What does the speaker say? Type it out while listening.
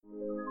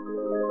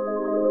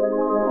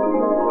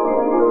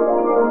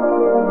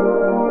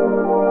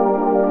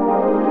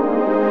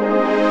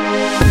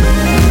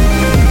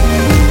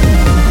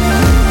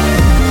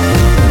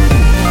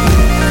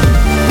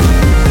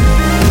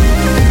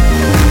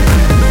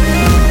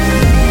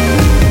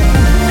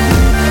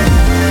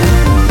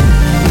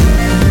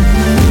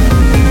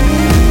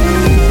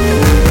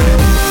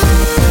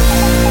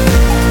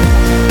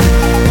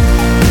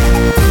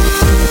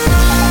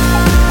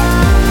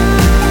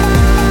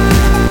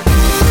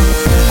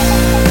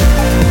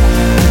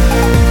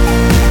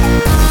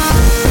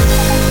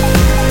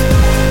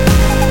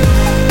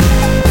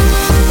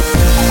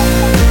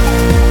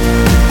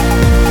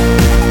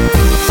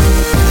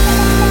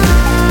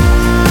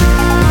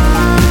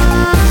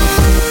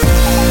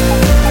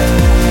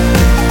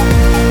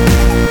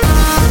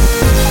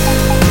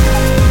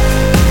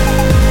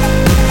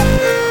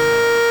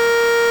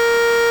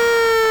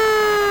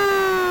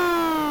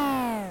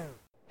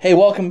Hey,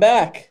 welcome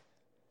back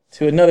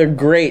to another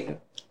great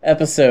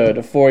episode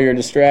of For Your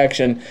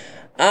Distraction.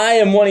 I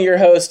am one of your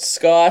hosts,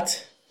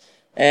 Scott,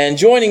 and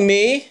joining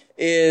me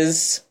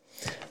is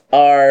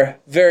our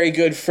very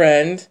good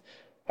friend,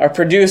 our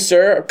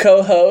producer, our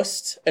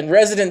co-host, and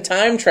resident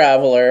time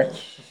traveler,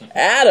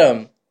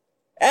 Adam.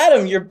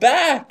 Adam, you're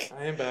back.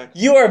 I am back.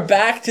 You are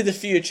back to the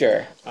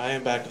future. I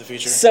am back to the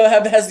future. So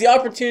has the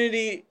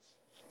opportunity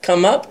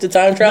come up to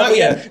time travel Not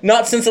yet?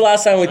 Not since the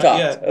last time we talked.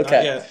 Yet. Okay.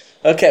 Not yet.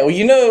 Okay. Well,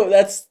 you know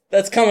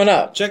that's coming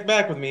up. Check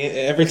back with me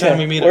every time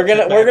we meet. We're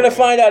gonna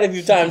find out if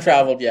you've time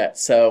traveled yet.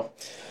 So,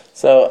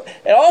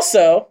 and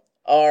also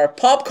our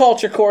pop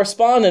culture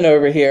correspondent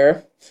over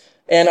here,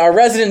 and our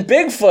resident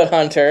Bigfoot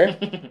hunter,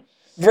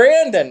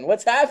 Brandon.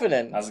 What's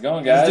happening? How's it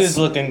going, This guys? dude's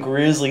looking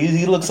grizzly.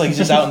 He looks like he's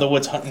just out in the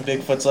woods hunting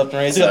Bigfoots left and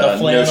right. He's got the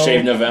flannel. No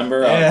Shave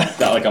November. Yeah.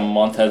 Got like a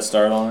month head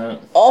start on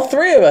it. All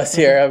three of us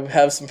here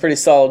have some pretty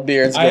solid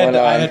beards going on.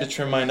 I had to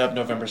trim mine up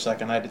November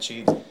 2nd. I had to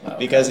cheat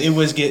because it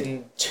was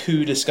getting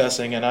too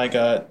disgusting, and I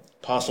got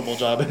possible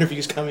job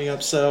interviews coming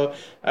up, so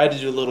I had to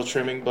do a little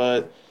trimming.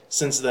 But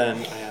since then,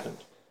 I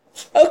haven't.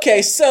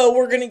 Okay, so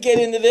we're gonna get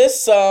into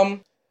this.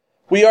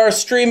 We are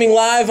streaming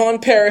live on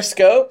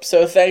Periscope,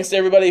 so thanks to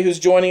everybody who's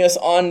joining us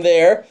on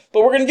there.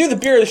 But we're going to do the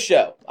beer of the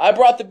show. I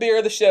brought the beer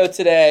of the show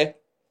today,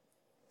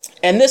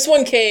 and this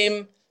one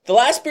came... The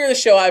last beer of the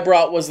show I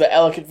brought was the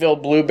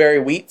Ellicottville Blueberry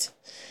Wheat.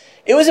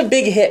 It was a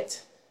big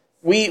hit.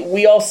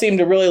 We all seemed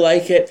to really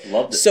like it.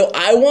 Loved it. So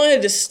I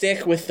wanted to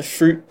stick with the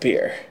fruit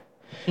beer.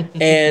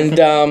 And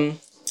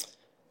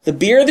the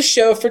beer of the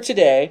show for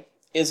today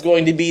is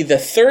going to be the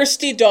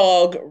Thirsty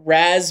Dog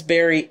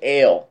Raspberry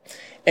Ale.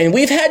 And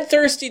we've had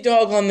Thirsty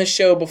Dog on the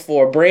show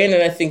before.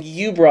 Brandon, I think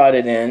you brought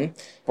it in.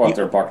 Brought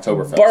their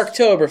Barktoberfest.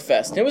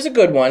 Barktoberfest. It was a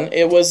good one.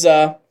 It was,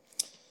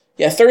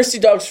 Thirsty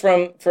Dog's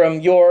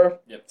from your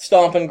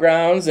stomping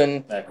grounds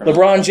and Akron.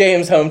 LeBron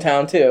James'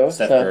 hometown, too.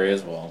 Steph Curry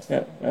as well.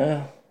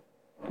 Yeah.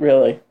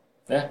 Really?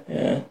 Yeah.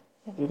 Yeah.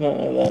 I did not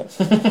know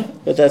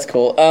that. But that's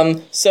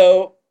cool.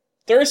 So,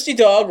 Thirsty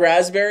Dog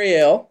Raspberry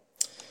Ale.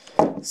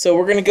 So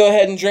we're gonna go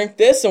ahead and drink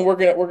this, and we're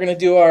gonna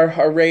do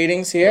our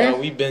ratings here.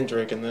 We've been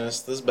drinking this.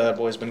 This bad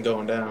boy's been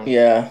going down.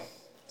 Yeah.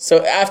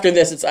 So after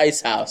this, it's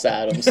Ice House,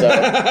 Adam.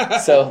 So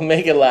so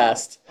make it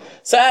last.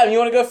 So Adam, you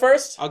want to go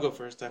first? I'll go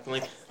first,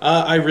 definitely.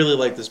 I really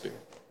like this beer.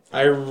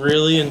 I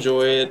really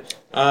enjoy it.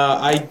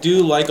 I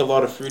do like a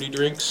lot of fruity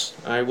drinks.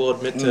 I will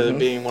admit to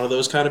being one of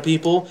those kind of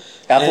people.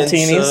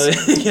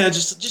 Appletinis? Yeah,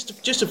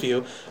 just a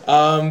few.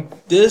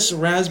 This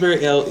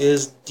raspberry ale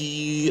is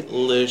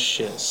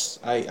delicious.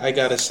 I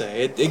gotta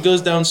say, it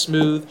goes down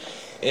smooth,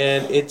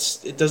 and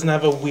it doesn't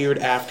have a weird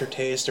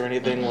aftertaste or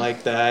anything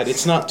like that.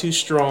 It's not too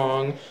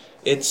strong.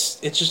 It's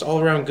just all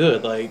around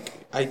good.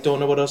 Like, I don't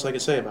know what else I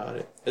could say about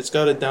it. It's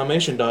got a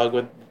Dalmatian dog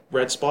with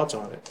red spots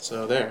on it.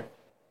 So there.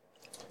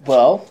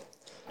 Well,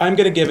 I'm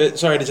going to give it...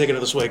 Sorry to take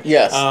another swig.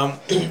 Yes.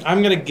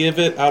 I'm going to give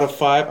it out of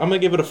 5. I'm going to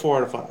give it a 4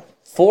 out of 5.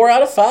 4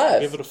 out of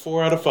 5. Give it a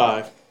 4 out of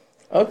 5.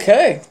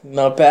 Okay,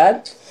 not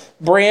bad.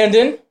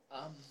 Brandon?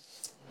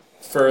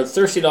 For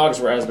Thirsty Dog's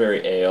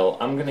Raspberry Ale,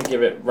 I'm going to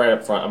give it right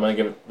up front. I'm going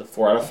to give it the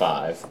 4 out of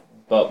 5.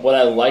 But what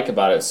I like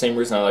about it, same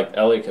reason I like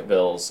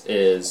Ellicottville's,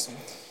 is...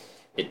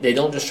 they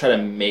don't just try to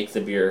make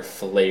the beer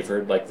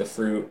flavored like the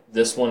fruit.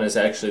 This one is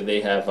actually,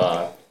 they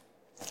have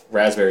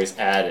raspberries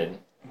added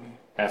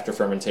after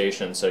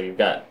fermentation, so you've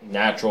got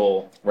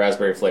natural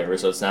raspberry flavor,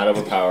 so it's not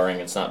overpowering,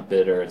 it's not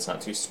bitter, it's not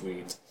too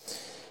sweet. It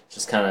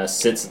just kind of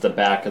sits at the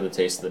back of the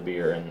taste of the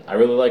beer, and I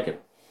really like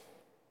it.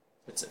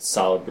 It's a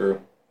solid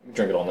brew. You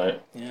drink it all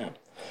night. Yeah.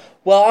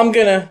 Well, I'm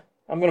gonna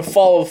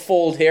follow the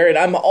fold here, and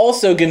I'm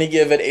also gonna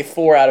give it a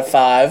 4 out of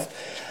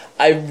 5.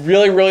 I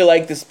really, really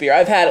like this beer.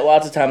 I've had it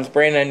lots of times.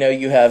 Brandon, I know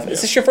you have. Yeah.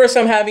 Is this your first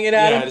time having it,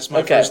 Adam? Yeah, it's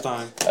my first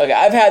time. Okay,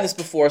 I've had this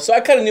before, so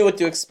I kind of knew what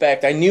to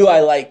expect. I knew I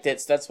liked it,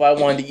 so that's why I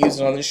wanted to use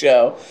it on the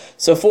show.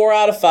 So 4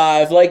 out of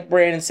 5. Like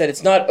Brandon said,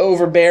 it's not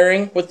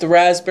overbearing with the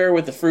raspberry,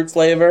 with the fruit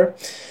flavor.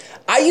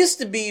 I used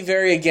to be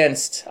very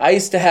against. I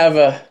used to have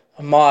a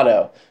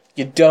motto: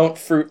 you don't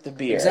fruit the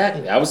beer.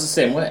 Exactly. I was the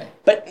same way.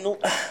 But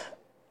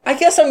I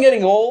guess I'm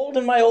getting old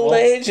in my old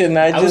age, and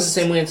I was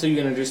the same way until you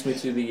introduced me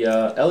to the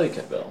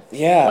Ellicottville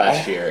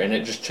last year, and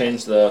it just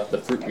changed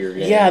the fruit beer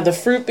game. Yeah, the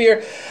fruit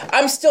beer.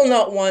 I'm still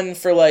not one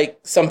for,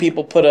 like, some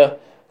people put a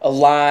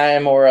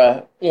lime or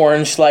a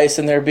orange slice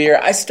in their beer.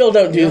 I still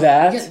don't do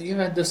that. Yeah, you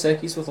had Dos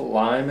Equis with a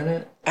lime in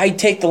it? I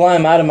take the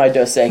lime out of my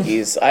Dos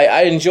Equis.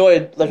 I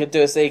enjoyed, like, a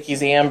Dos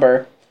Equis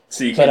amber.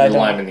 So you can't do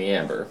lime in the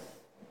amber?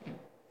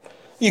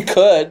 You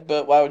could,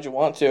 but why would you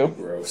want to?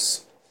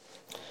 Gross.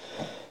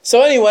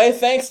 So anyway,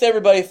 thanks to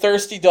everybody.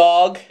 Thirsty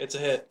Dog. It's a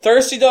hit.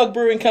 Thirsty Dog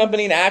Brewing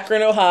Company in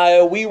Akron,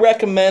 Ohio. We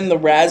recommend the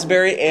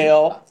Raspberry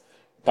Ale.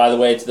 By the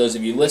way, to those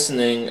of you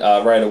listening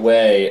right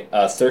away,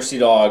 Thirsty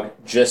Dog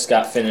just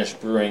got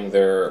finished brewing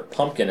their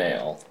pumpkin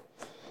ale,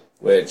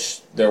 which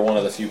they're one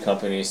of the few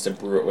companies to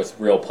brew it with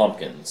real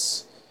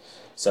pumpkins.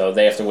 So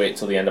they have to wait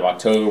till the end of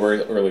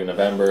October, early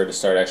November to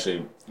start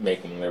actually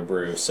making their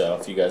brew. So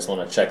if you guys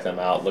want to check them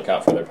out, look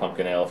out for their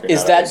pumpkin ale. If you're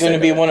Is that going to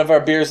be one of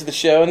our beers of the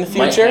show in the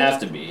future? Might have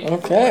to be.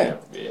 Okay. Might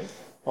have to be.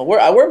 Well,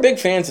 we're big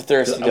fans of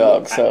Thirsty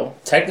Dog, so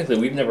Technically,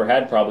 we've never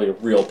had probably a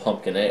real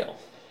pumpkin ale.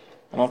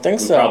 I don't think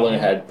We so. probably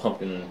had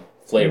pumpkin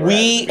flavor.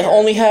 We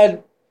only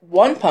had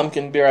one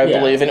pumpkin beer, I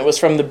believe, and it was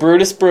from the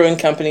Brutus Brewing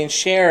Company in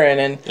Sharon,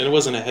 and it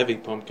wasn't a heavy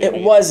pumpkin.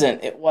 It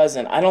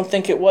wasn't. I don't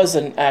think it was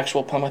an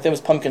actual pumpkin. I think it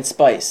was pumpkin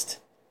spiced.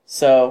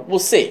 So we'll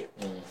see.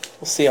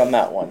 We'll see on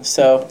that one.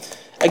 So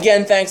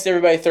again, thanks to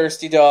everybody,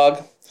 Thirsty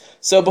Dog.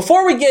 So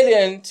before we get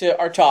into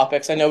our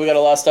topics, I know we got a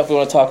lot of stuff we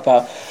want to talk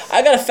about.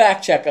 I got to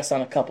fact check us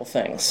on a couple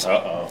things.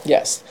 Uh-oh.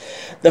 Yes.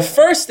 The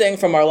first thing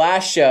from our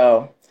last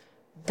show,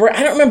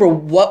 I don't remember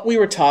what we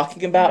were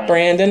talking about,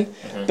 Brandon,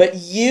 but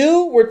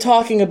you were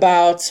talking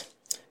about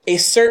a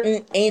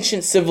certain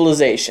ancient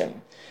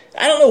civilization.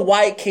 I don't know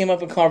why it came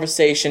up in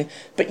conversation,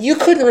 but you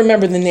couldn't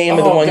remember the name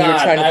of the one you were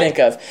trying to think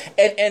of.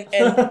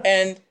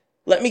 And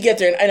let me get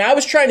there. And I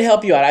was trying to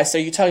help you out. I said,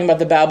 you're talking about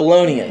the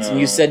Babylonians. And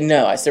you said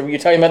no. I said, well, you're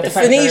talking about the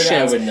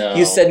Phoenicians.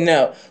 You said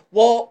no.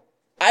 Well,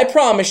 I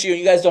promise you,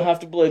 you guys don't have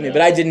to believe me,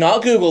 but I did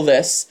not Google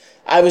this.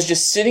 I was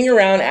just sitting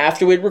around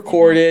after we'd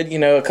recorded,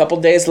 a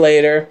couple days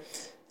later.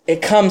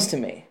 It comes to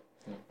me.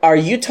 Are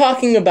you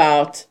talking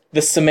about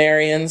the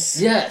Sumerians?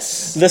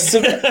 Yes.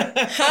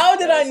 How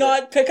did I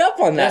not pick up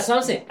on that? That's what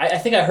I'm saying. I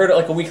think I heard it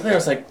like a week later. I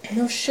was like,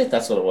 no shit,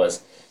 that's what it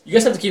was. You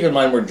guys have to keep in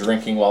mind we're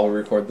drinking while we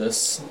record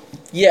this.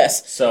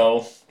 Yes.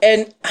 So.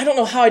 And I don't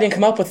know how I didn't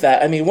come up with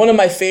that. I mean, one of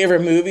my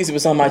favorite movies, it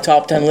was on my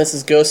top 10 list,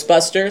 is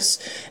Ghostbusters.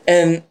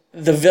 And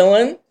the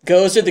villain,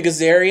 Gozer the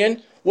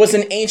Gazarian, was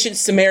an ancient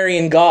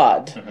Sumerian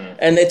god.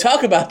 And they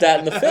talk about that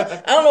in the film.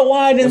 I don't know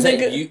why I didn't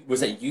think it... Was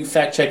that you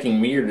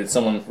fact-checking me, or did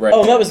someone write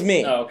Oh, that was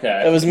me. Oh,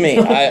 okay. That was me.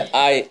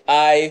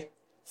 I'm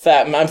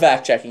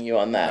fact-checking you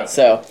on that. Okay.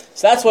 So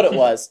that's what it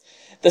was.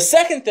 The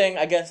second thing,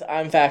 I guess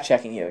I'm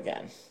fact-checking you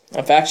again.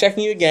 I'm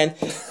fact-checking you again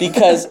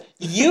because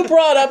you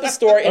brought up a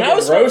story, and I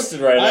was roasted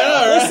right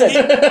now.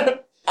 Listen,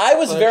 I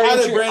was very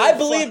intrigued. I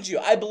believed you.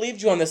 I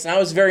believed you on this, and I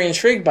was very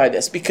intrigued by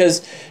this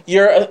because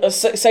you're a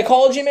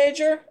psychology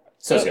major?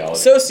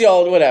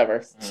 Sociology,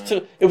 whatever.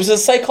 So it was a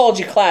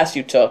psychology class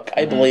you took,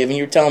 I believe, and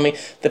you were telling me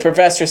the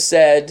professor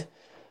said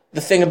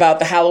the thing about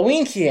the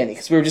Halloween candy,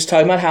 because we were just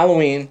talking about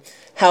Halloween,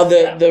 how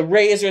the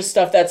razor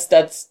stuff that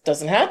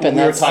doesn't happen.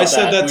 I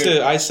said that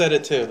too. I said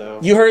it too, though.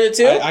 You heard it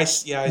too?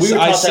 We were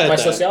taught that in my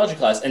sociology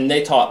class, and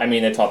they taught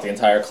the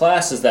entire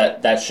class is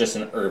that's just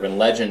an urban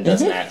legend,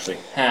 doesn't actually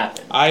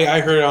happen. I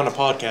heard it on a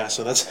podcast,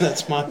 so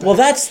that's my thing. Well,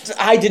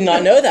 I did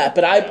not know that,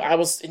 but I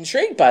was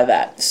intrigued by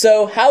that.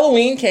 So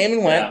Halloween came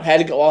and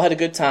went, all had a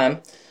good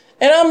time.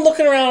 And I'm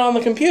looking around on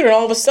the computer, and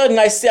all of a sudden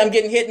I'm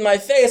getting hit in my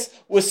face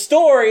with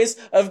stories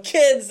of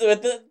kids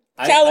with the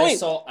Halloween.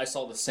 I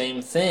saw the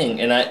same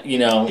thing, and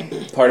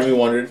part of me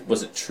wondered,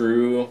 was it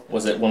true?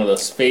 Was it one of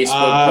those Facebook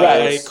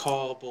posts? I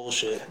call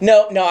bullshit.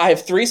 No, I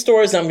have 3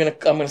 stories, and I'm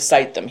gonna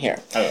cite them here.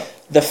 Okay.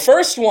 The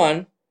first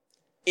one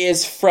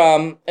is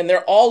from, and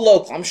they're all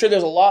local. I'm sure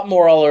there's a lot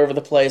more all over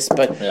the place,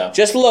 but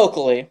just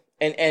locally.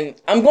 And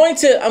I'm going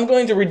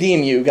to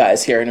redeem you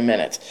guys here in a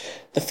minute.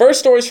 The first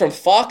story is from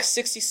Fox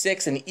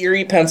 66 in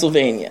Erie,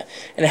 Pennsylvania,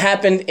 and it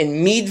happened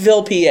in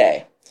Meadville,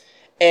 PA.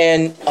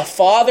 And a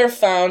father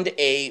found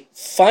a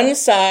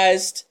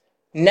fun-sized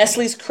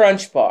Nestle's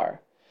Crunch Bar.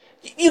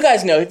 You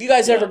guys know, have you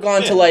guys ever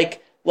gone to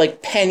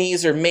like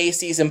Penny's or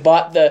Macy's and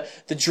bought the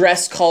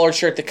dress collared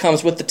shirt that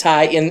comes with the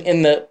tie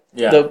in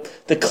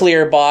the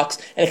clear box,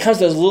 and it comes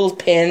with those little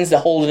pins that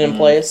hold it in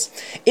place?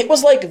 It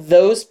was like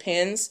those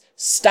pins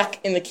stuck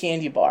in the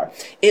candy bar.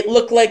 It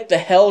looked like the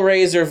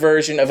Hellraiser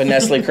version of a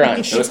Nestle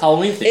Crunch. It was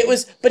Halloween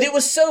themed. But it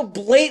was so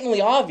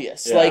blatantly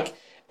obvious. Yeah.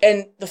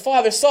 And the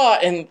father saw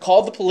it and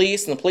called the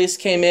police, and the police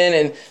came in,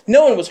 and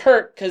no one was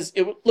hurt because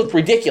it looked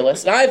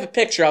ridiculous. And I have a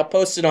picture. I'll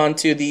post it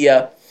onto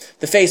the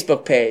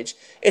Facebook page.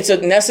 It's a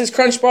Nestle's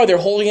Crunch Bar. They're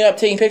holding it up,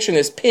 taking a picture, and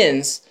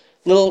there's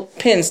little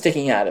pins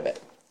sticking out of it.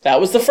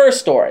 That was the first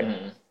story.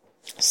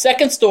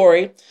 Second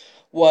story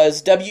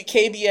was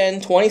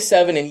WKBN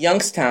 27 in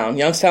Youngstown,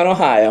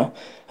 Ohio.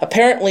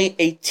 Apparently,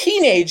 a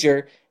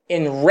teenager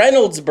in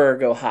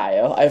Reynoldsburg,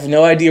 Ohio, I have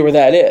no idea where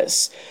that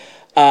is,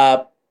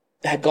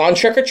 had gone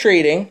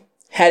trick-or-treating,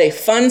 had a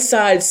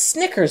fun-sized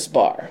Snickers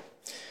bar,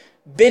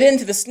 bit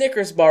into the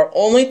Snickers bar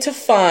only to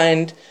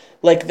find,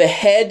 the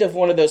head of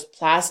one of those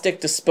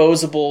plastic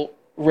disposable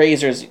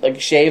razors, you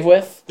shave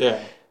with. Yeah.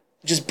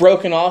 Just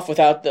broken off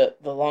without the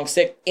long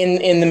stick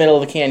in the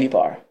middle of the candy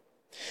bar.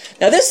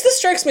 Now, this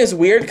strikes me as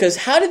weird, because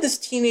how did this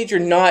teenager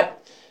not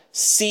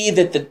see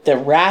that the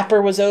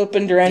wrapper was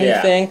opened or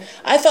anything? Yeah.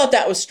 I thought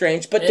that was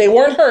strange, but they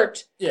weren't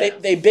hurt. Yeah.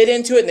 They bit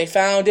into it, and they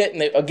found it,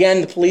 and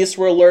again, the police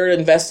were alerted,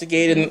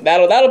 investigated, and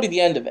that'll be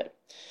the end of it.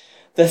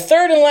 The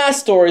third and last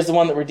story is the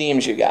one that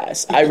redeems you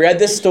guys. I read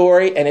this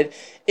story, and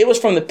it was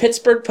from the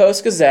Pittsburgh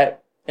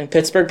Post-Gazette in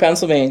Pittsburgh,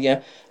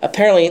 Pennsylvania.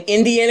 Apparently, in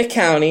Indiana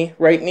County,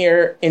 right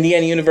near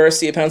Indiana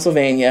University of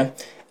Pennsylvania,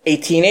 a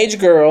teenage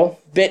girl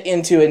bit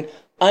into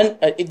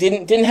it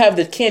didn't have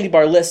the candy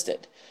bar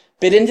listed.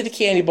 Bit into the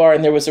candy bar,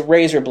 and there was a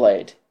razor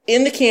blade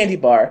in the candy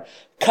bar.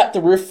 Cut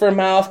the roof of her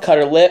mouth, cut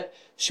her lip.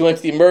 She went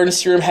to the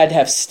emergency room, had to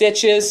have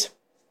stitches.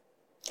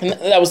 And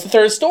that was the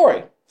third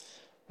story.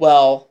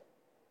 Well,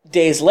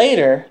 days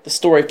later, the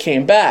story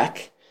came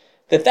back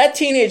that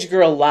teenage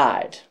girl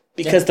lied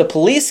because the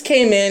police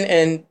came in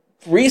and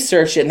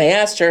researched it, and they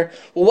asked her,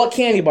 well, what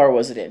candy bar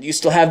was it in? Do you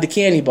still have the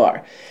candy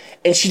bar?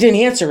 And she didn't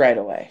answer right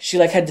away. She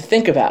had to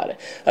think about it.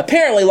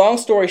 Apparently, long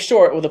story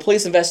short, when the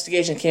police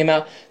investigation came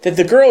out, that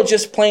the girl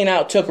just plain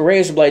out took a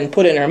razor blade and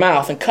put it in her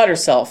mouth and cut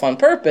herself on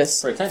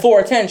purpose for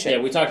attention. Yeah,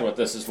 we talked about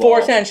this as well. For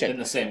attention. In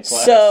the same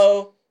class.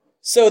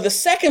 So the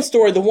second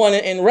story, the one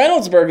in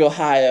Reynoldsburg,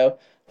 Ohio,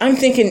 I'm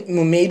thinking,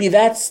 well, maybe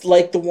that's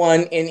the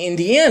one in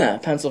Indiana,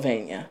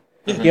 Pennsylvania.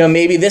 Mm-hmm.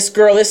 Maybe this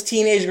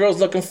teenage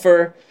girl's looking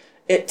for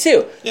it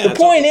too. Yeah, the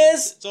point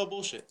is, it's all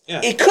bullshit.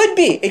 Yeah. It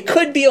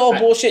could be all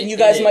bullshit, and you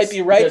guys might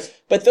be right.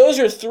 But those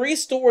are 3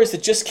 stories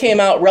that just came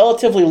out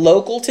relatively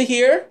local to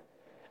here,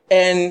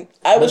 and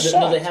I was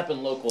shocked. No, they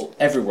happen local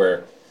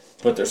everywhere,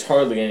 but there's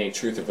hardly any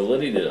truth or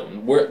validity to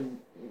them.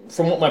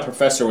 From what my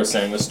professor was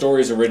saying, the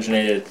stories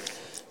originated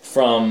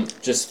from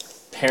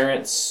just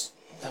parents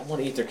that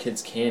want to eat their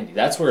kids' candy.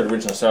 That's where it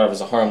originally started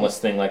as a harmless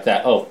thing like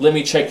that. Oh, let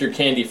me check your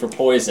candy for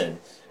poison,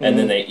 and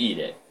then they eat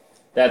it.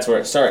 That's where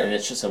it started, and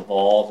it's just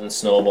evolved and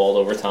snowballed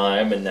over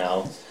time, and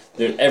now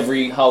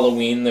every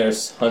Halloween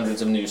there's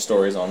hundreds of news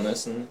stories on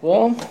this, and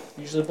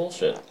usually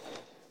bullshit.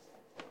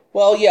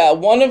 Well, yeah,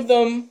 one of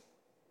them,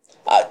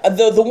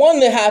 the one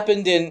that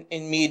happened in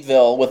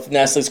Meadville with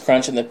Nestle's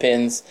Crunch and the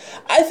Pins,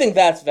 I think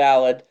that's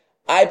valid.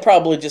 I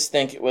probably just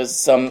think it was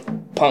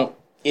some punk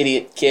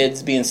idiot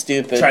kids being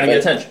stupid. Trying to get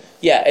attention.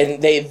 Yeah, and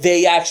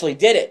they actually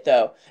did it,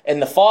 though, and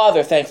the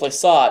father thankfully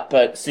saw it,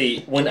 but...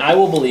 See, when I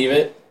will believe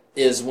it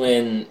is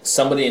when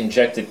somebody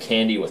injected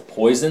candy with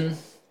poison,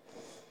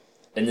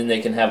 and then they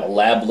can have a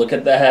lab look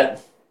at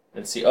that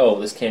and see, oh,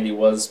 this candy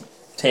was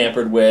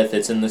tampered with,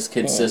 it's in this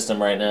kid's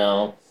system right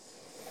now.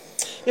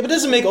 Yeah, but it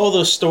doesn't make all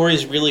those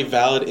stories really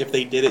valid if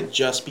they did it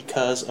just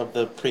because of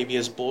the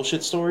previous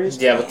bullshit stories.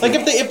 Yeah, but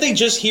if they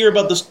just hear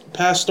about the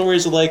past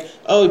stories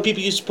of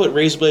people used to put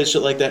razor blades,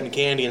 shit like that in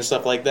candy and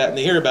stuff like that, and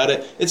they hear about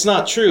it, it's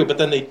not true, but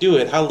then they do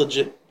it. How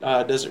legit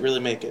does it really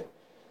make it?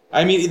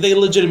 I mean, they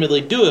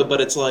legitimately do it,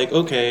 but it's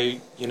okay,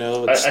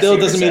 it still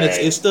doesn't mean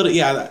it's still,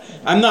 yeah,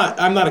 I'm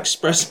not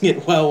expressing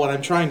it well what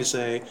I'm trying to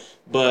say,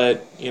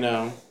 but,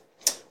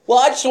 Well,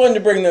 I just wanted to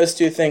bring those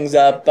 2 things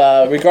up,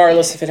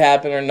 regardless if it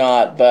happened or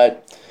not,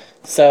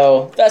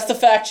 so that's the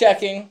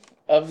fact-checking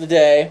of the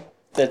day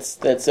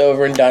that's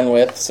over and done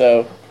with,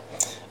 so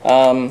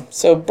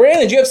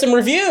Brandon, do you have some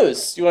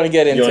reviews you want to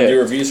get into? You want to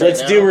do reviews right now?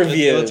 Let's do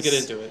reviews. Let's get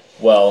into it.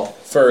 Well,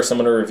 first, I'm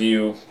going to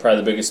review probably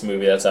the biggest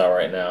movie that's out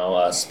right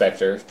now,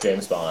 Spectre,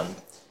 James Bond.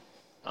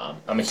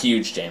 I'm a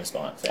huge James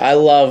Bond fan. I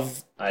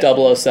love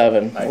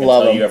 007. I can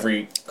love tell him. you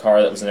every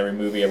car that was in every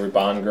movie, every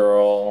Bond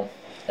girl,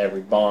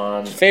 every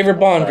Bond. Favorite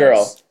Bond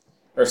girl?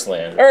 Ursula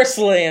Andrews.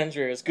 Ursula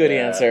Andrews. Good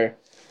answer.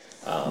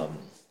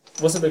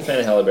 Wasn't a big fan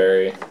of Halle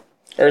Berry.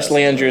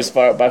 Ursula Andrews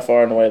by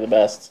far and away the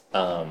best.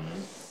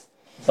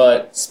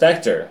 But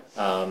Spectre,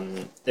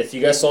 if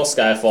you guys saw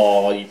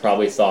Skyfall, you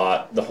probably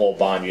thought the whole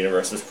Bond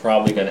universe was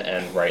probably going to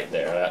end right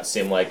there. That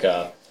seemed like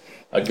a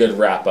good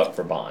wrap-up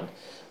for Bond.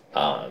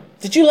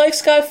 Did you like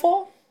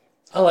Skyfall?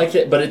 I liked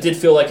it, but it did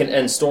feel like an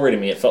end story to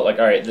me. It felt like,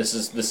 all right, this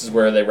is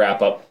where they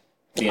wrap up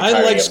the entirety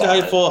I like of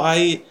Bond.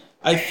 Skyfall.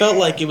 I felt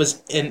like it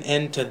was an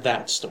end to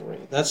that story.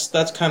 That's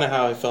kind of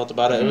how I felt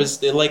about it.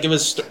 Mm-hmm. It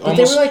was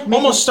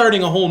almost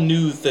starting a whole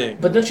new thing.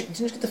 But didn't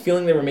you get the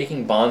feeling they were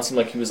making Bond seem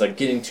like he was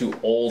getting too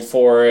old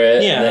for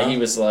it? Yeah. And that he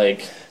was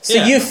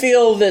So you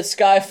feel that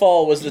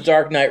Skyfall was the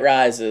Dark Knight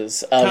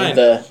Rises of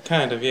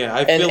kind of, yeah.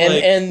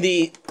 And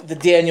the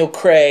Daniel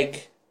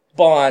Craig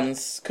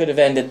Bonds could have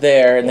ended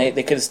there, and they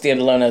could have stand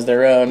alone as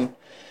their own.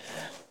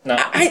 No.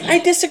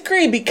 I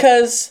disagree,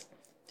 because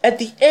at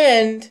the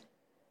end,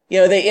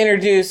 they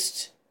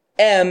introduced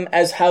M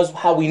as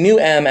how we knew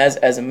M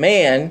as a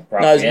man,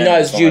 not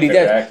as Judi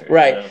Dench,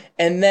 right? Yeah.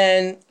 And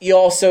then you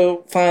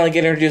also finally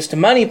get introduced to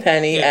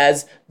Moneypenny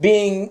as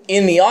being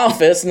in the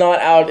office, not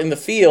out in the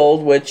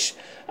field, which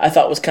I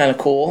thought was kind of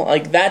cool.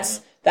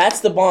 That's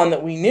the Bond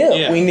that we knew.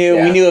 Yeah. We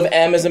knew of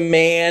M as a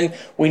man.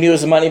 We knew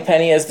of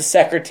Moneypenny as the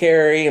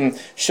secretary,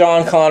 and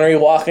Sean Connery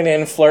walking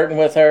in, flirting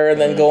with her, and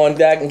then going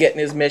back and getting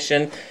his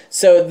mission.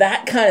 So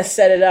that kind of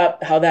set it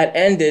up how that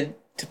ended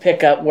to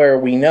pick up where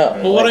we know.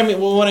 Well,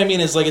 what I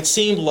mean is it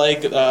seemed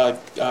like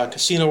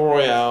Casino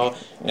Royale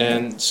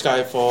and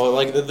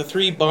Skyfall, the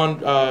 3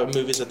 Bond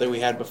movies that we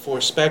had before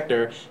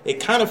Spectre.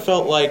 It kind of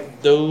felt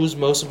like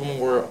most of them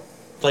were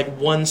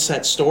one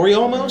set story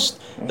almost.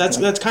 That's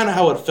kind of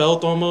how it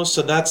felt almost.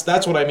 So that's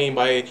what I mean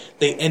by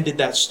they ended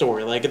that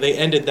story. They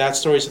ended that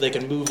story so they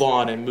can move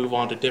on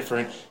to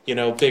different,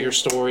 bigger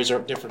stories or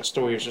different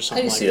stories or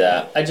something. I can see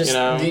that. I just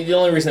the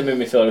only reason that made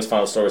me feel like it was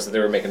final story was that they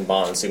were making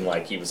Bond and seemed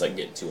like he was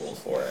getting too old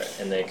for it,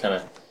 and they kind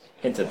of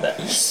hinted that.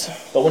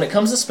 But when it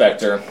comes to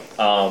Spectre,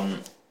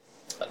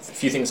 a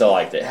few things I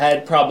liked. It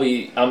had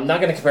probably, I'm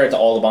not going to compare it to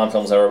all the Bond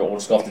films ever, but we'll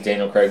just go off the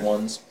Daniel Craig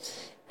ones.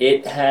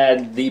 It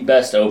had the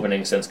best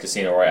opening since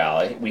Casino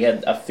Royale. We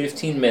had a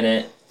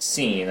 15-minute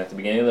scene at the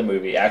beginning of the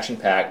movie,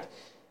 action-packed,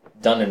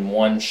 done in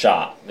one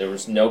shot. There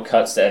was no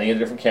cuts to any of the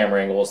different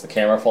camera angles. The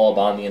camera followed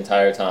Bond the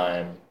entire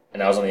time.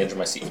 and I was on the edge of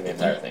my seat for the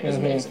entire thing. It was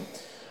amazing.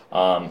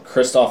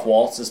 Christoph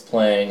Waltz is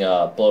playing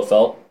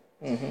Blofeld.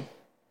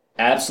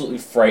 Absolutely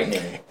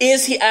frightening.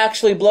 Is he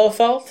actually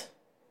Blofeld?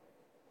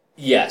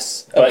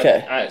 Yes. But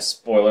Okay.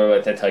 Spoiler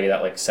alert, they tell you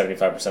that like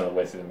 75% of the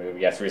way through the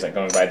movie after he's like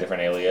going by a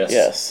different alias.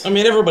 Yes. I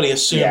mean, everybody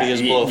assumed he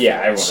was Blofeld. Yeah,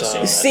 everyone so.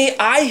 assumed that. See,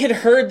 I had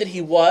heard that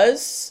he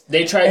was.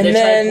 They tried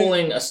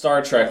pulling a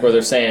Star Trek where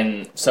they're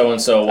saying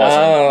so-and-so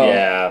wasn't. Oh.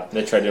 Yeah,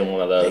 they tried doing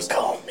one of those. They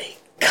call me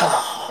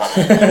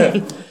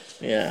Khan.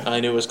 Yeah.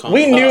 I knew it was coming.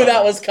 We knew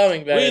that was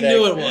coming, back. We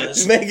knew it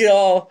was. Make it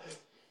all.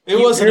 It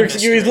wasn't a You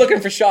mystery. was looking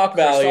for shock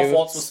Christoph value.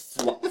 Waltz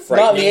was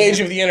frightening. Not the age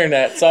of the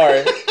internet.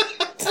 Sorry.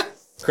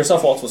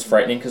 Christoph Waltz was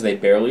frightening because they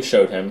barely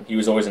showed him. He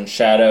was always in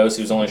shadows.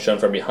 He was only shown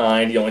from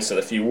behind. He only said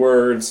a few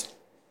words.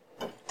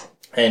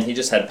 And he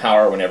just had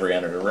power whenever he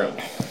entered a room.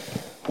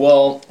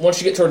 Well, once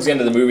you get towards the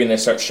end of the movie and they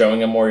start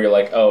showing him more, you're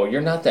like, oh,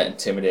 you're not that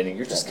intimidating.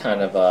 You're just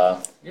kind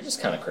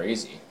of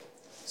crazy.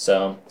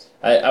 So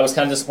I was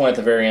kind of disappointed at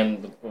the very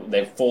end.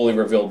 They fully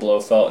revealed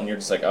Blofeld, and you're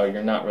just like, oh,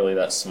 you're not really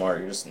that smart.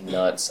 You're just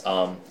nuts.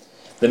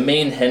 The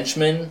main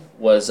henchman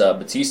was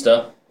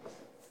Batista.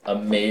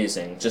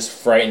 Amazing. Just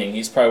frightening.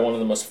 He's probably one of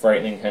the most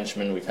frightening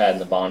henchmen we've had in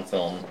the Bond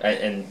film,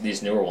 and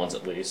these newer ones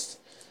at least.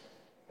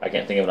 I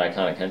can't think of an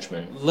iconic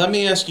henchman. Let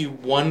me ask you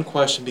one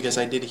question, because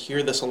I did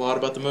hear this a lot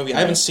about the movie. I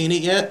haven't seen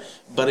it yet,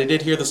 but I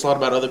did hear this a lot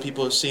about other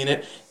people who've seen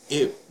it.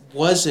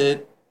 Was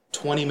it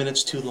 20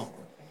 minutes too long?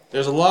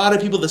 There's a lot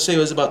of people that say it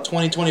was about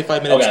 20,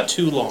 25 minutes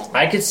too long.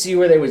 I could see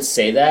where they would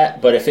say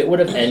that, but if it would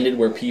have ended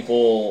where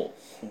people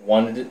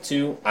wanted it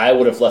to, I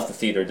would have left the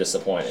theater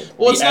disappointed.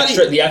 Well,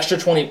 the extra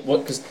 20...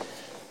 Because...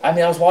 I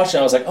mean, I was watching.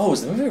 I was like, "Oh,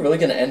 is the movie really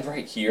going to end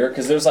right here?"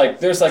 Because there's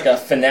like a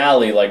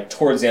finale like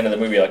towards the end of the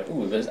movie. Like,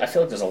 ooh, I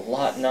feel like there's a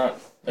lot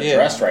not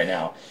addressed right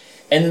now.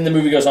 And then the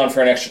movie goes on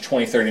for an extra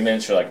 20, 30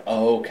 minutes. You're like,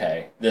 oh,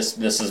 okay, this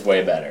is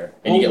way better.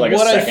 And you get like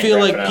what a I second feel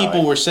like finale.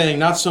 people were saying,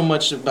 not so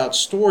much about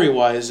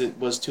story-wise it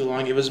was too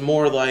long. It was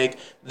more like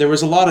there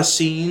was a lot of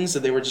scenes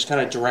that they were just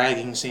kind of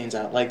dragging scenes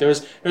out. Like there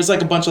was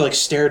like a bunch of like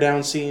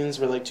stare-down scenes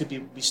where like two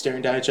people would be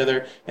staring down each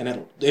other,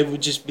 and it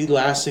would just be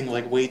lasting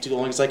like way too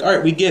long. It's like, all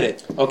right, we get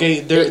it. Okay,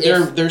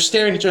 they're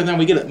staring at each other now.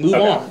 We get it. Move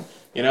on.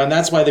 You know, and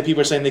that's why the people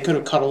are saying they could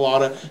have cut a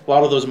lot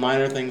of those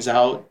minor things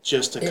out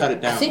just to cut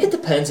it down. I think it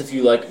depends if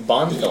you like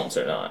Bond films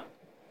or not.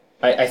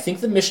 I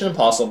think the Mission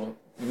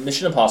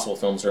Impossible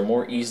films are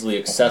more easily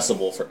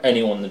accessible for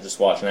anyone than just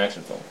watch an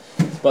action film.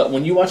 But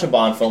when you watch a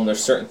Bond film,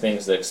 there's certain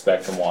things to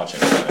expect from watching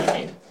it. I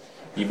mean,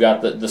 you've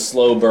got the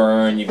slow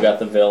burn, you've got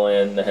the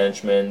villain, the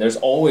henchman. There's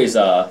always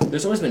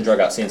been drug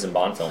out scenes in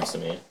Bond films to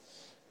me.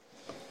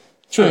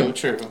 True.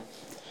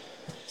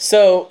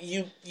 So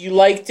you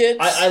liked it?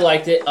 I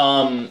liked it.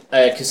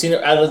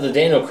 Casino, out of the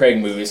Daniel Craig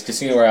movies,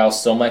 Casino Royale is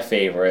still my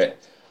favorite.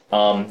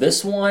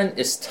 This one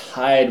is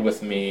tied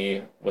with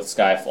me with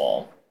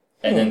Skyfall.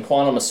 And then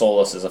Quantum of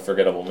Solace is a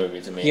forgettable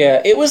movie to me.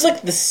 Yeah, it was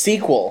like the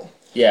sequel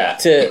Yeah.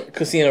 to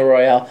Casino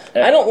Royale.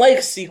 I don't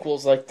like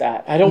sequels like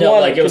that. I don't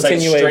want like a it was like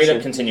continuation. straight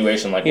up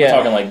continuation. Like we're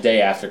talking like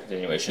day after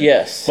continuation.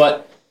 Yes.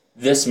 But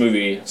this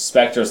movie,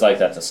 Spectre's like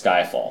that to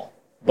Skyfall.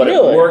 But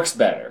Really? it works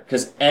better.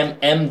 Because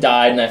M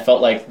died, and I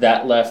felt like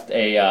that left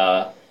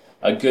a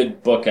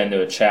good bookend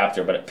to a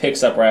chapter. But it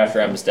picks up right after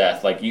M's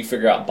death. Like you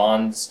figure out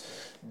Bond's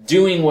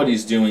doing what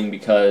he's doing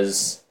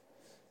because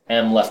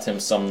M left him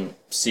some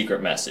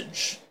secret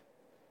message.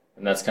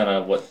 And that's kind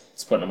of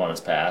what's putting him on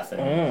his path.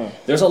 And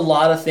there's a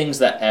lot of things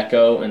that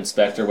echo in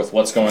Spectre with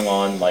what's going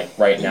on like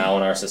right now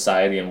in our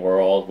society and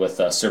world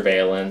with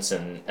surveillance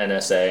and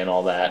NSA and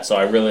all that. So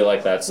I really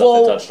like that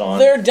stuff they touched on.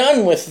 They're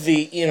done with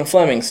the Ian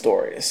Fleming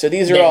stories. So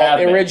these are They all have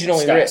been.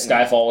 originally written.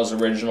 Skyfall was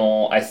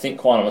original. I think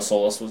Quantum of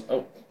Solace was...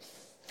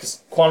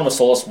 because Quantum of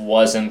Solace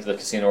wasn't the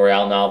Casino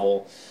Royale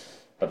novel,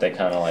 but they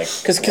kind of like...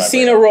 Because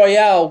Casino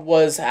Royale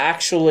was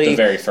actually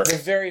the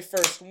very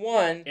first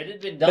one. It had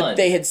been done. But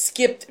they had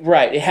skipped...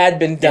 Right, it had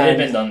been done. It had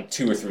been done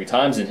 2 or 3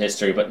 times in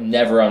history, but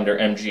never under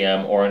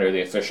MGM or under the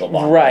official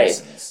Bond Right,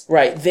 license.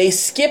 right. They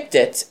skipped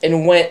it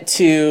and went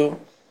to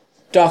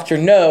Dr.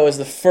 No as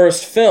the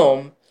first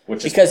film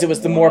because it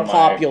was the more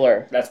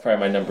popular. That's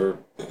probably my number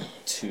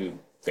 2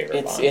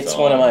 favorite Bond It's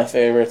film. one of my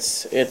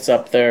favorites. It's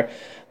up there.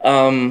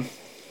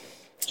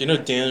 Do you know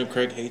Daniel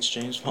Craig hates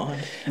James Bond?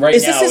 Right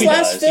Is now this his he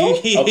last does. film?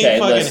 He Okay,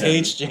 fucking listen.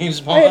 hates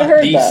James I had Bond.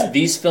 heard that.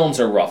 These films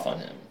are rough on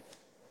him.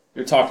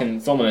 You're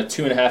talking filming a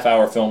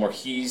 2.5-hour film where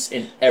he's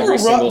in every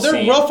single They're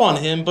scene. rough on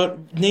him,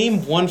 but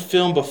name one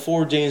film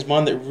before James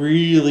Bond that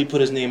really put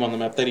his name on the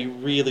map, that he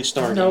really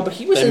started. No, but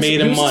he was that in made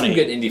he him was in money. some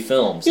good indie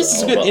films. He's though,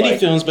 some good but, indie like,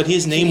 films, but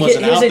his name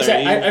wasn't here's out the there.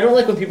 exact- I don't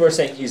like when people are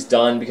saying he's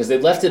done because they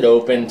left it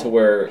open to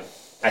where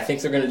I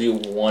think they're going to do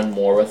one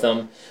more with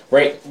him.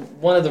 Right?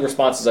 One of the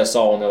responses I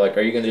saw when they're like,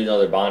 "Are you going to do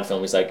another Bond film?"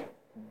 He's like,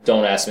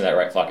 don't ask me that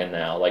right fucking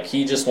now. Like,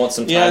 he just wants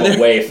some Yeah, time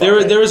away from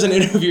it. there was an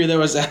interviewer that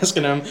was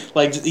asking him,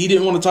 like, he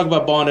didn't want to talk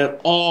about Bond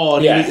at all.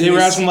 And Yeah, they were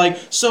asking, like,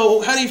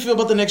 so how do you feel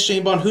about the next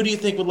James Bond? Who do you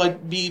think would,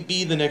 like,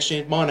 be the next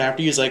James Bond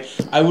after you? He's like,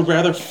 I would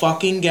rather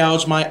fucking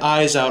gouge my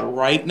eyes out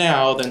right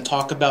now than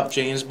talk about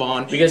James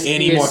Bond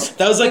anymore.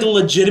 That was, like, a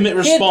legitimate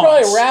response. He had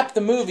probably wrapped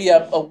the movie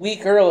up a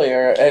week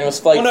earlier and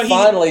was, like,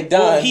 finally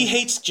done. Well, he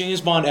hates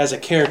James Bond as a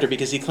character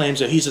because he claims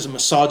that he's a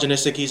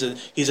misogynistic, he's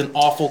an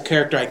awful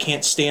character, I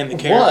can't stand the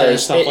character and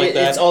stuff like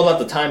that. It's all about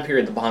the time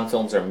period the Bond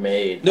films are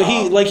made. No,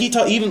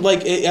 even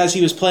like as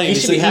he was playing, he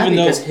should be happy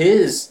because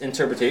his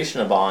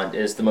interpretation of Bond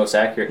is the most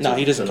accurate. No,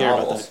 he doesn't care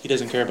novels. about that. He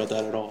doesn't care about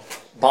that at all.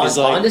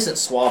 Bond isn't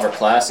suave or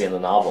classy in the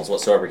novels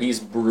whatsoever. He's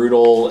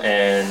brutal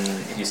and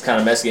he's kind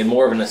of messy and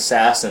more of an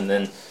assassin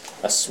than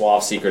a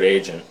suave secret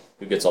agent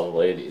who gets all the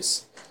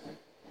ladies.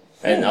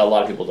 And a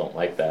lot of people don't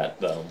like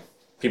that, though.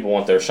 People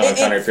want their Sean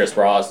Connery, Pierce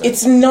Brosnan.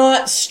 It's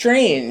not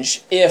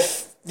strange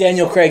if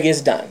Daniel Craig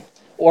is done,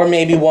 or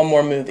maybe one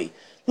more movie.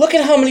 Look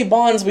at how many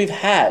Bonds we've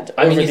had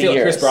over the years.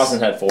 Pierce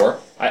Brosnan had 4.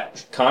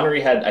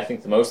 Connery had, I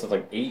think, the most with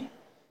like 8. I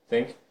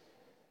think.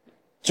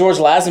 George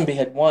Lazenby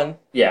had 1.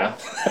 Yeah.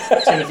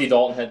 Timothy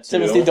Dalton had 2.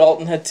 Timothy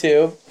Dalton had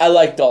 2. I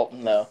like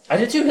Dalton though. I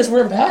did too because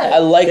we're bad. I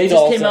like Dalton. They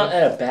just came out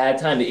at a bad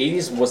time. The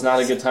 80s was not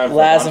a good time for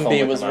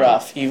Lazenby was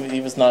rough. He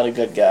was not a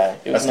good guy.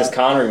 That's because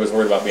Connery was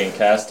worried about being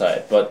cast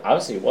tight, but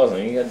obviously he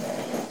wasn't. He had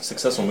a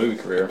successful movie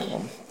career.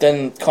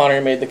 Then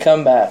Connery made the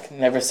comeback.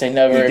 Never Say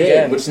Never He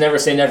Again. Did, which Never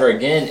Say Never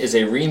Again is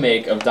a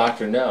remake of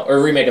Dr. No, or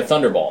a remake of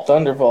Thunderball.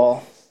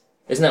 Thunderball.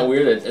 Isn't that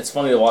weird? It's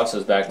funny to watch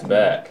those back to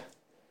back.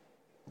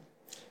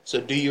 So,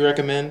 do you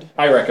recommend?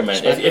 I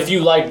recommend. If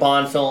you like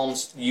Bond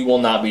films, you will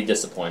not be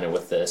disappointed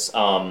with this.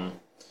 Like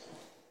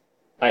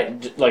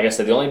I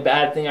said, the only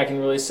bad thing I can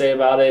really say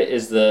about it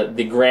is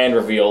the grand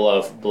reveal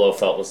of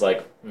Blofeld was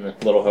like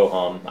little ho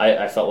hum.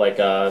 I felt like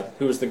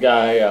who was the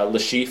guy Le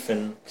Chiffre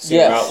in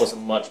Casino Royale was a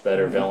much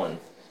better villain.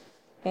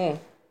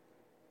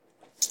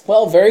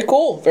 Well, very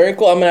cool. Very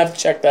cool. I'm going to have to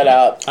check that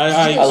out.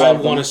 I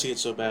want to see it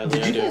so badly.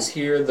 Did you guys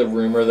hear the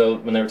rumor, though,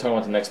 when they were talking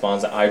about the next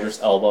Bonds, that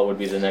Idris Elba would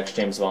be the next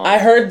James Bond? I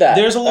heard that.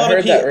 There's a lot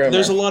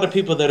of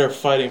people that are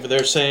fighting for.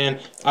 They're saying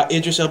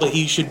Idris Elba,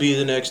 he should be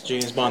the next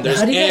James Bond.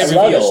 There's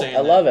everybody saying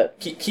I love it.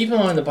 Keep in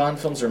mind when the Bond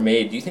films are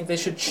made. Do you think they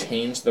should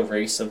change the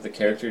race of the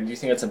character? Do you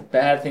think that's a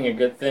bad thing, a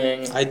good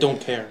thing? I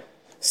don't care.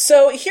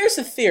 So here's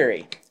the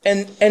theory,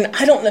 and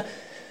I don't know.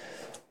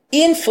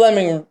 Ian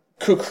Fleming,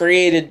 who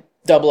created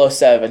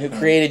 007, who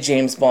created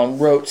James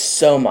Bond, wrote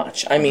so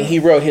much. I mean, he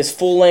wrote his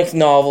full-length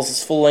novels,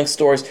 his full-length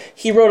stories.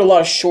 He wrote a lot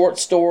of short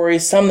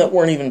stories, some that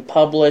weren't even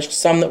published,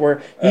 some that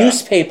were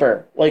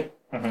newspaper, like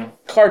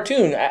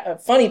cartoon,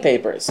 funny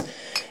papers.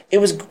 It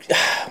was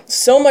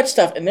so much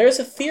stuff. And there's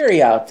a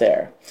theory out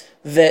there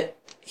that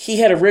he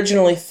had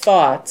originally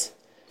thought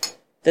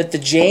that the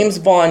James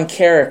Bond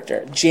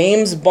character,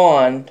 James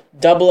Bond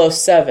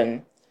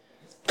 007,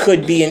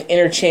 could be an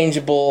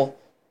interchangeable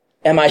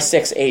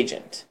MI6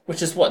 agent.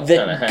 Which is what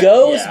that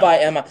goes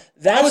by MI.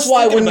 That's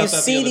why when you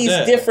see these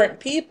different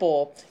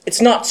people,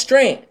 it's not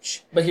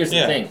strange. But here's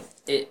the thing.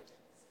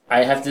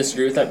 I have to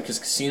disagree with that because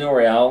Casino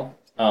Royale,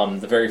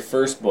 the very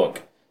first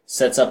book,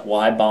 sets up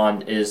why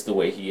Bond is the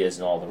way he is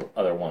in all the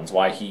other ones,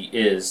 why he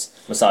is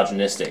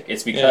misogynistic.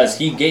 It's because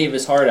he gave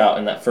his heart out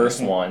in that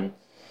first one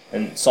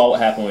and saw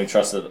what happened when he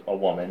trusted a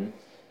woman.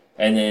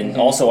 And then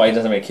also why he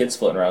doesn't make kids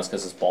floating around is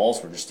because his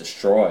balls were just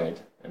destroyed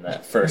in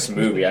that first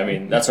movie. I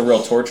mean, that's a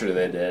real torture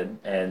they did,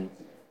 and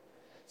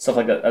stuff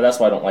like that. That's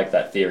why I don't like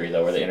that theory,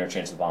 though, where they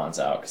interchange the Bonds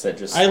out, because it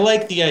just... I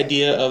like the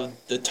idea of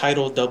the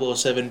title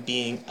 007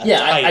 being a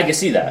type. I can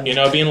see that. You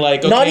know, being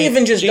like, okay, not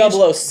even just James,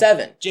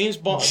 007.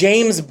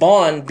 James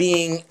Bond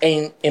being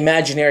an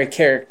imaginary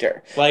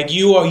character. Like,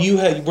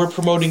 we're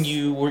promoting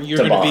you, you're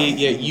going to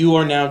be, you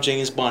are now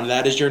James Bond.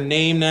 That is your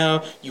name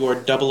now. You are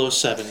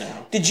 007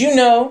 now. Did you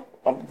know,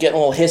 I'm getting a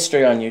little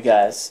history on you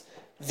guys,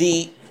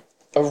 the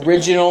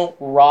original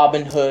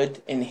Robin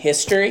Hood in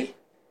history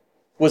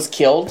was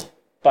killed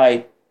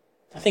by,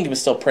 I think it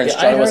was still Prince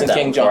John, it wasn't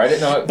King John. I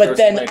didn't know but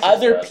then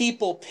other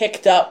people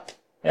picked up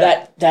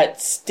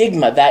that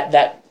stigma,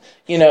 that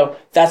you know,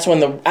 that's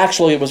when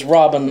it was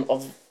Robin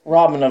of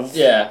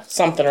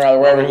something or other,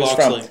 wherever he was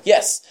from.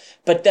 Yes.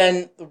 But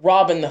then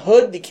Robin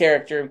Hood, the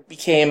character,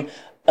 became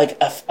like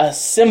a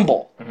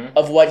symbol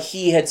of what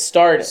he had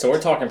started. So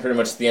we're talking pretty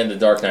much the end of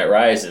Dark Knight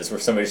Rises, where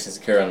somebody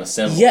just carry on the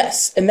symbol.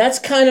 Yes, and that's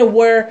kind of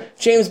where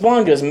James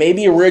Bond goes.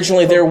 Maybe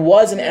originally there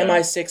was an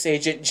MI6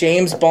 agent,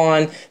 James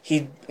Bond.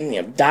 He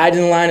died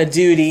in the line of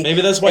duty.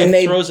 Maybe that's why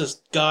he throws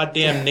his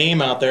goddamn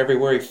name out there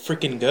everywhere he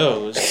freaking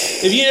goes.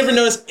 If you ever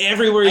notice,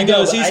 everywhere he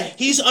goes,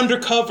 he's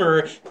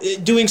undercover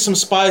doing some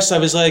spy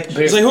stuff. He's like,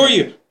 who are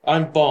you?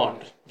 I'm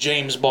Bond.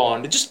 James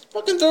Bond. It just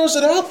fucking throws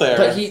it out there.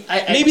 But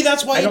maybe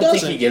that's why he doesn't. I don't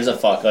think he gives a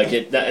fuck. Like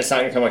it's not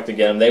gonna come back to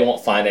get him. They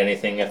won't find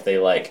anything if they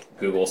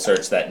Google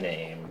search that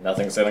name.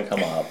 Nothing's gonna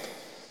come up.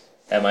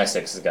 MI6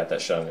 has got that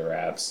shit on their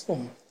wraps.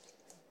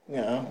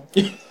 Yeah.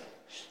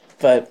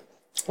 But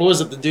What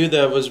was it? The dude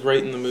that was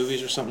writing the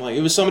movies or something like?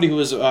 It was somebody who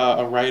was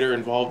a writer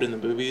involved in the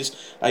movies.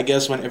 I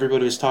guess when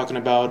everybody was talking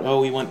about,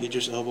 oh, we want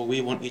Idris Elba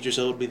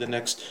to be the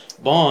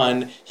next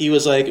Bond. He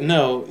was like,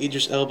 no,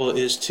 Idris Elba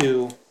is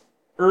too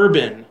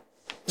urban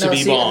to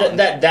be Bond.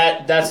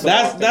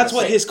 That's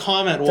what his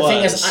comment was. The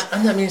thing is,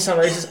 I'm not meaning to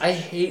sound racist. I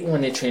hate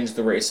when they change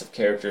the race of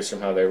characters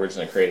from how they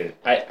originally created.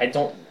 I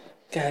don't.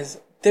 Guys,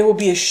 there will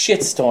be a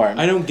shitstorm.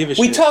 I don't give a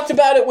shit. We talked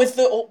about it with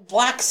the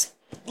black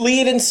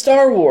lead in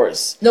Star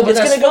Wars. No, but it's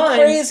that's gonna go fine.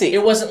 crazy.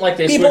 It wasn't like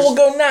People will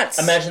go nuts.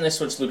 Imagine they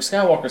switched Luke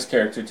Skywalker's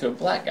character to a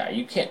black guy.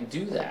 You can't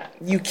do that.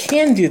 You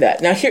can do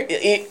that. Now, here,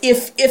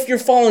 if you're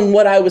following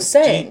what I was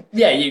saying,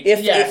 Yeah,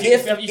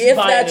 if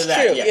buy that's into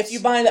that, true, yes. if you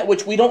buy that,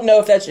 which we don't know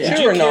if that's Yeah.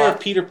 true or not,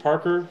 if Peter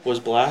Parker was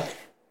black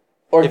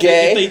or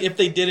gay, if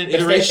they did an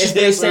iteration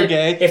or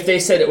gay, if they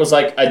said it was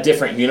like a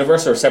different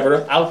universe or a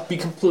separate, I'll be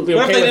completely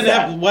what if okay they with didn't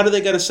that. have? Why do they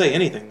got to say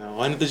anything though?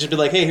 Why don't they just be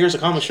like, hey, here's a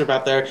comic strip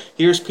out there.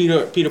 Here's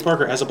Peter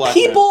Parker as a black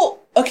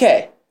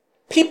man.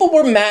 People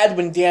were mad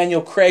when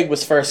Daniel Craig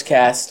was first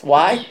cast.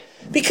 Why?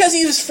 Because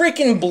he was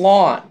freaking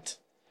blonde.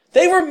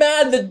 They were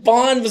mad that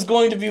Bond was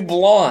going to be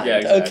blonde.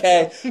 Yeah,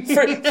 exactly.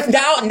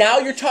 Okay. Now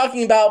you're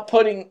talking about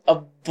putting a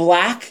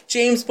black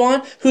James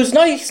Bond he's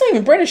not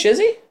even British, is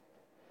he?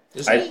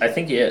 I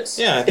think he is.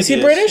 Yeah. I think Is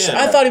he British?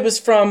 Yeah. I thought he was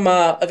from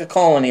like a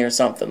colony or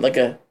something.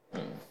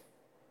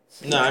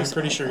 No, I'm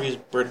pretty sure he's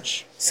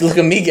British. See, look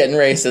at me getting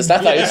racist. I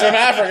thought he was from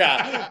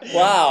Africa.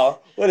 Wow,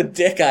 what a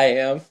dick I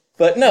am.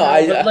 But no,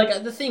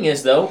 But the thing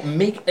is though,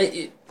 make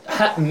a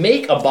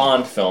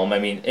Bond film. I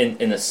mean,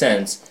 in a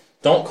sense,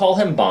 don't call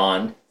him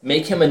Bond.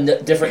 Make him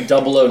a different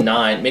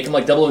 009. Make him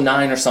like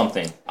 009 or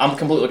something. I'm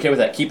completely okay with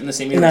that. Keep in the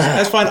same universe.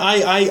 That's fine.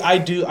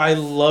 I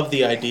love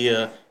the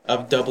idea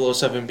of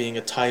 007 being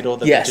a title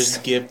that they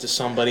just give to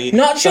somebody.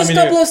 Not just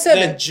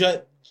 007.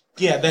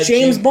 That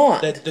James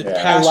Bond. That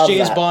past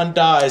James Bond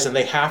dies and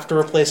they have to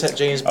replace that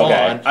James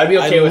Bond. I'd be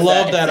okay with that.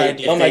 I love that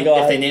idea. Oh my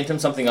God. If they named him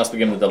something else, we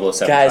give him the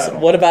 007 Guys, title.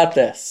 what about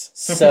this?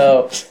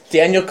 So,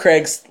 Daniel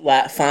Craig's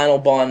final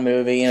Bond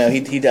movie,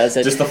 he does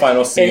it. Just the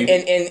final scene.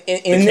 And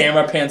the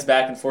camera pans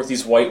back and forth.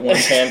 He's white. One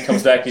pan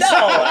comes back. He's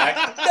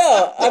black.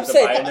 No, I'm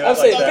saying,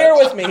 bear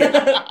with me here.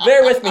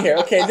 Bear with me here.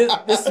 Okay,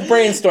 this is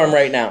brainstorm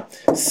right now.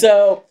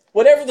 So,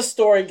 whatever the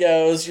story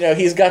goes,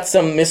 he's got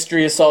some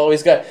mystery to solve.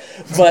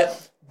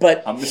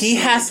 But he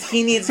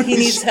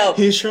needs help.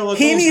 He's Sherlock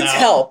He Holmes needs now.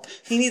 help.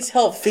 He needs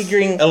help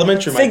figuring out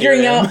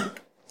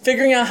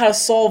how to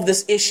solve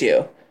this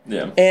issue.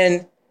 Yeah.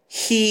 And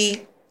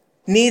he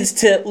needs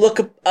to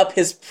look up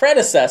his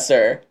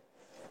predecessor.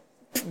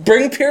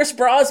 Bring Pierce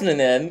Brosnan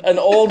in, an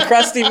old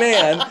crusty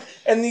man,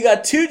 and you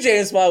got two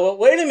James Bond. Well,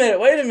 wait a minute.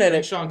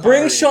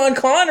 Bring Sean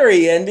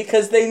Connery in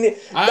because that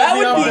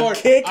would be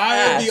kick ass.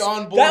 I would be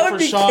on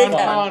board for Sean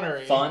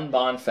Connery. Fun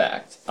Bond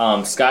fact.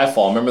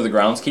 Skyfall, remember the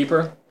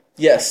groundskeeper?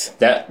 Yes.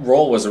 That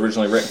role was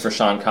originally written for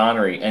Sean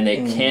Connery, and they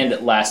canned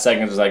it last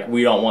second. It was like,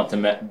 we don't want to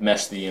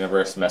mesh the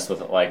universe, mess with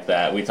it like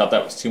that. We thought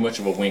that was too much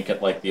of a wink at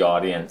the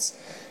audience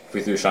if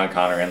we threw Sean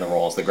Connery in the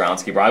role as the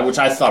groundskeeper, which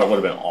I thought it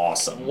would have been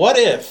awesome. What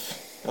if...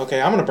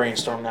 Okay, I'm going to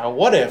brainstorm now.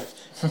 What if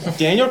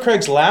Daniel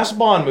Craig's last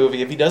Bond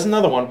movie, if he does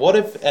another one, what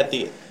if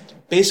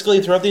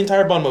basically throughout the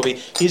entire Bond movie,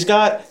 he's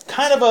got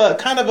kind of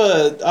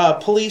a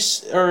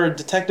police or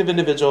detective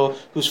individual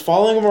who's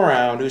following him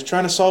around, who's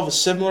trying to solve a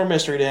similar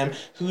mystery to him,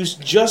 who's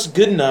just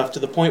good enough to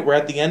the point where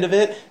at the end of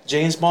it,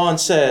 James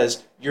Bond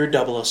says, "You're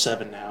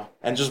 007 now,"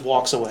 and just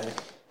walks away.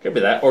 Could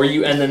be that, or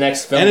you end the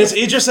next film, and it's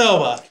Idris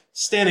Elba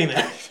standing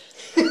there.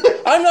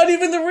 I'm not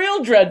even the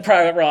real Dread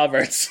Private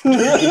Roberts.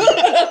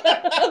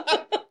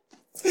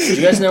 Do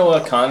you guys know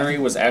Connery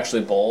was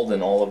actually bald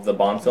in all of the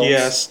Bond films?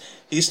 Yes.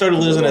 He started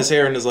losing his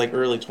hair in his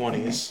early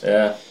 20s.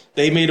 Yeah.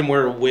 They made him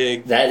wear a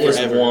wig. That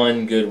forever. is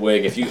one good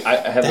wig. I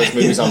have those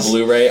movies on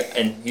Blu-ray,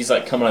 and he's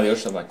coming out of the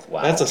ocean. I'm like,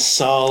 wow. That's a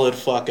solid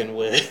fucking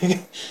wig.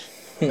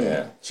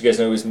 Yeah. Did you guys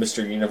know he was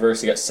Mr. Universe?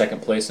 He got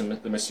second place in the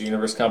Mr.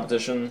 Universe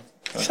competition.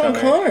 Sean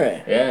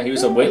Connery. Yeah, he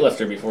was a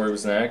weightlifter before he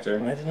was an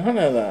actor. I did not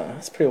know that.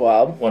 That's pretty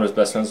wild. One of his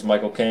best friends was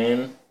Michael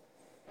Caine.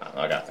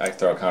 I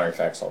throw out Connery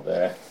facts all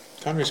day.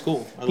 Connery's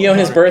cool. You know when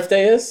his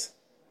birthday is?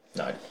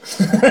 No.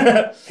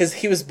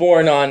 He was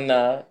born on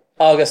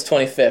August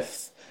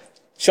 25th.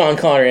 Sean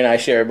Connery and I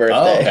share a birthday.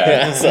 Oh,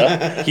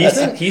 okay. Yeah,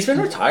 so he's been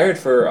retired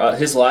for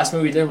his last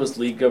movie he did was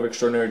League of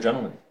Extraordinary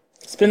Gentlemen.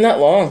 It's been that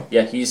long.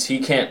 Yeah, he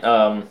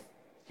can't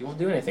he won't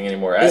do anything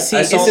anymore. Is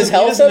his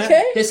health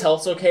okay? His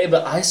health's okay,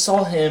 but I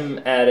saw him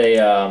at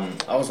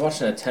I was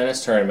watching a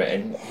tennis tournament,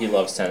 and he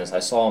loves tennis. I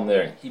saw him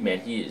there, and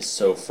he is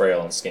so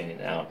frail and skinny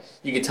now.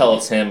 You can tell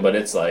it's him, but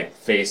it's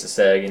face is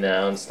sagging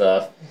now and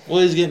stuff.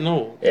 Well, he's getting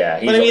old. Yeah,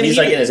 he's in his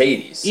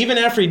 80s. Even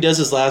after he does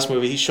his last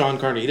movie, he's Sean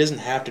Connery. He doesn't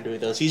have to do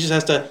this. He just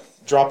has to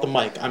drop the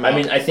mic. I'm out.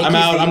 I think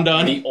I'm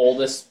done. The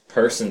oldest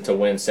person to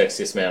win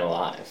Sexiest Man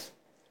Alive,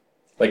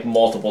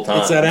 multiple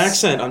times. It's that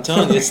accent. I'm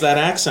telling you, it's that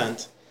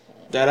accent.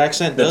 That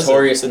accent does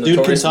Notorious it. The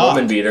dude can talk.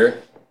 Woman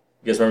Beater.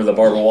 You guys remember the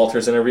Barbara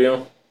Walters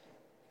interview?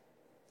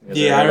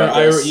 You ever heard about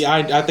this?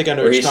 I think I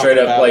know Where what he you're straight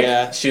talking up about. like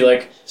Yeah. she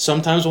like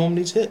Sometimes a woman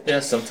needs hit. yeah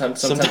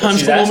sometimes a she's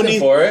woman asking needs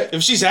for it.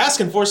 If she's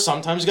asking for it,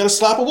 sometimes you got to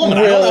slap a woman.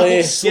 I don't know. Really?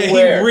 Yeah,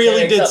 Swear. he really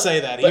Can't did tell. say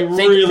that. He But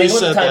really think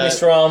said what the time he's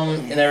that. from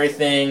and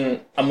everything.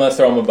 I'm gonna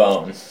throw him a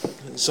bone.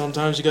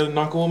 Sometimes you got to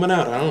knock a woman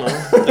out. I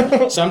don't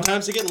know.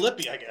 Sometimes they get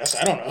lippy. I guess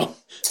I don't know.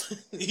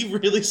 He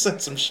really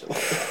said some shit.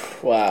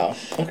 Wow.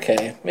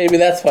 Okay. Maybe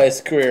that's why his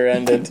career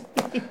ended.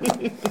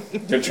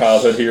 Your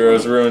childhood hero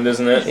is ruined,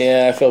 isn't it?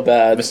 Yeah, I feel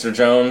bad. Mr.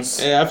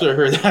 Jones. Yeah, after I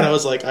heard that, I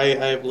was like, I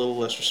have a little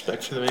less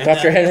respect for the man.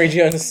 Dr. Henry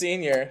Jones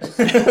Sr. Did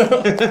you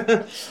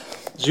ever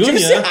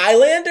see Junior.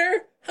 Highlander?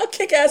 How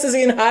kick-ass is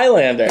he in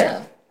Highlander?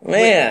 Yeah.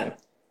 Man.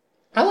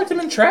 I liked him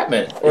in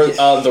Entrapment. Or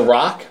The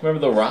Rock. Remember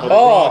The Rock? Oh, The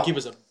Oh. Rock, he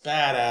was a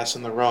badass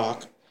in The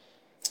Rock.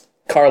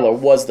 Carla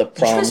was the Did you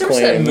prom guys ever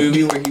see that queen.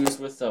 movie where he was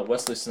with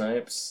Wesley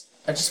Snipes?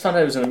 I just found out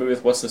he was in a movie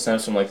with Wesley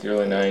Snipes from like the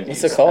early 90s.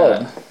 What's it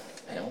called?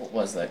 Man, what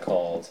was that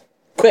called?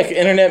 Quick,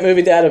 Internet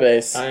Movie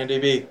Database.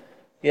 IMDb.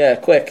 Yeah,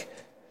 quick.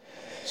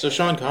 So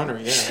Sean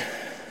Connery,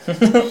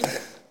 yeah.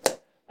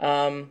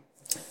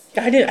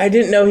 I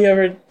didn't know he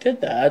ever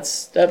did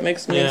that. That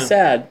makes me Yeah.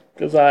 sad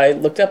because I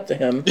looked up to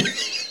him,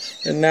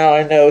 and now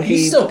I know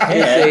he still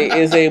can.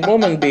 is a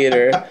woman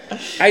beater.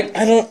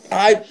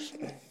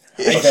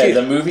 Okay,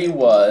 the movie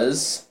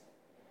was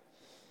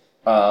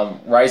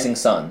Rising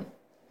Sun.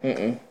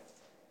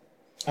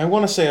 I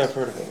want to say I've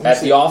heard of it. At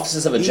the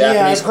offices of a Yeah,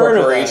 Japanese I've heard of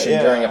that, corporation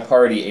yeah. during a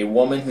party, a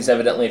woman who's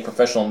evidently a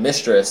professional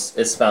mistress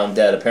is found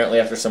dead, apparently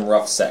after some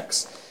rough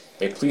sex.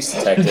 A police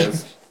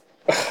detective.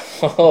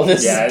 Oh,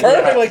 this Yeah, is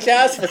perfectly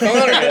cast for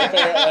Connery.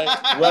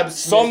 Apparently. Web Smith is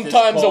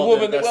Sometimes a called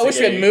woman. I wish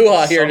we had investigating.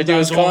 Muha here to do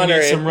his Sometimes a woman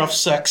needs Connery. some rough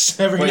sex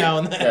every Wait, now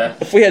and then. yeah.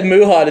 If we had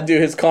Muha to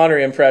do his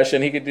Connery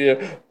impression, he could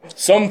do.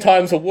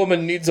 Sometimes a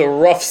woman needs a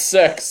rough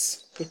sex.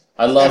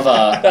 I love,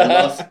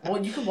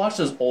 well, you can watch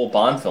those old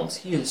Bond films.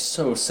 He is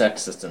so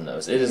sexist in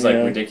those. It is, like,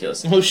 Yeah.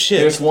 ridiculous. Oh shit.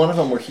 There's one of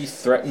them where he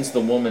threatens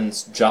the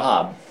woman's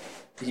job.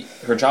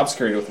 Her job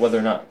security with whether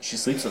or not she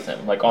sleeps with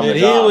him, like, on the And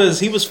job.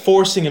 he was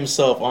forcing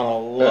himself on a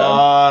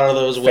lot of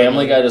those women.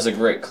 Family Guy does a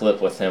great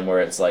clip with him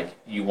where it's like,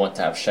 you want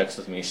to have sex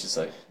with me? She's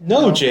like,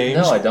 No,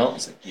 James. No, I don't.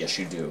 He's like, yes,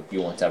 you do.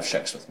 You want to have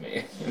sex with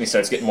me. And he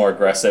starts getting more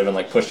aggressive and,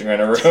 like, pushing her in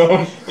a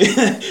room.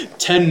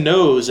 10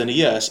 no's and a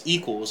yes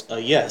equals a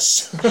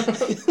yes.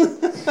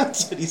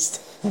 That's what he's.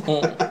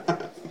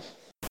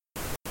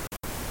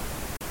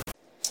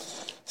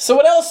 So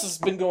what else has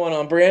been going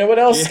on, Brianna? What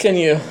else can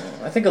you?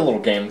 I think a little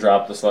game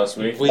dropped this last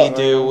week. We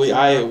do. We've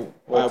title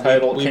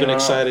been came out.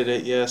 excited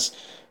at yes.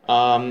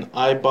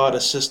 I bought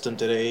a system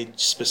today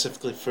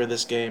specifically for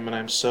this game, and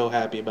I'm so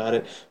happy about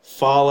it.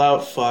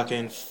 Fallout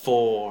fucking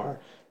 4.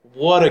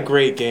 What a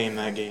great game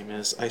that game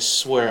is! I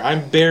swear,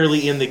 I'm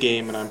barely in the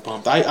game, and I'm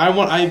pumped. I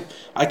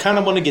kind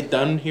of want to get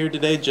done here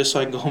today just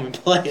so I can go home and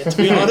play it. To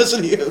be honest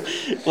with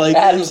you, like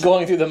Adam's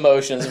going through the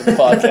motions of the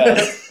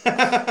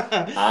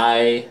podcast.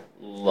 I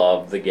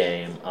love the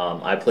game.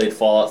 I played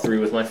Fallout 3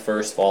 with my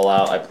first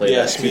Fallout. I played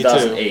Yes, it me in too.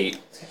 2008.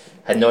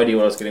 Had no idea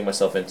what I was getting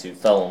myself into.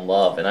 Fell in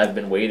love, and I've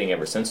been waiting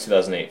ever since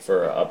 2008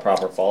 for a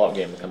proper Fallout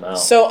game to come out.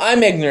 So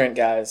I'm ignorant,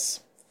 guys.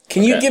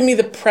 Can you Okay. give me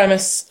the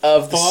premise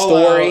of the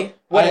Fallout, story?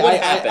 What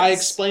happens? I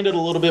explained it a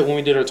little bit when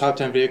we did our top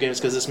 10 video games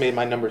because this made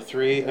my number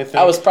 3. I think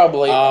I was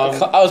probably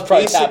tapped out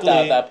basically-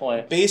 at that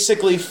point.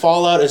 Basically,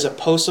 Fallout is a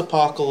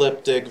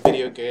post-apocalyptic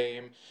video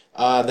game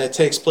that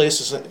takes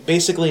place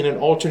basically in an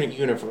alternate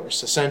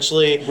universe.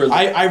 Essentially, Really?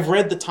 I've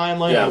read the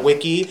timeline Yeah. on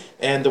Wiki,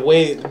 and the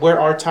way where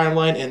our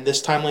timeline and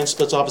this timeline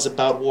splits off is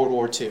about World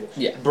War II.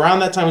 Yeah. Around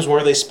that time is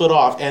where they split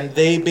off, and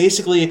they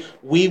basically,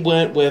 we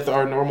went with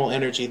our normal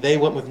energy. They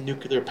went with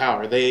nuclear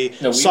power. They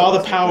No, we saw don't the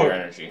have power. nuclear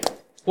energy.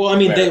 Well, I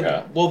mean,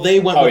 America. they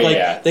went Oh, with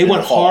yeah, they in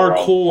went the Fallout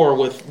hardcore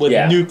with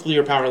Yeah.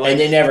 nuclear power. Like And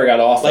they never got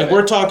off like of it.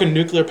 we're talking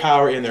nuclear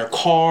power in their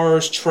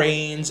cars,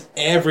 trains,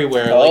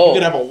 everywhere. Like Oh. you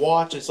could have a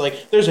watch. It's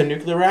like there's a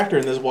nuclear reactor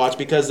in this watch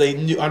because they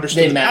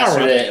understood They the power.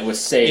 mastered of it. It was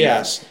safe.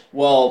 Yes.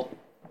 Well,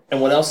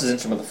 and what else is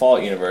interesting with the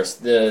Fallout universe?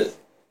 The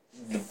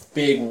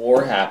big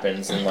war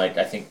happens in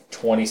I think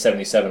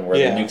 2077, where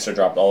Yeah. the nukes are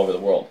dropped all over the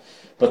world.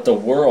 But the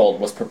world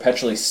was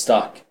perpetually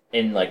stuck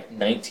in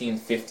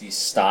 1950s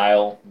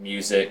style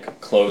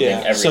music, clothing, Yeah.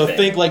 everything. So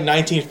think like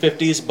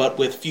 1950s, but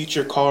with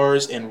future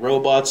cars and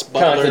robots, Kinda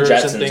like the butlers,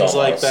 Jetsons and things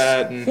like almost.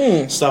 that,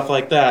 and stuff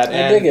like that. I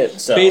and dig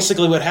it. So-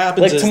 basically, what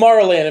happens Like is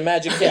Tomorrowland and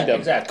Magic Kingdom.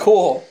 exactly.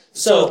 Cool.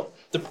 So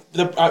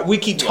we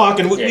keep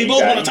talking. Yeah, We you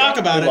both got want it, to talk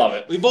yeah. about We it. love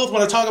it. We both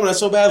want to talk about it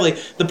so badly.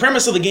 The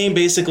premise of the game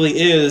basically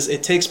is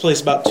it takes place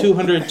about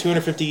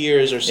 250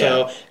 years or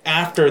so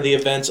after the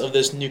events of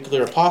this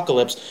nuclear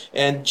apocalypse.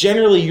 And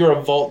generally, you're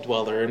a vault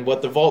dweller. And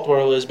what the vault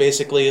dweller is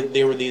basically,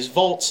 there were these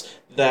vaults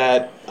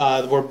that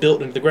were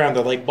built into the ground.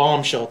 They're like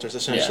bomb shelters,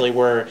 essentially,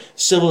 where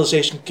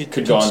civilization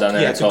could go on down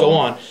there Yeah, and could tell go them.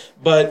 on.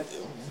 But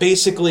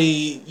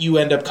basically, you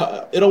end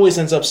up. It always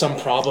ends up some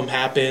problem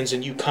happens,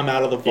 and you come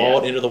out of the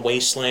vault into the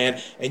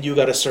wasteland, and you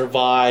got to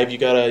survive. You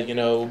got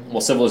to, Well,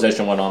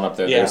 civilization went on up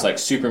there. Yeah.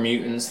 There's super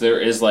mutants. There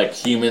is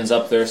humans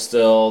up there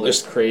still.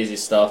 There's crazy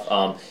stuff.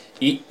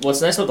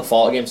 What's nice about the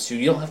Fallout games too,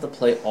 you don't have to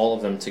play all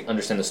of them to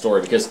understand the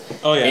story because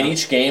in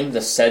each game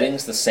the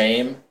setting's the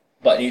same,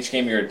 but in each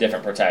game you're a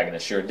different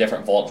protagonist. You're a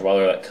different vault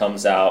dweller that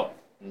comes out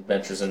and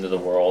ventures into the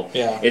world.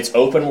 Yeah. It's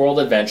open world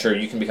adventure.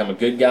 You can become a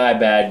good guy,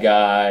 bad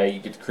guy. You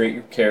get to create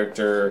your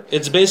character.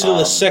 It's basically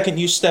the second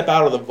you step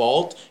out of the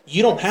vault,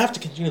 you don't have to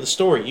continue the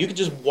story. You can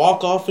just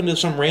walk off into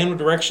some random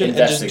direction and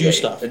just do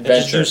stuff. It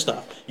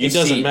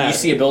doesn't matter. You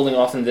see a building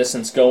off in the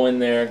distance, go in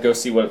there, go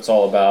see what it's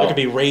all about. There could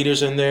be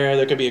raiders in there.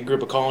 There could be a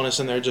group of colonists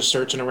in there just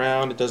searching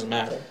around. It doesn't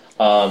matter.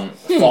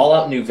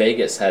 Fallout New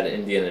Vegas had an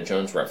Indiana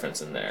Jones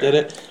reference in there. Did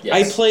it? Yes.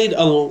 I played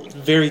a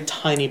very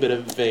tiny bit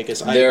of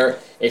Vegas.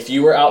 If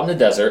you were out in the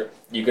desert,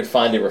 you could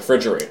find a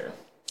refrigerator.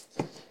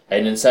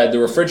 And inside the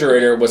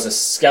refrigerator was a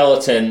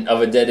skeleton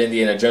of a dead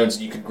Indiana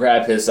Jones. You could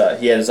grab his,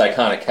 he had his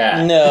iconic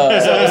hat. No.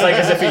 So it was like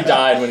as if he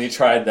died when he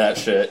tried that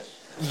shit.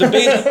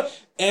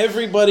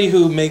 Everybody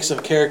who makes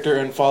a character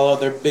in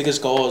Fallout, their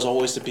biggest goal is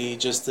always to be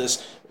just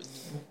this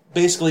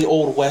basically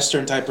old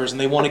Western type person.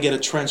 They want to get a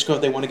trench coat,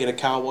 they want to get a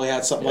cowboy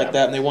hat, something like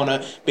that, and they want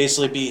to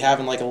basically be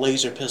having like a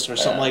laser pistol or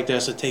something like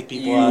this to take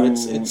people out.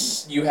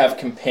 You have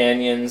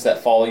companions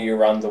that follow you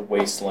around the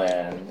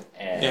wasteland.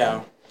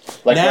 And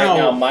Like now, right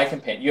now, my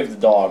companion, you have the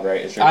dog,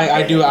 right? Is your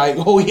I do.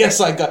 Yes,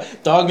 I got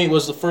dog meat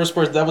was the first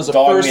person. That was the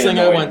first thing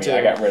I went to.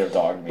 I got rid of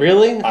dog meat.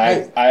 Really?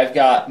 I've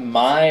got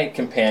my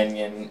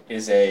companion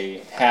is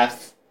a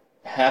half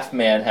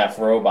man, half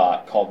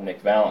robot called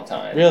Nick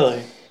Valentine.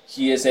 Really?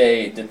 He is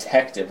a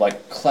detective,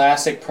 like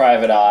classic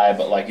Private Eye,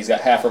 but like he's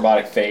got half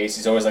robotic face.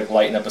 He's always like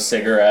lighting up a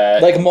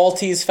cigarette, like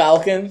Maltese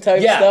Falcon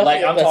type stuff. Yeah,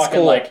 like I'm talking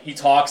cool. Like he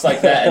talks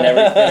like that and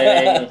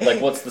everything.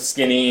 Like what's the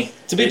skinny?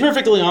 To be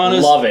perfectly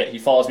honest, love it. He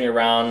follows me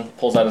around,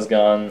 pulls out his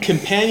gun.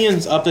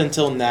 Companions up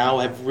until now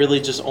have really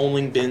just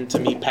only been to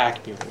me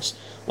pack mules.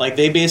 Like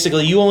they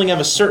basically, you only have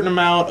a certain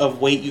amount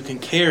of weight you can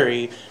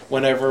carry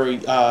whenever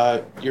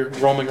you're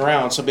roaming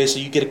around. So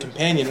basically, you get a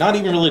companion, not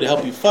even really to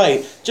help you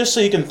fight, just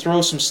so you can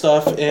throw some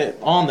stuff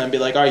on them. Be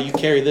like, all right, you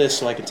carry this,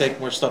 so I can take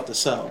more stuff to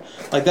sell.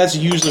 Like that's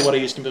usually what I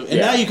used to do. And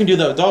now you can do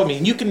that with dog meat,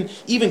 and you can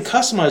even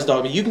customize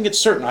dog meat. You can get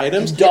certain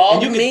items.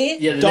 Dog meat?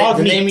 Yeah,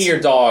 the name of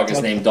your dog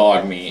is named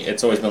Dog Meat.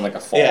 It's always been like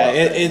a Fallout.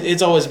 Yeah,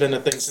 it's always been a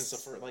thing since the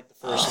first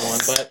one,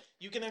 but.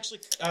 You can actually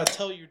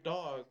tell your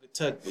dog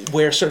to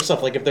wear certain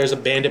stuff. Like if there's a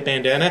bandit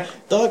bandana,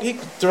 dog, you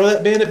can throw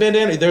that bandit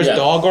bandana. There's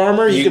dog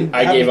armor. I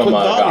gave him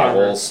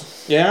goggles.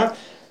 Armor. Yeah.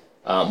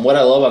 What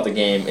I love about the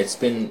game, it's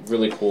been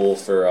really cool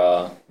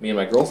for me and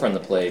my girlfriend to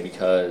play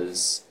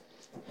because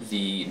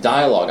the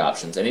dialogue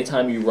options.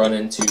 Anytime you run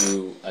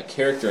into a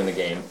character in the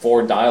game,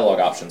 4 dialogue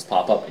options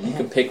pop up, and you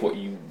can pick what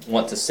you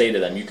want to say to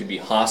them. You can be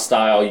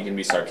hostile. You can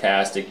be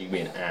sarcastic. You can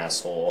be an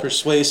asshole,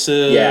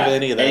 persuasive.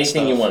 Any of that anything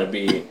stuff. you want to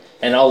be.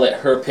 And I'll let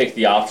her pick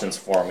the options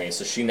for me,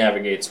 so she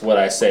navigates what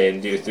I say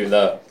and do through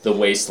the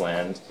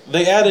wasteland.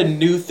 They added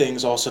new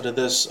things also to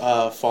this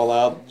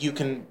Fallout. You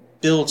can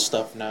build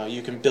stuff now.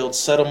 You can build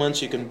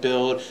settlements. You can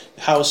build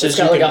houses. It's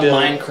got like a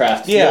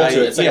Minecraft feel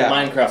to it. It's like a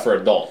Minecraft for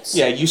adults.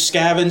 Yeah, you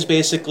scavenge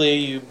basically.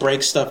 You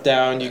break stuff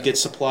down. You get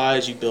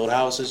supplies. You build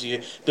houses.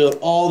 You build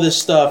all this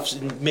stuff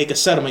and make a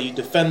settlement. You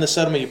defend the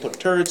settlement. You put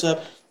turrets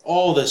up.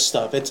 All this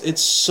stuff.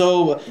 It's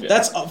so...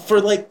 That's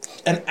for like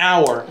an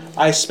hour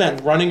I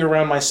spent running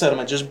around my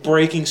settlement just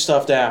breaking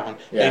stuff down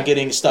and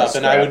getting stuff.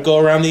 And I would go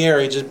around the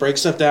area, just break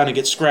stuff down and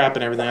get scrap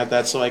and everything like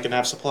that so I can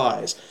have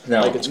supplies.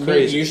 No, like, it's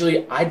crazy.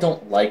 Usually I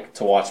don't like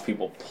to watch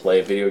people play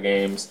video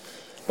games,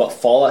 but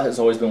Fallout has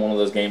always been one of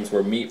those games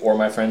where me or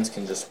my friends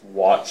can just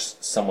watch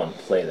someone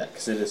play that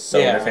because it is so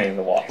entertaining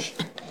to watch.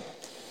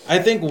 I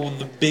think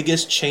the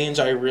biggest change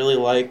I really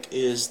like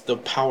is the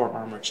power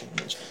armor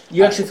change.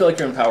 You actually feel like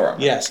you're in power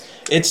armor. Yes.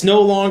 It's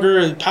no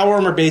longer... Power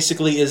armor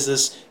basically is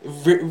this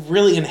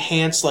really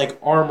enhanced like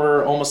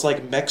armor, almost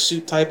like mech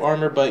suit type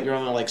armor, but you're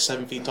only like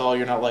 7 feet tall.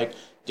 You're not like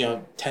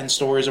 10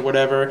 stories or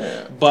whatever.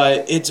 Yeah.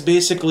 But it's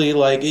basically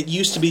like, it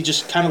used to be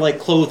just kind of like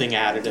clothing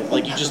additive.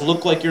 Like you just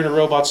look like you're in a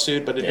robot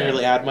suit, but it didn't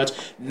really add much.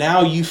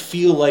 Now you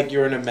feel like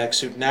you're in a mech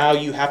suit. Now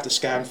you have to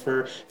scan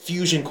for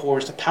fusion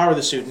cores to power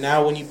the suit.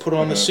 Now when you put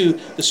on the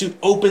suit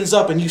opens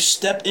up and you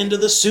step into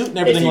the suit and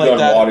everything like that. If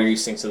you go in water, you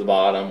sink to the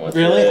bottom.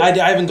 Really? I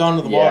haven't gone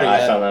to the water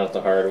yet. I found that out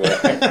the hard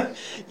way.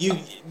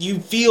 You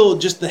feel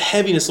just the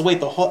heaviness, the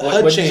weight, the HUD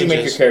changes. What did you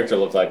make your character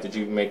look like? Did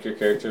you make your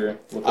character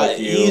look like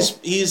you?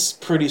 He's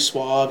pretty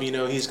suave.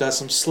 He's got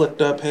some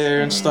slicked up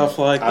hair and stuff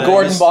like that.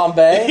 Gordon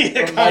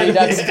Bombay from Mighty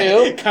Ducks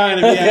 2? Kind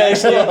of, yeah.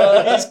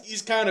 Actually,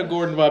 he's kind of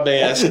Gordon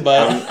Bombay-esque,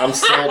 but... I'm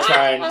still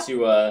trying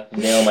to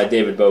nail my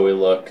David Bowie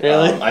look.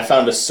 Really? I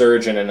found a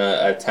surgeon in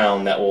a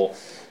town that will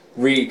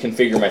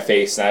reconfigure my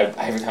face, and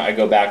every time I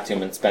go back to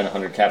him and spend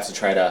 100 caps to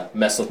try to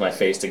mess with my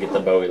face to get the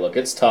Bowie look.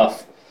 It's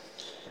tough.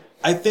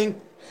 I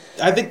think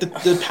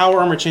the power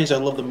armor change I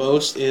love the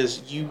most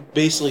is you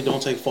basically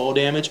don't take fall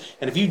damage,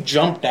 and if you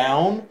jump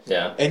down,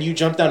 and you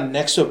jump down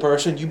next to a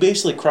person, you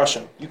basically crush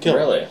them. You kill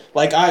them. Really?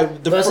 Like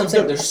that's what I'm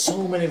saying. There's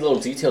so many little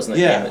details in the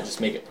game that just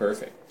make it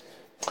perfect.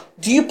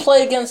 Do you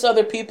play against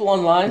other people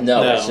online?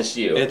 No, No, it's just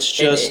you. it's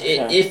just-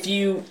 if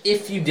you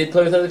did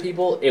play with other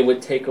people, it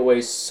would take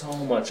away so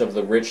much of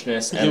the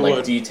richness and It like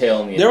would.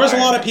 detail in the There was a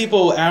lot of environment.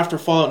 people after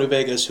Fallout New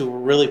Vegas who were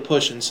really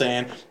pushing,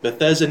 saying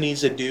Bethesda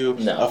needs to do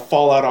No. a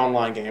Fallout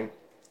Online game.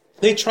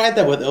 They tried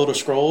that with Elder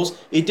Scrolls.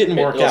 It didn't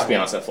work Let's out. be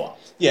honest, that flopped.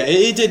 Yeah,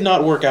 it did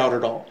not work out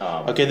at all.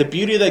 Um, Okay, the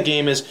beauty of that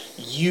game is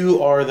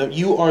you are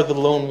the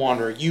lone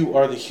wanderer. You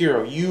are the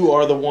hero. You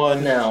are the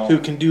one Now- who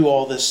can do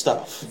all this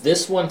stuff.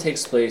 This one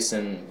takes place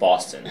in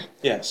Boston.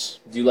 Yes,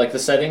 Do you like the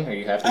setting? Are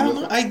you happy I with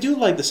don't know. it? I do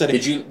like the setting.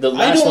 Did you? The I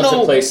last don't one took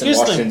know. place in Here's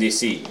the Washington thing.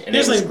 D.C. and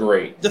Here's it was the thing.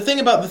 great. The thing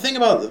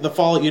about the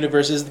Fallout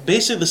universe is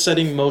basically the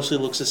setting mostly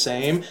looks the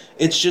same.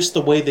 It's just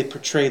the way they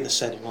portray the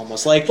setting,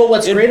 almost like. But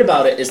what's great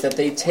about it is that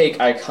they take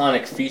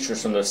iconic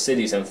features from those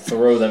cities and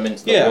throw them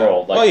into the Yeah.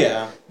 world. Like Oh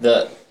yeah.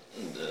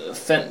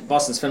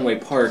 Boston's Fenway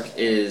Park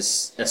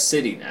is a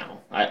city now.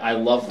 I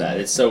love that.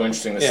 It's so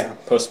interesting. This Yeah.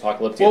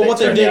 post-apocalyptic. Well, they what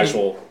they turned did- the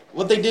actual.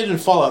 What they did in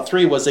Fallout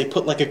 3 was they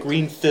put like a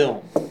green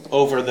film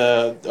over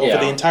the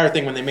Yeah. entire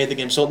thing when they made the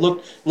game, so it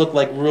looked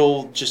like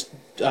real just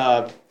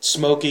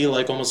smoky,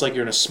 like almost like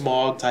you're in a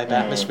smog type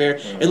atmosphere.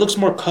 It looks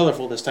more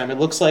colorful this time. It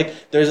looks like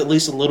there's at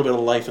least a little bit of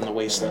life in the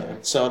wasteland.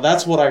 So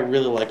that's what I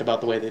really liked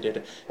about the way they did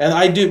it. And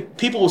I do.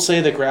 People will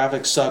say the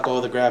graphics suck.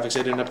 Oh, the graphics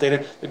they didn't update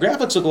it. The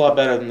graphics look a lot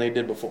better than they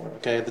did before.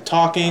 Okay, the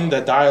talking,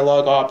 the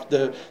dialogue,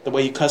 the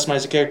way you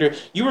customize the character.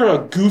 You were a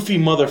goofy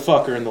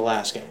motherfucker in the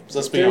last games.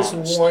 Let's be There's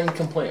honest. one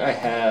complaint I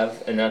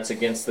have, and that's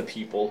against the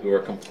people who are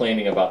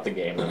complaining about the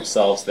game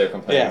themselves. They're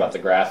complaining Yeah. about the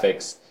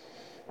graphics.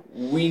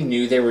 We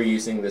knew they were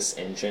using this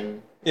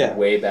engine Yeah.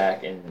 way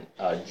back in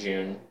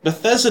June.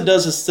 Bethesda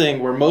does this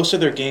thing where most of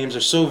their games are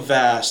so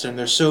vast and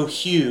they're so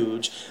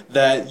huge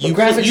that you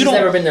graphics you has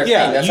never been their thing.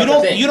 That's you not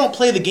don't their thing. you don't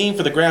play the game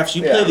for the graphics.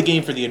 You play Yeah. the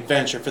game for the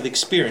adventure, for the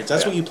experience.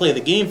 That's Yeah. what you play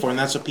the game for, and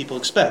that's what people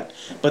expect.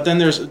 But then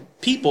there's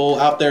people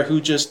out there who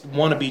just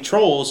want to be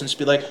trolls and just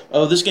be like,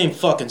 "Oh, this game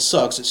fucking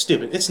sucks. It's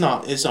stupid." It's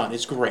not. It's not.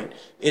 It's great.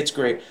 It's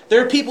great. There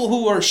are people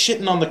who are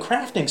shitting on the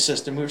crafting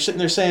system. We were sitting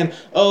there saying,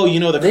 "Oh, you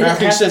know the They didn't crafting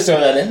have to system."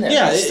 throw that in there.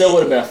 Yeah, it still would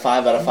have been a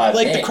 5 out of 5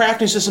 like game. the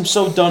crafting system's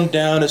so dumbed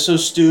down, it's so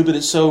stupid,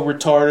 it's so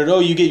retarded. Oh,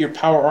 you get your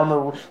power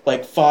armor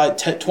like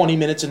 20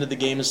 minutes into the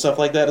game and stuff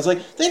like that. It's like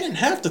they didn't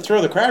have to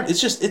throw the craft.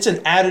 It's an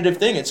additive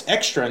thing. It's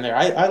extra in there.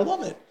 I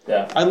love it.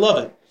 Yeah, I love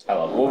it. I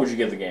love it. What would you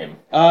give the game?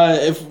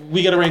 If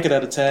we got to rank it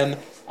out of 10,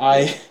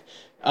 right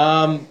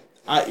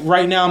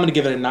now I'm going to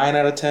give it a 9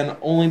 out of 10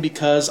 only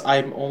because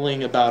I'm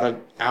only about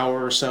an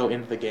hour or so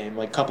into the game,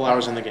 like a couple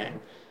hours in the game.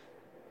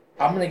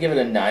 I'm going to give it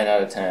a 9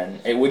 out of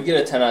 10. It would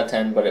get a 10 out of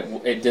 10, but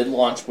it did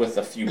launch with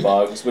a few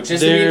bugs, which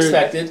is to be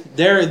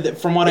expected.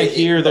 From what I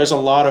hear, there's a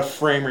lot of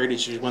frame rate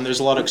issues. When there's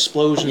a lot of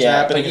explosions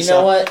happening but and you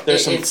know stuff, what?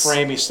 there's some It's-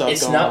 framey stuff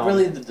It's going not on.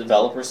 really the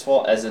developer's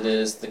fault as it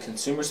is the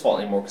consumer's fault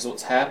anymore, because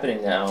what's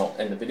happening now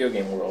in the video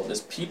game world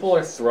is people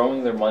are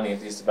throwing their money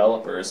at these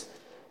developers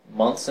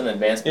months in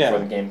advance before Yeah.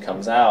 the game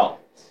comes out.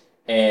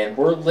 And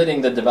we're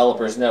letting the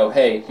developers know,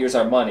 hey, here's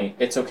our money.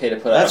 It's okay to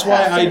put out That's a why I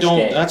half-finished don't.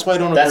 game. That's why I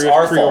don't That's agree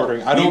our with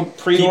pre-ordering. fault. I don't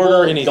pre-order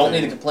People anything. don't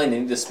need to complain. They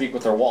need to speak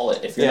with their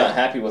wallet. If you're Yeah. not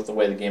happy with the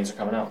way the games are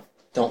coming out,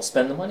 don't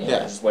spend the money on it. Yeah,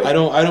 Just wait. I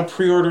don't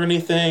pre-order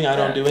anything. I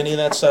don't Yeah. do any of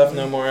that stuff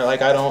no more. Like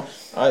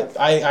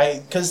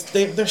because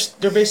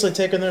they're basically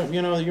taking their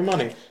your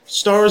money.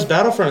 Star Wars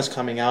Battlefront is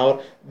coming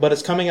out, but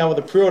it's coming out with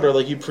a pre-order.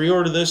 Like you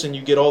pre-order this and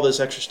you get all this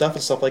extra stuff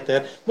and stuff like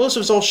that. Most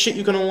of it's all shit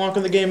you can unlock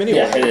in the game anyway.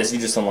 Yeah, it is. You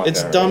just unlock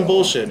It's that dumb early.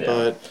 bullshit, Yeah.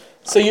 but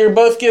So you're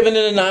both giving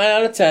it a 9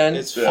 out of 10.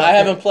 It's I fucking-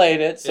 haven't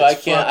played it, so I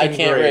it's can't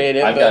fucking great. rate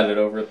it. I've but got it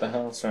over at the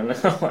house right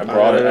now. I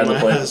brought it. I had to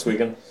play it this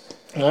weekend.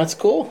 That's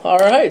cool. All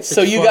right.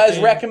 So It's you guys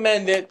fucking-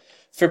 recommend it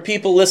for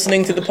people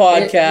listening to the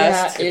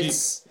podcast.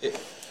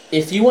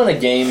 If you want a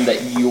game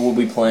that you will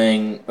be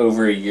playing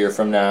over a year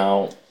from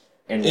now,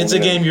 and it's a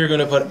game you're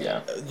gonna put Yeah.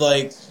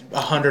 like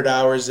 100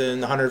 hours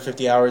in,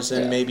 150 hours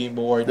in, Yeah. maybe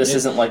more. This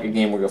isn't like a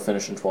game where you'll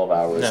finish in 12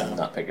 hours No. and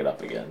not pick it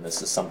up again.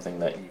 This is something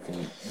that you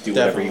can do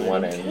whatever you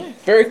want in.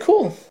 Very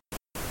cool.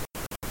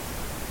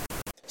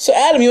 So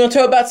Adam, you want to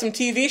talk about some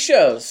TV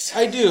shows?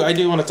 I do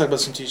want to talk about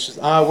some t-shirts.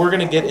 We're going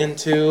to get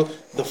into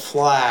The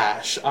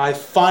Flash. I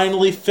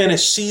finally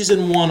finished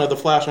season 1 of The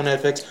Flash on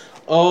Netflix.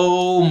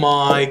 Oh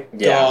my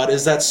god,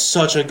 is that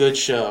such a good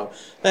show.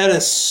 That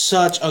is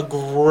such a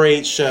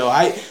great show.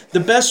 The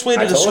best way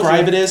to I told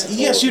describe you. it is, I told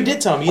yes, you you.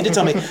 did tell me. You did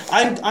tell me.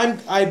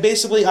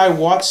 I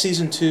watched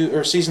season 2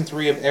 or season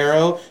 3 of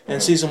Arrow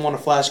and season 1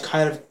 of Flash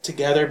kind of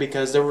together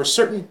because there were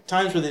certain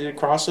times where they did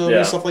crossover Yeah.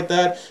 and stuff like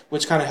that,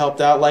 which kind of helped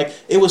out. Like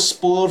it was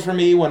spoiled for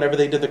me whenever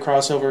they did the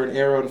crossover in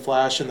Arrow and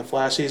Flash in the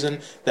Flash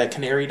season that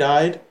Canary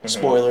died.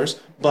 Spoilers.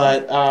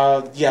 But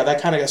yeah,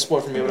 that kind of got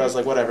spoiled for me. But I was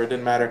like, whatever, it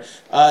didn't matter.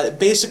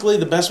 Basically,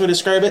 the best way to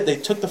describe it, they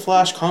took the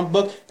Flash comic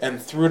book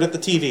and threw it at the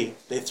TV.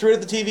 They threw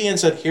it at the TV and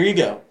said, "Here you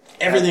go,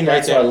 everything right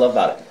That's there." what I love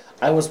about it.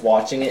 I was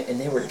watching it,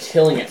 and they were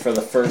killing it for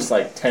the first,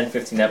 10,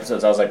 15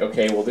 episodes. I was like,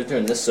 okay, well, they're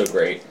doing this so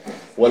great.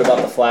 What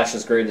about the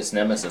Flash's greatest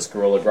nemesis,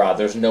 Gorilla Grodd?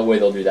 There's no way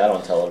they'll do that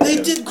on television.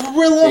 They did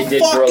Gorilla They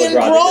did fucking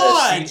Gorilla Grodd.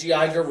 Grodd, They did a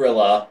CGI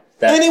gorilla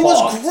that and it was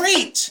talked.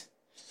 great.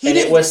 and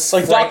it was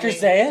like Dr.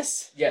 frightening.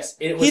 Zaius? Yes,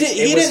 it was.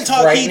 He didn't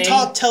talk. He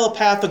talked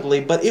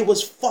telepathically, but it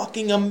was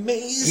fucking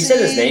amazing. He said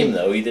his name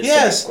though. He did.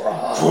 Yes, say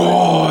Grodd.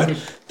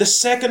 Grodd. The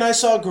second I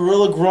saw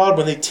Gorilla Grodd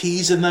when they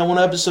teased in that one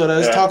episode, I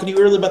was talking to you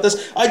earlier about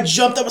this. I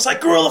jumped up. I was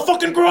like, Gorilla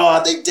fucking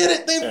Grodd! They did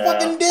it! They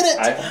fucking did it!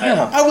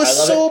 I was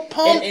love so it.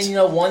 pumped. And you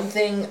know, one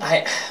thing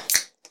I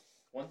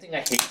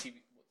hate TV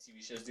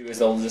shows do is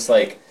they'll just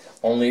like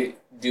only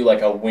do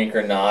like a wink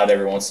or nod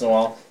every once in a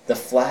while. The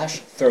Flash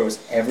throws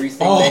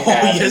everything they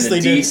have in the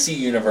DC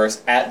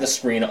universe at the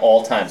screen at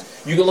all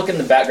times. You can look in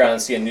the background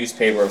and see a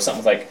newspaper of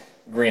something with like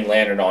Green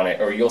Lantern on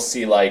it, or you'll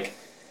see like.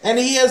 And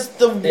he has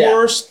the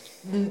worst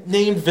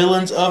named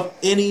villains of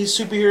any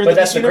superhero in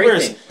the DC universe.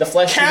 Great thing. The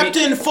Flash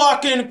Captain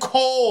fucking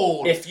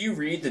Cold. If you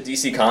read the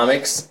DC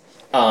comics,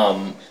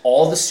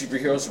 all the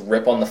superheroes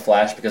rip on the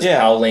Flash because of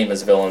how lame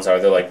his villains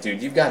are. They're like,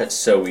 dude, you've got it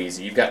so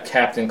easy. You've got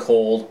Captain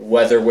Cold,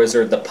 Weather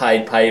Wizard, the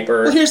Pied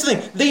Piper. Well, here's the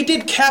thing. They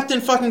did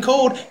Captain fucking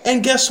Cold,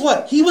 and guess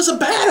what? He was a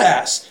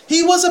badass.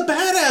 He was a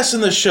badass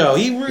in the show.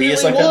 He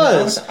really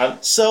was.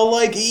 So,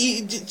 like,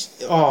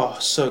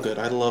 so good.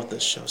 I love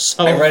this show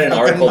so much. I read an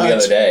article the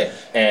other day,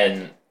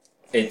 and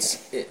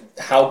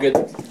how good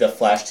the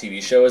Flash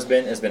TV show has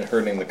been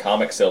hurting the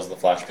comic sales of the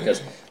Flash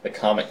because the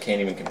comic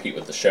can't even compete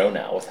with the show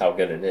now with how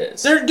good it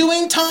is. They're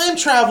doing time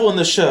travel in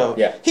the show.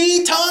 Yeah.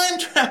 He time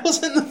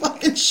travels in the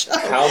fucking show.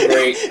 How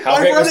great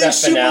was that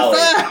finale?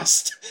 Super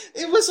fast.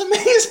 It was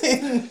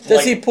amazing.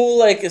 Does he pull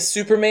like a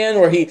Superman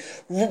where he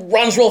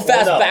runs real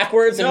fast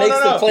backwards and makes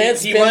the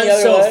plants spin the other way? He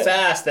runs so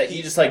fast that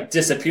he just like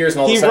disappears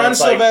and all of a sudden runs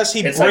so fast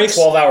he breaks breaks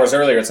like 12 hours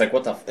earlier. It's like,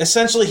 what the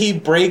essentially he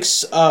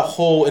breaks a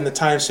hole in the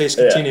time-space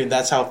continuum.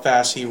 That's how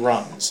fast he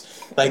runs.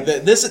 Like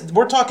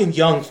we're talking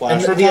young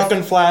Flash. We're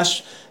talking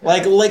Flash.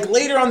 Like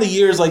later on the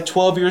years, like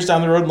 12 years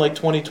down the road in like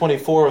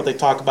 2024, what they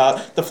talk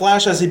about, the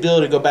Flash has the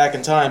ability to go back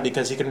in time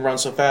because he can run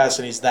so fast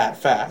and he's that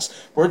fast.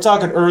 We're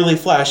talking early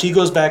Flash. He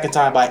goes back in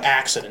time by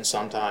accident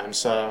sometimes.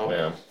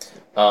 So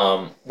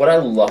what I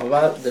love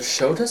about it, the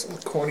show doesn't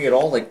look corny at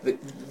all. Like the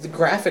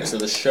graphics of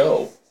the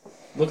show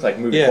look like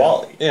movie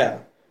quality. Yeah.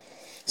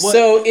 What?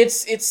 So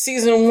it's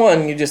season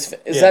 1. Is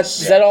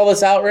that all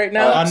that's out right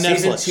now? On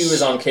season Netflix. 2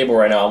 is on cable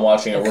right now. I'm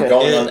watching it. Okay. We're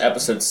going on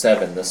episode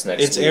 7 this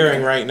next. It's week.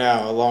 airing right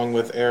now, along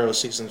with Arrow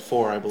season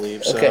 4, I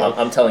believe. So. Okay.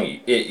 I'm telling you,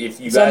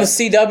 if you it's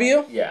guys on the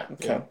CW. Yeah.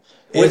 Okay.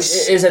 Which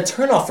is a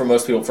turnoff for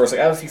most people. First,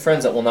 like I have a few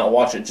friends that will not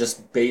watch it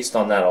just based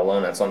on that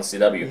alone. That's on the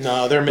CW.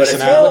 No, they're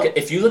missing out.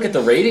 If you look at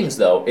the ratings,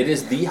 though, it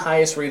is the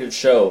highest rated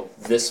show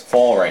this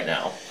fall right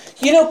now.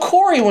 You know,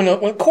 Corey,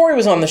 when Corey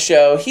was on the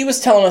show, he was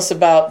telling us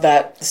about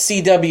that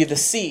CW The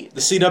Seed. The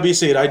CW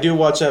Seed. I do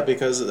watch that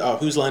because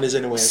Whose Line Is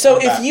Anyway? So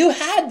if you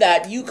had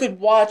that, you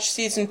could watch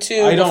season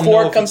 2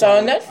 before it comes out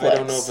on Netflix. I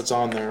don't know if it's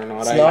on there or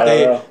not. I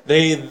don't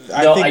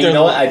know. You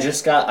know what?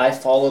 I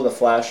follow The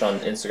Flash on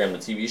Instagram, the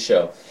TV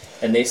show,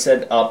 and they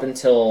said up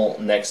until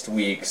next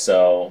week,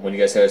 so when you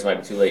guys say this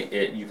might be too late,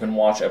 you can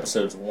watch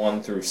episodes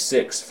 1 through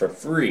 6 for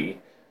free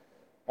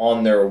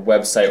on their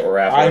website or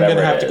app. I'm going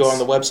to have to go on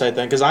the website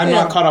then, because I'm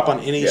not caught up on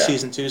any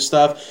Season 2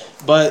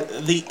 stuff.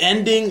 But the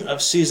ending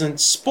of season...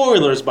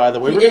 Spoilers, by the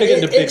way. We're going to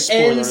get into big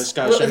spoiler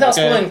discussion. Without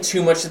spoiling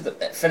too much of the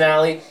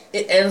finale,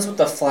 it ends with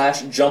the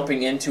Flash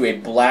jumping into a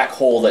black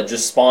hole that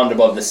just spawned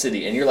above the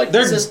city. And you're like,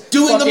 they're this is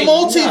doing the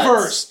multiverse.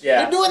 Nuts.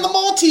 Yeah. They're doing the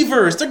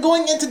multiverse. They're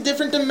going into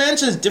different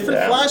dimensions,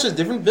 different Flashes,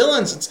 different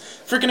villains. It's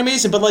freaking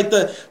amazing. But like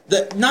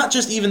the not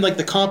just even like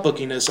the comic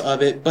bookiness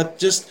of it, but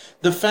just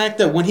the fact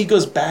that when he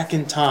goes back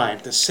in time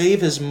to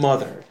save his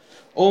mother,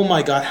 oh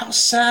my God, how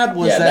sad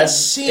was that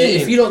scene?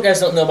 If you guys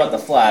don't know about the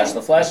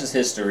Flash's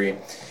history,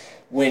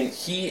 when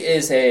he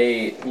is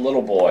a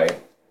little boy,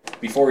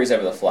 before he's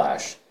ever the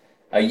Flash,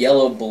 a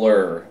yellow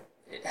blur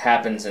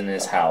happens in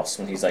his house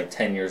when he's like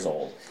 10 years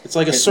old. It's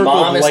like his circle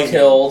of lightning. mom is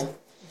killed,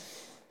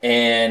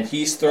 and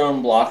he's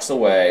thrown blocks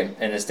away,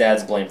 and his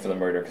dad's blamed for the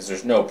murder because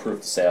there's no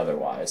proof to say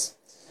otherwise.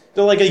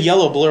 They're like a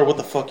yellow blur. What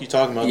the fuck you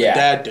talking about? Yeah. The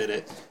dad did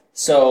it.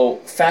 So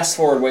fast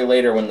forward way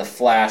later when the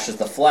Flash is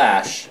the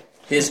Flash,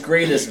 his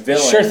greatest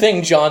villain. Sure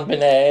thing, John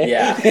Bonet.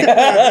 Yeah.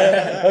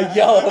 A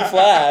yellow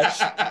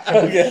Flash.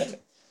 Okay.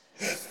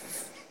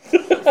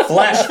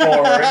 Flash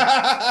forward,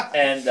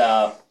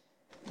 and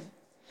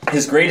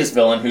his greatest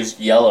villain, who's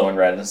yellow and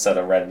red instead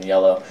of red and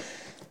yellow,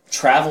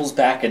 travels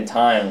back in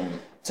time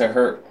to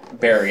hurt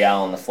Barry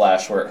Allen, the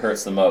Flash, where it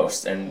hurts the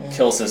most, and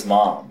kills his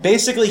mom.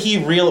 Basically, he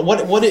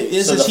what it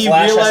is so is the he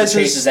Flash realizes has to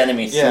chase his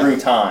enemy through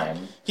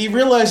time. He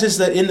realizes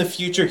that in the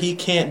future he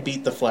can't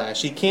beat the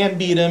Flash. He can't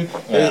beat him.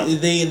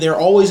 Yeah. They're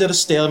always at a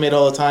stalemate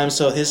all the time.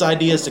 So his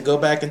idea is to go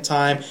back in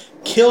time,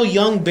 kill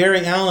young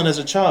Barry Allen as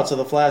a child, so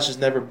the Flash is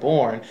never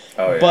born.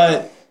 Oh,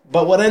 yeah.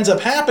 But what ends up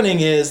happening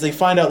is they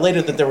find out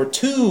later that there were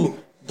two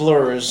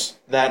blurs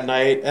that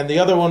night, and the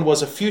other one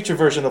was a future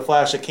version of the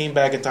Flash that came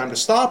back in time to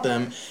stop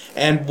him.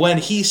 And when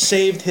he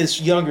saved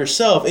his younger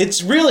self,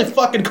 it's really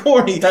fucking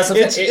corny.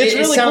 It's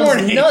really sounds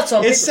corny. Nuts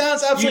on it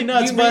sounds absolutely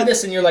nuts. You but read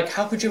this and you're like,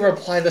 how could you ever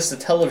apply this to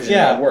television?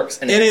 yeah, And it works,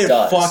 and it it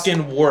does.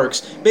 fucking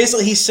works.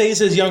 Basically, he saves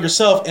his younger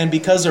self, and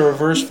because the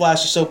Reverse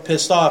Flash is so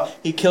pissed off,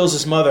 he kills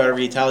his mother out of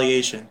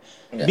retaliation.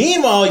 Yeah.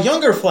 Meanwhile,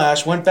 younger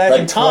Flash went back in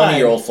Like time.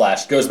 20-year-old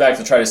Flash goes back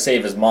to try to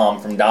save his mom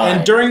from dying.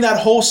 And during that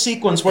whole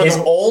sequence where his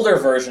older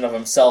version of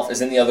himself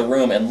is in the other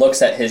room and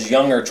looks at his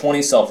younger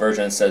 20-self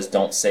version and says,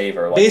 "Don't save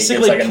her." Like, Basically,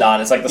 he gives like a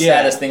nod. It's like the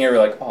saddest thing ever.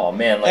 Like, oh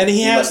man, like and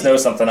he must know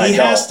something I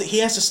don't. He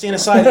has to stand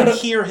aside and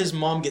hear his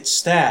mom get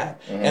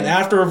stabbed. And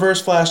after Reverse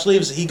Flash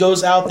leaves, he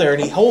goes out there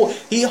and he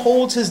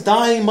holds his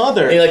dying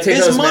mother. And he like takes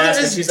his off his mother mask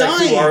and is she's dying.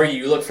 like, "Who are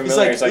you? You look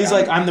familiar." He's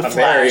like, "I'm the Mary,"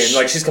 Flash. and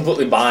like she's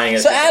completely buying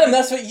it. So Adam,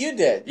 that's what you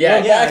did. You Yeah,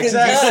 went yeah, back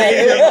exactly.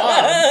 in time.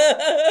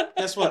 Yeah,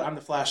 Guess what? I'm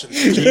the Flash of the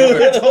future. You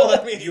know what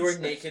that means? You were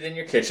naked in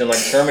your kitchen like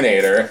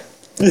Terminator,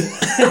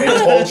 and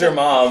told your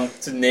mom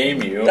to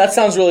name you. That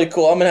sounds really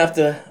cool. I'm gonna have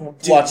to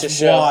watch the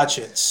show. Watch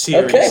it,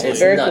 seriously. Okay, It's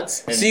very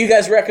nuts. cool. And So you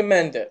guys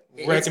recommend it?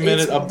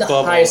 Recommend it it's above the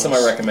all highest on my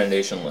else.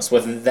 recommendation list.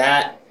 With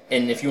that,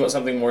 and if you want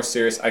something more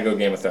serious, I go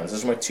Game of Thrones.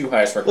 Those are my two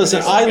highest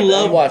recommendations.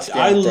 Listen, watch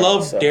Game of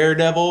Thrones, so.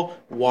 Daredevil.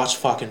 Watch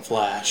fucking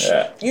Flash.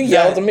 Yeah. You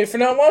yelled at me for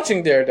not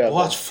watching Daredevil.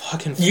 Watch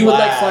fucking Flash. You would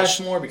like Flash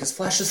more because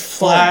Flash is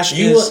fun. Flash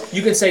you is-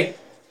 you can say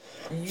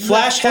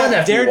Flash fun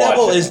after you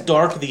Daredevil watch it. is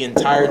dark the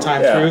entire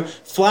time Yeah. through.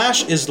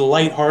 Flash is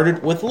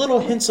lighthearted with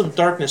little hints of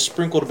darkness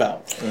sprinkled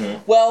about.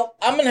 Well,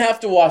 I'm gonna have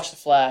to watch The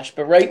Flash,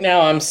 but right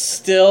now I'm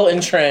still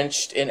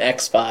entrenched in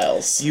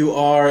X-Files. You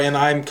are, and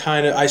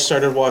I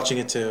started watching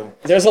it too.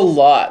 There's a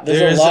lot.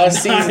 There's a lot of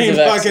seasons 9 of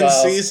fucking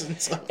X-Files.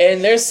 seasons.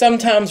 And there's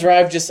sometimes where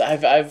I've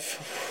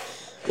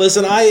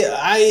Listen,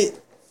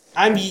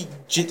 I'm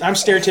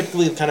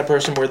stereotypically the kind of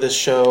person where this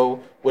show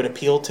would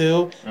appeal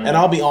to, and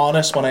I'll be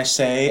honest when I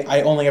say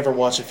I only ever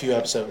watched a few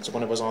episodes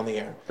when it was on the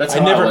air. That's I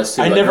how never, I was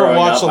too. I Like, never growing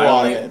watched up, a I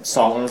lot of only it.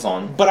 saw it when it was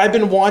on. But I've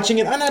been watching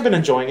it, and I've been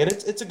enjoying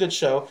it. It's a good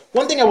show.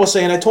 One thing I will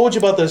say, and I told you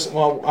about this,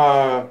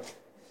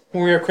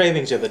 when we were at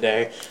Cravings the other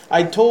day,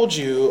 I told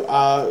you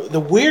the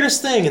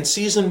weirdest thing in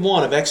season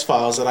 1 of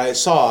X-Files that I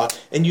saw,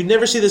 and you'd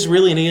never see this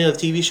really in any other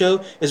TV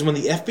show, is when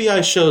the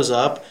FBI shows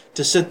up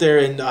to sit there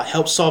and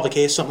help solve a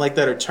case, something like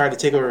that, or try to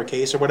take over a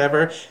case or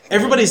whatever.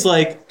 Everybody's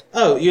like,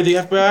 "Oh, you're the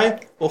FBI?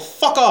 Well,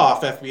 fuck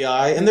off,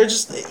 FBI!" And they're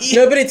just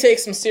nobody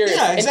takes them serious.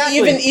 Yeah,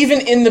 exactly. And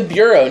even in the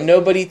bureau,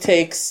 nobody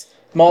takes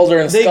Mulder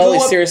and They Scully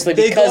go up- seriously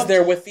they go because up-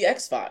 they're with the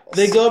X-Files.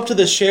 They go up to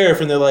the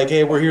sheriff and they're like,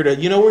 "Hey, we're here to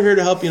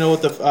help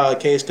with the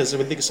case because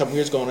we think something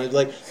weird's going on."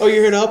 Like, "Oh,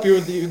 you're here to help? You're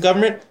with the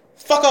government?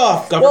 Fuck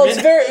off, government!"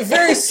 Well,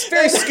 it's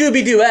very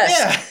Scooby-Doo-esque.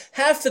 Yeah.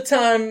 Half the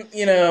time,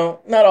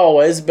 not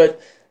always, but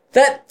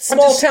that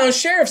small town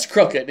sheriff's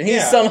crooked, and he's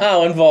Yeah.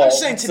 somehow involved.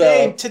 I'm just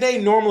saying today,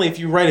 normally, if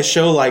you write a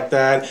show like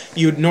that,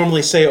 you would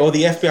normally say, "Oh,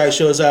 the FBI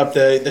shows up,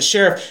 the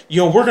sheriff,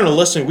 we're going to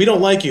listen. We don't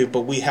like you,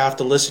 but we have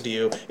to listen to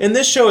you." In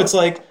this show, it's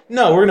like,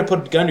 "No, we're going to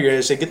put a gun to your head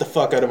and say, get the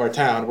fuck out of our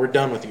town. We're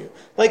done with you."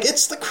 Like,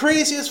 it's the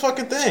craziest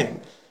fucking thing.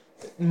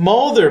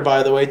 Mulder,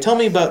 by the way, tell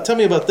me about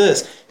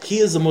this. He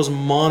is the most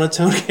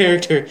monotone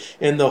character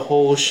in the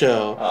whole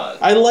show.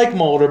 I like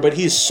Mulder, but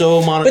he's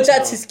so monotone. But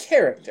that's his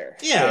character.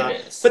 Yeah,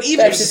 It is. but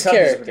even That's if his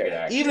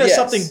character. even if Yes.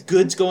 something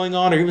good's going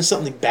on or even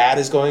something bad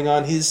is going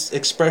on, his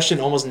expression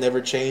almost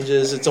never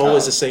changes. It's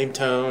always the same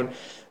tone.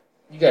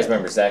 You guys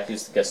remember Zach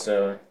used to guest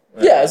star?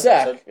 Yeah,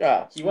 Zach.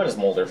 Yeah, He went as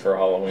Mulder for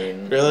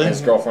Halloween. Really?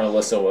 His girlfriend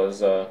Alyssa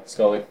was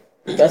Scully.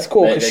 that's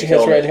cool because she has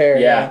killed red it. hair.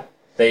 Yeah.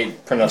 They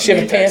printed out She have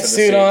the a name tags of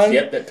the pantsuit suits. on?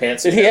 Yep, that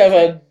pantsuit. Did he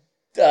have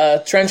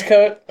a trench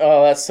coat?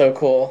 Oh, that's so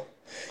cool.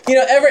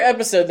 Every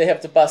episode they have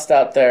to bust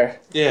out their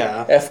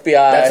Yeah,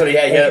 FBI. That's what he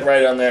had. He had it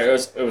right on there.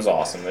 It was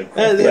awesome. They Yeah,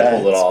 pulled Yeah, it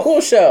it's a off.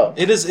 cool show.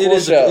 it is. Cool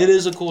show. It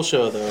is a cool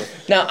show though.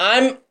 Now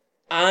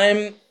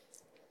I'm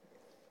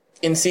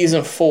in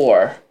season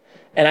 4,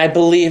 and I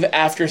believe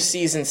after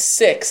season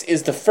 6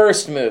 is the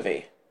first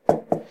movie.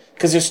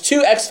 Because there's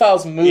 2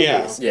 X-Files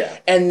movies. Yeah.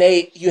 And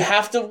you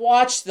have to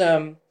watch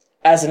them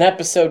as an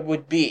episode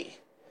would be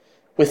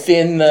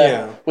within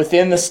the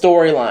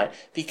storyline.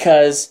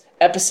 Because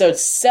episode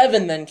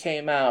 7 then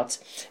came out,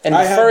 and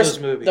I have those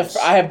movies.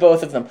 I have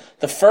both of them.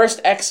 The first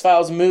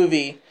X-Files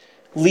movie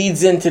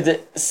leads into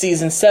the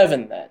season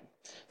 7 then.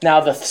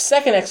 Now the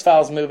second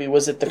X-Files movie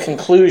was at the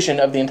conclusion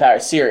of the entire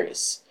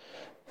series.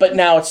 But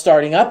now it's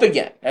starting up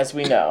again, as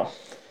we know.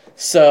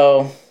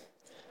 So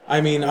I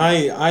mean,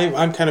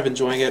 I'm kind of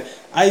enjoying it.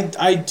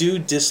 I do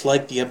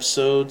dislike the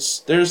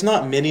episodes. There's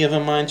not many of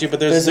them, mind you, but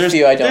there's a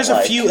few I don't there's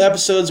like. a few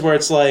episodes where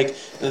it's like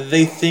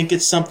they think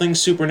it's something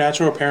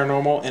supernatural or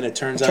paranormal, and it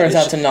turns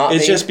out to not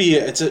it's be. just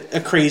it's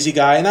a crazy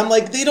guy, and I'm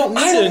like, they don't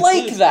need to I like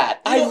include,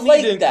 that. they I don't need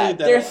like to that.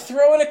 include They're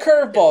throwing a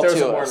curveball It throws to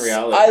some more us.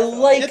 reality. I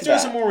like It throws that.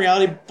 some more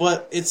reality,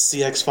 but it's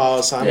the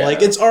X-Files. So I'm Yeah.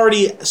 like, it's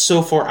already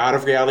so far out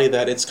of reality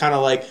that it's kind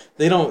of like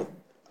they don't.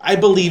 I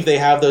believe they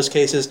have those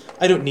cases.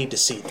 I don't need to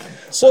see them.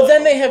 So Well,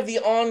 then they have the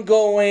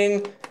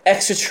ongoing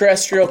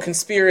extraterrestrial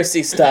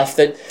conspiracy stuff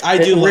that, I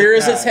do like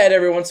rears that. its head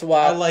every once in a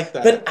while. I like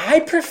that. But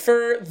I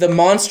prefer the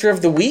Monster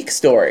of the Week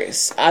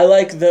stories. I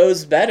like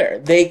those better.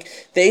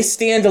 They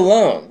stand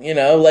alone,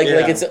 like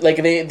Yeah. it's like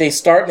they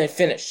start and they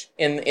finish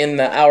in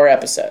the hour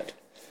episode.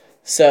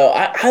 So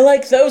I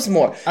like those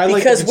more I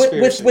like the because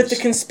with the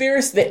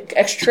conspiracies. the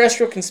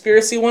extraterrestrial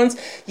conspiracy ones,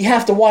 you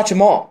have to watch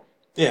them all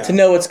yeah. to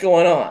know what's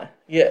going on.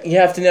 You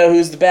have to know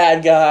who's the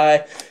bad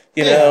guy,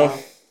 you know.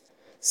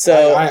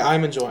 So I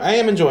am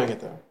enjoying it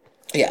though.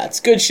 yeah, it's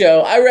a good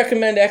show. I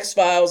recommend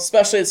X-Files,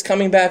 especially it's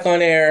coming back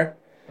on air.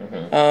 They're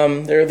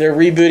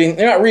rebooting.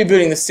 They're not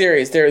rebooting the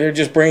series. They're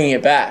just bringing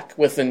it back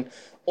with an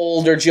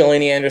older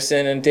Gillian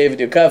Anderson and David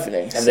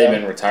Duchovny. Have they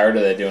been retired, or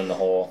are they doing the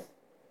whole,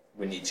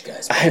 we need you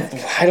guys back?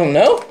 I don't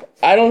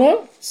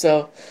know.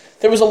 So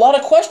there was a lot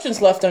of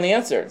questions left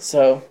unanswered.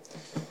 So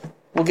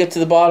we'll get to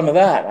the bottom of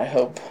that, I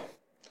hope.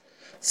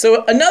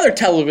 So another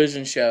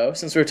television show,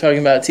 since we're talking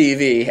about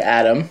TV,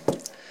 Adam,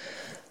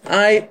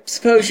 I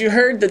suppose you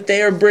heard that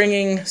they are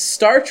bringing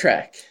Star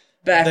Trek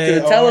back to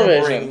the television. They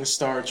are bringing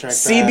Star Trek back.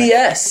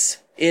 CBS.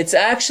 It's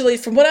actually,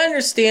 from what I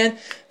understand,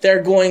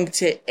 they're going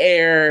to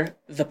air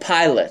the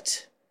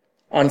pilot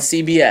on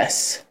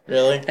CBS.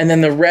 Really? And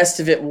then the rest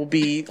of it will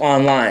be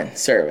online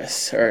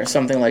service or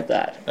something like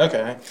that.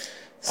 Okay.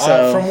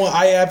 So, from what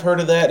I have heard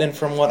of that, and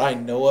from what I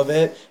know of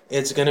it,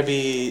 it's going to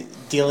be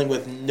dealing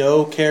with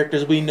no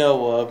characters we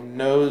know of,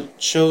 no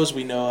shows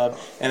we know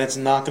of, and it's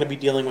not going to be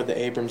dealing with the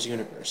Abrams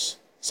universe.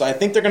 So I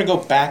think they're going to go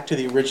back to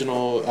the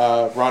original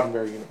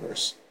Roddenberry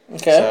universe.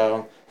 okay.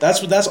 So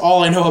that's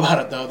all I know about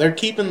it, though. They're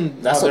keeping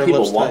That's their what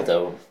people lips want, tight.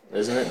 though,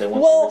 isn't it? They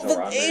want Well, the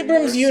original the Roddenberry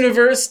Abrams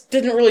universe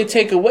didn't really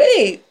take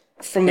away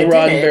from the It did,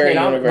 Roddenberry it paid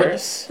off,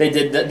 universe. but They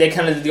did. They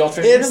kind of did the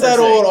alternate. It's universe that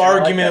thing, old and I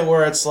like argument that.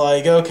 where it's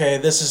like, okay,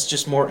 this is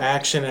just more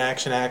action.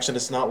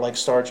 It's not like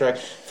Star Trek.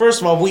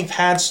 First of all, we've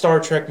had Star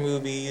Trek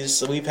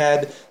movies. We've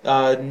had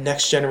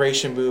Next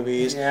Generation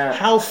movies. Yeah.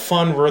 How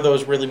fun were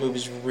those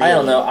movies really? I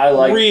don't know.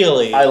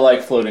 I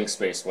like floating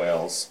space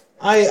whales.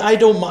 I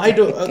don't.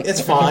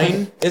 It's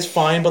fine. It's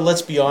fine. But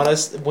let's be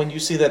honest. When you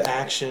see that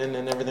action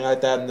and everything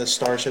like that, and the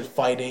starship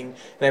fighting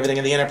and everything,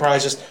 and the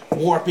Enterprise just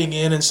warping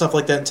in and stuff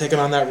like that, and taking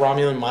on that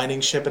Romulan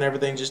mining ship and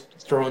everything, just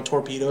throwing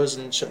torpedoes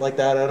and shit like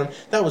that at them.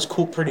 That was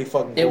cool. Pretty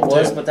fucking cool. It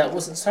was, too. but that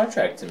wasn't Star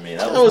Trek to me.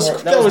 That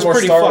was more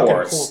pretty Star fucking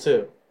Wars. cool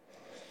too.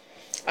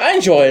 I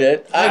enjoyed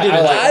it.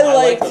 I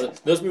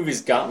liked. Those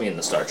movies got me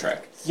into Star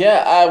Trek.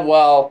 Yeah,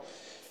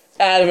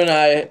 Adam and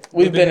I,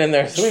 we've been in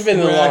there. We've been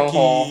in the long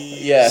haul.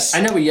 Trekkies. Yes.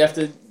 I know, but you have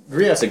to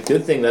agree that's a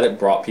good thing that it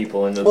brought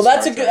people into. Well, the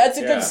that's a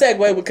Star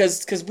good segue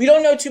because we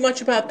don't know too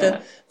much about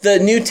the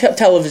new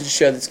television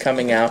show that's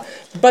coming out.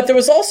 But there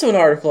was also an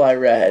article I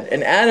read,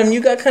 and Adam,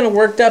 you got kind of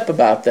worked up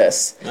about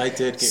this. I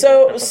did. Get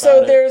So worked up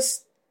about it.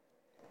 there's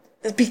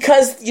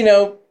because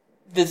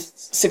the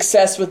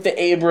success with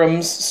the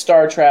Abrams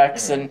Star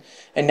Treks and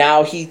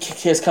now he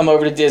has come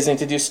over to Disney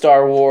to do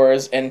Star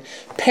Wars, and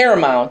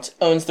Paramount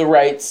owns the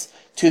rights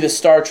to the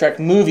Star Trek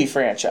movie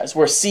franchise,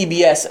 where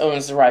CBS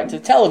owns the right to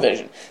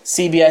television.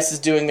 CBS is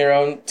doing their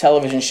own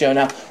television show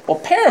now. Well,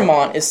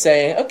 Paramount is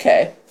saying,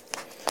 okay,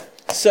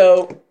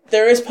 so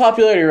there is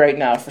popularity right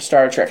now for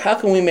Star Trek. How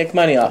can we make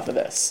money off of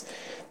this?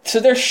 So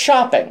they're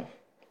shopping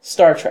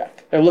Star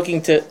Trek. They're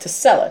looking to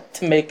sell it,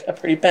 to make a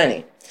pretty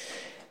penny.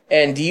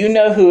 And do you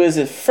know who is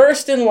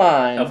first in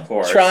line Of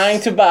course.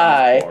 trying to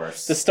buy Of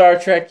course. the Star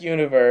Trek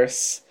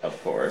universe?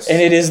 Of course. And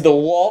it is the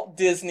Walt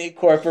Disney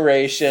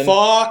Corporation.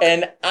 Fuck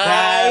and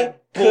I that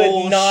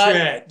could not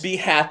bullshit. be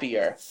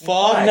happier.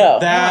 Fuck No.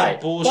 that Why?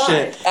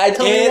 bullshit. I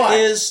Tell me It why.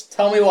 is.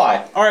 Tell me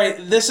why. All right,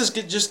 this is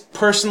just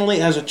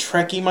personally as a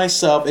Trekkie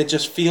myself. It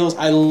just feels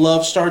I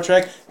love Star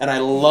Trek and I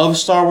love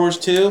Star Wars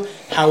too.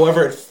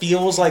 However, it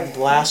feels like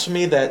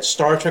blasphemy that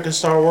Star Trek and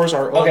Star Wars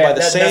are owned by the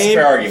that's a same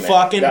fair argument.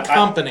 fucking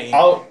company.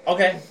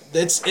 Okay.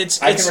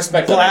 It's I can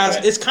respect that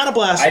argument. It's kind of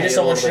blasphemy. I just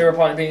don't a want little Share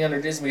upon being under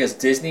Disney because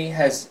Disney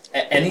has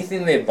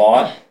anything they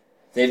bought.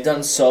 They've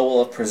done so well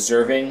of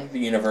preserving the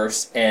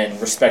universe and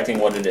respecting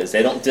what it is.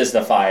 They don't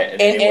Disneyfy it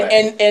in any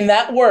way. And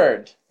that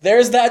word,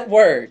 there's that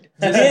word,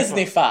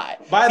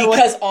 Disneyfy. By the way-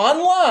 because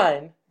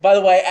online, by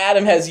the way,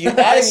 Adam has used.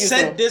 I Adam used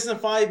said the-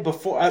 Disneyfy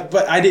before,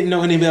 but I didn't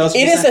know anybody else. It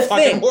used is that a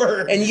fucking thing,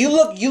 word. and you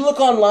look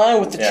online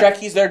with the Yeah.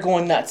 Trekkies, they're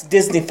going nuts.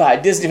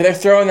 Disneyfy. They're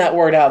throwing that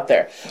word out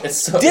there. It's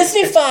so,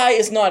 Disneyfy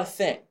is not a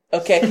thing.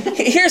 Okay,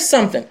 here's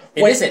something.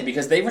 It isn't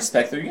because they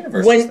respect their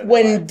universe.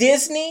 When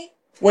Disney,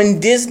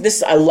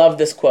 this I love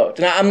this quote,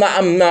 and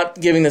I'm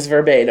not giving this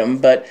verbatim,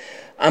 but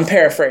I'm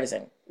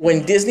paraphrasing.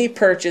 When Disney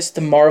purchased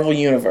the Marvel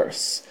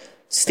Universe,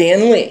 Stan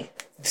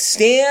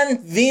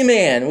the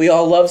man, we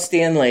all love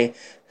Stan Lee,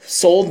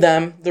 sold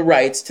them the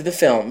rights to the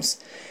films,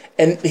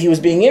 and he was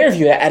being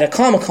interviewed at a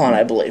Comic-Con,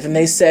 I believe, and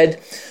they said,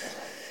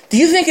 do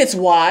you think it's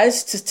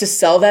wise to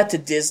sell that to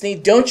Disney?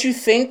 Don't you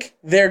think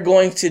they're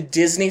going to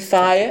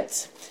Disneyfy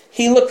it?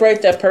 He looked right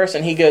at that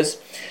person. He goes,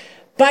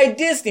 by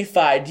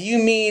Disneyfy, do you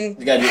mean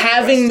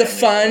having the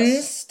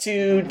funds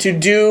to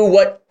do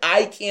what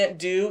I can't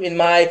do, in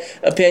my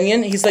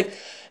opinion? He's like,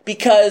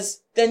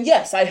 because then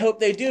yes, I hope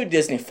they do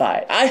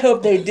Disneyfy. I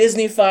hope they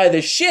Disneyfy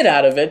the shit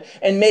out of it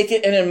and make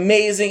it an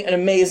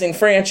amazing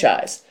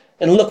franchise.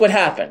 And look what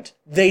happened.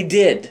 They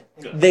did.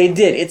 They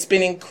did. It's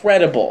been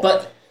incredible.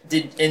 But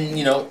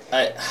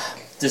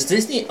does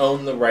Disney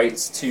own the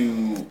rights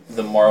to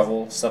the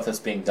Marvel stuff that's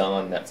being done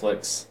on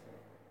Netflix?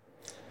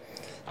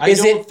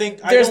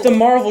 There's the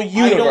Marvel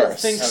universe. I don't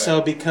think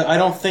so because I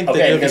don't think Okay,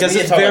 they do because we it's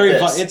need to talk very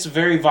about this. it's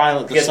very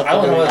violent. The Because stuff I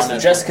don't they're know doing this. on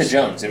Jessica Netflix.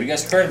 Jones. Have you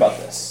guys heard about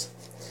this?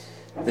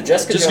 The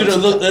Jessica Just Jones.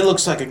 it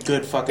looks like a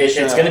good fucking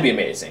show. It's going to be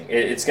amazing.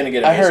 It's going to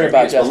get I amazing heard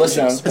about reviews, but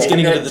Jessica Jones. It's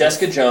gonna get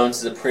Jessica Jones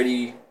is a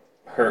pretty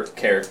hurt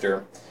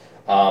character.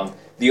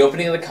 The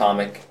opening of the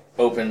comic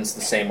opens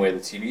the same way the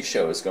TV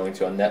show is going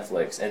to on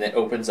Netflix, and it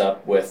opens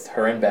up with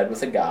her in bed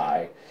with a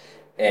guy,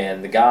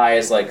 and the guy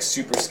is like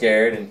super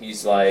scared, and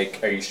he's like,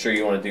 "Are you sure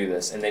you want to do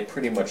this?" And they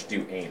pretty much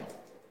do anal,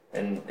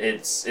 and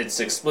it's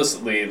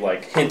explicitly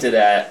like hinted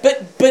at.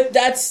 But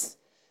that's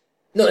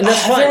No, and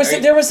that's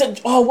fine. there was a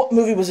what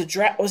movie was it?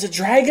 Was it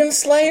Dragon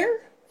Slayer?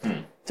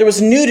 There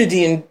was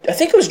nudity in, I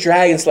think it was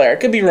Dragon Slayer. I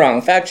could be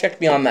wrong. Fact check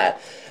me on that.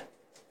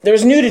 There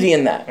was nudity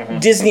in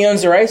that. Disney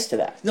owns the rights to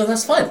that. No,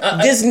 that's fine.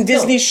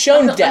 Disney's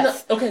shown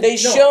death. They've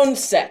shown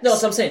sex. No,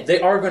 that's what I'm saying.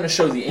 They are going to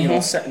show the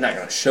anal sex. Not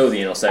going to show the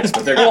anal sex,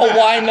 but they're going Well,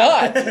 why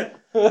not?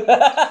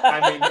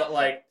 I mean, but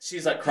like,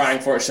 she's like crying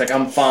for it. She's like,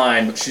 I'm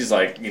fine, but she's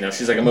like,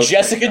 she's like emotionally.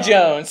 Jessica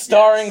Jones,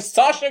 starring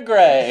Sasha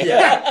Grey.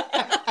 Yeah.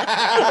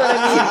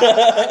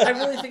 I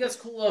really think that's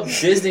cool of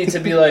Disney to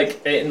be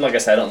like, and like I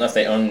said, I don't know if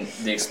they own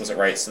the explicit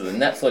rights to the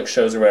Netflix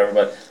shows or whatever,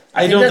 but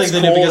I don't that's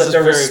think they do cool because that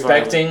they're it's very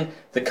respecting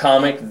violent. the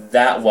comic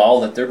that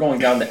well, that they're going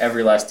down to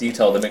every last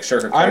detail to make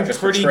sure her I'm character's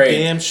pretty portrayed.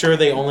 damn sure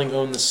they only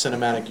own the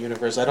cinematic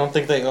universe. I don't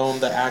think they own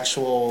the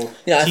actual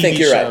Yeah, I TV think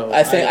you're show.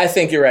 right. I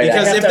think you're right.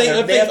 Because They have if to they- have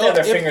if they have to have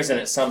their if- fingers in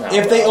it somehow.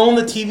 If they though. own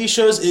the TV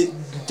shows,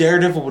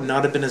 Daredevil would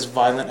not have been as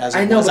violent as it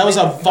I know, was. but That was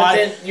a but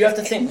violent. then you have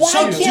to think. Why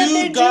Some can't dude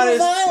they do got his-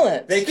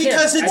 violence? They can't.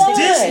 Because it's I think-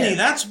 Disney.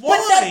 That's But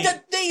why.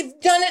 they've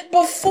done it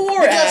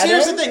before, Because Adam.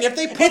 here's the thing: if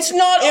they put, It's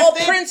not if all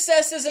they-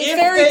 princesses and if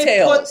fairy they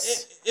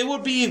tales. it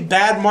would be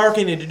bad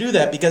marketing to do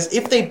that, because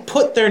if they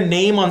put their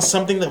name on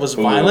something that was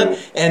violent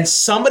and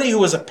somebody who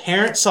was a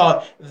parent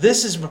saw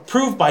this is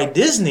approved by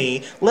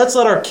Disney, let's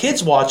let our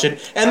kids watch it,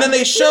 and then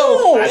they show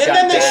No. I've and got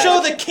then they bad-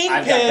 show the I've got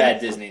Kingpin bad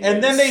Disney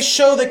and then news. they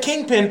show the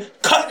Kingpin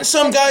cutting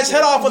some guy's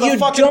head off with a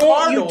fucking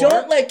car you door.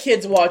 don't let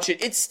kids watch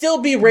it. It'd still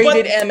be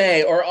rated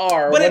MA or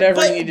R or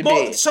whatever you need to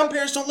be. Some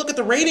parents don't look at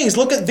the ratings.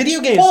 Look at video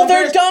games. Well, Some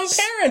they're parents-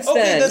 dumb parents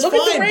Okay, then. that's Look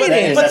at the fine, but-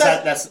 ratings. but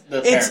that's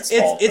the parents'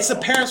 fault. It's the though.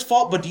 parents'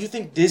 fault. But do you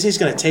think Disney's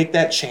going to take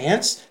that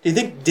chance? Do you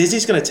think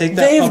Disney's going to take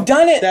that? They've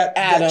done it, that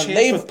Adam. chance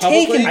They've with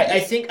publicly?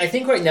 taken- I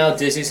think right now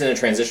Disney's in a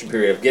transition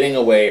period of getting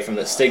away from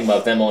the stigma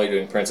of them only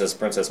doing princess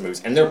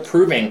movies, and they're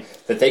proving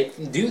that they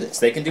can do this.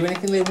 They can do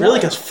anything they want. Really,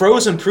 because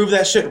Frozen proved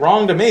that shit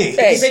wrong to me.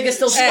 Hey, They can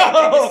still do hey, it. They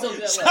can still do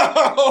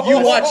it. You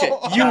watch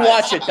it. You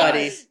watch it,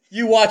 buddy.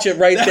 You watch it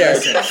right there.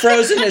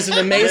 Frozen is an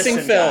amazing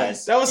Listen, film.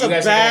 guys, That was you a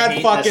guys are gonna bad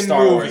hate fucking this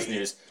Star Wars movie.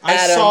 news. I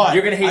Adam, saw it.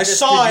 You're gonna hate I this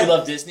saw because it. you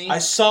love Disney, I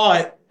saw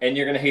it. and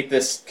you're gonna hate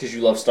this because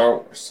you love Star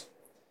Wars.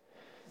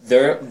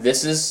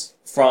 This is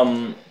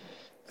from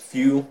a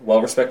few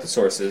well-respected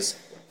sources.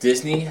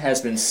 Disney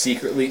has been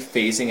secretly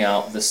phasing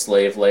out the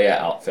Slave Leia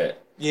outfit.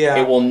 Yeah.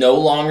 It will no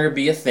longer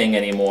be a thing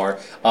anymore.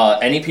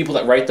 Any people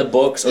that write the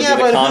books or Yeah,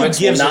 do but the who comics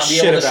will gives a not be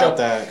shit able to show. about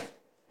that?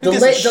 The, Who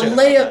gives a Le- shit the,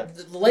 about Leia, that?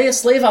 the Leia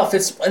slave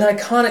outfit's an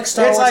iconic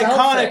Star It's Wars iconic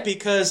outfit.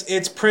 because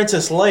it's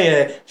Princess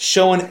Leia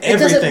showing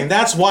everything.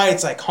 That's why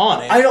it's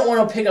iconic. I don't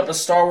want to pick up a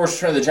Star Wars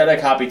Return of the Jedi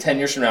copy 10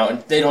 years from now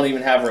and they don't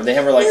even have her. They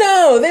have her like...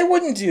 No, they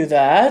wouldn't do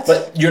that.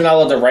 But you're not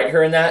allowed to write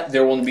her in that.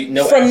 There will be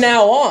no... from action.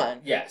 now on.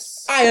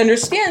 Yes. I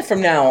understand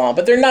from now on,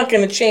 but they're not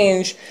going to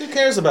change. Who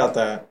cares about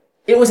that?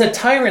 It was a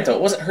tyrant, though.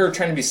 It wasn't her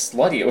trying to be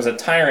slutty. It was a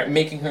tyrant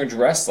making her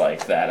dress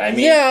like that. I mean...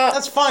 Yeah,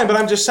 That's fine, but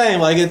I'm just saying,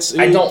 like, it's...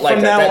 I don't like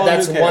from that. now on,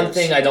 That's who one cares?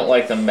 thing I don't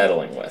like them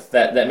meddling with.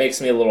 That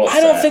makes me a little upset.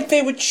 I don't think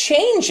they would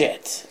change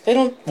it. They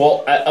don't.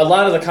 Well, a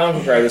lot of the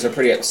comic book writers are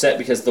pretty upset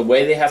because the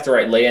way they have to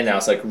write Leia now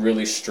is like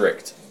really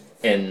strict,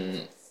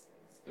 and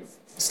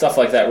stuff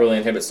like that really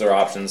inhibits their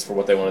options for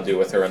what they want to do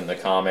with her in the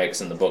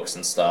comics and the books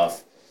and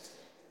stuff.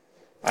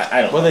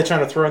 I don't What know. are they trying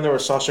to throw in there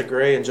with Sasha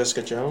Grey and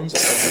Jessica Jones?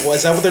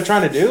 Is that what they're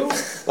trying to do?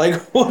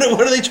 Like, what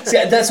are they trying?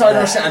 See, that's what I don't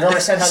understand. I don't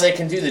understand how they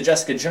can do the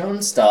Jessica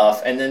Jones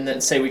stuff and then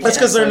say we can't. That's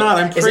 'cause they're not.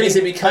 I'm pretty- Is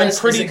it because,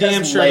 I'm pretty is it 'cause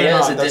damn sure Leia they're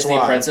is not. a That's Disney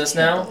why. princess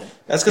now?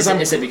 That's because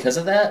Is it because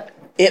of that?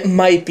 It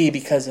might be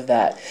because of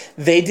that.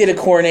 They did a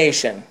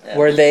coronation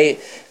where they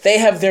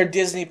have their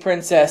Disney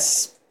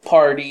princess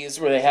parties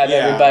where they have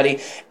Yeah. everybody,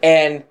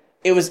 and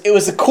it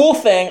was a cool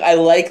thing. I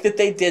like that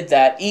they did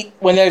that.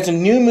 When there's a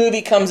new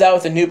movie comes out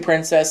with a new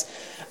princess,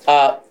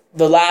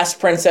 the last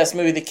princess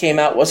movie that came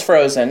out was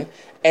Frozen,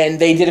 and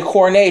they did a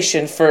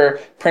coronation for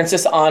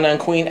Princess Anna and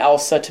Queen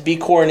Elsa to be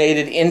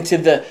coronated into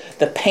the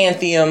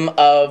pantheon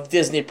of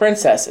Disney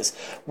princesses.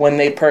 When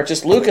they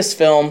purchased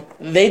Lucasfilm,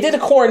 they did a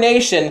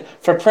coronation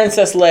for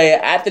Princess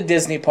Leia at the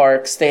Disney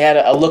parks. They had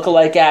a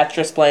lookalike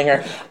actress playing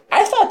her.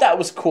 I thought that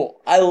was cool.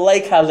 I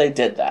like how they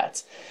did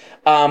that.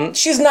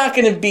 She's not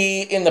going to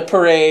be in the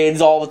parades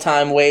all the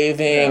time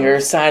waving or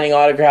signing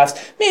autographs.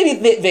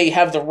 Maybe they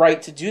have the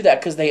right to do that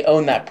because they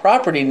own that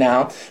property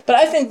now. But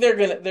I think they're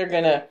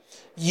gonna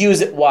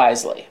use it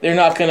wisely. They're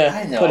not going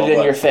to put it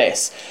in your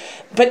face.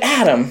 But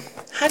Adam,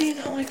 how do you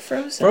not like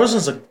Frozen?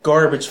 Frozen's a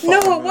garbage fucking No,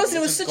 it movie. wasn't.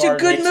 It was It's such a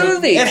good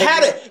movie.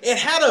 It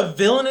had a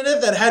villain in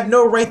it that had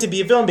no right to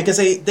be a villain because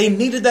they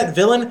needed that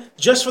villain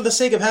just for the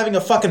sake of having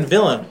a fucking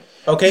villain.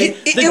 Okay,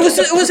 It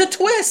was a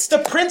twist. The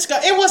prince guy.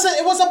 It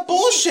was a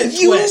bullshit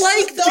You twist.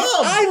 liked Dumb.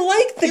 I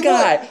liked the He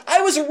guy. I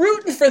was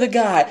rooting for the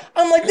guy.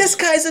 I'm like, this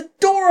guy's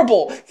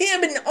adorable.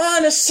 Him and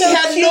Anna, so He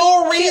had cute.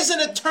 no reason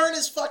to turn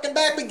his fucking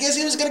back because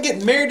he was gonna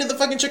get married to the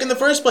fucking chick in the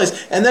first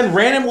place, and then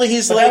randomly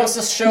he's But like, that was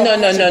the show. No, no, how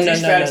much no, of no,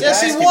 douchebags no, no. guys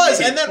yes, he can was,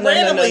 be. and then No, no,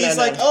 randomly no, he's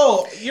no, like, no.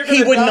 oh, you're gonna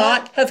He would die.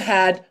 not have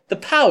had the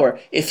power.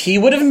 If he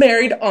would have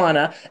married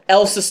Anna,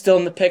 Elsa's still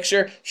in the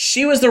picture.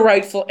 She was the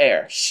rightful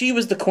heir. She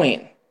was the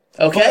queen.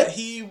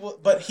 Okay?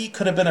 But he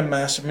could have been a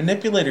master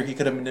manipulator. He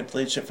could have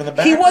manipulated shit from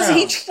the He background.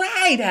 he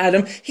tried,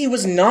 Adam. He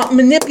was not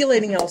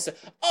manipulating Elsa.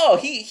 Oh,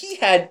 he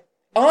had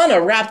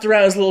Anna wrapped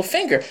around his little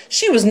finger.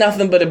 She was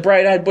nothing but a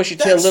bright-eyed,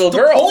 bushy-tailed That's little the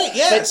girl. point,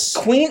 yes.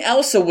 But Queen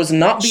Elsa was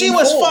not being She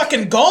was fooled.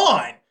 fucking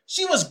gone.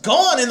 She was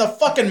gone in the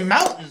fucking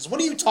mountains.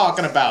 What are you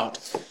talking about?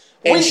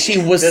 And Wait, she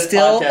was This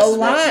still podcast is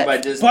brought to you by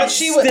alive. Disney. But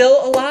she was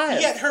Still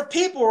alive. Yet her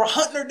people were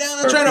hunting her down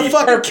and Her trying to people-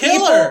 fucking Her kill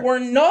people her. were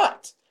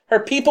not. Her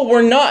people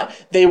were not.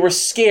 They were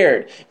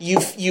scared. You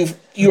are Were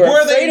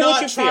afraid they of what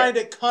not you fear. trying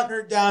to hunt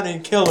her down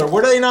and kill her?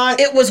 Were they not?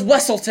 It was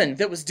Wesselton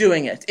that was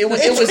doing it. It was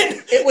It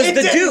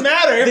the didn't Duke.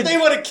 matter if The- they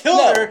would have killed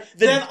no, her.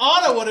 Then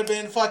Anna would have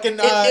been fucking.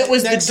 It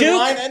was the next in Duke.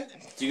 line, and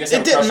Do you guys it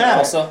have a didn't crush on matter.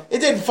 Elsa? It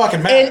didn't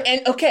fucking matter.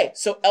 And okay,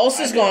 so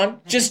Elsa's I do.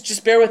 gone.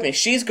 Just bear with me.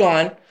 She's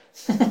gone.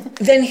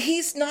 Then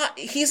he's not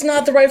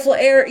the rightful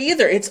heir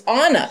either. It's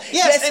Anna.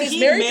 yes, and he's he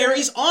married her.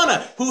 marries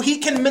Anna, who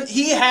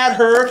he had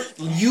her.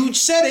 You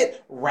said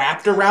it,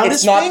 wrapped around It's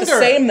his not finger. the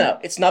same though.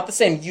 It's not the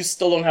same. You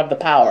still don't have the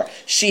power.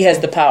 She has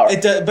the power.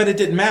 But it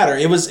didn't matter.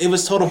 It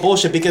was total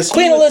bullshit because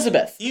Queen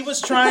Elizabeth. He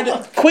was trying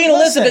to. Queen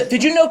Listen, Elizabeth.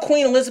 Did you know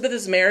Queen Elizabeth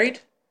is married?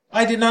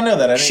 I did not know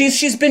that. I didn't-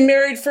 She's been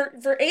married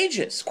for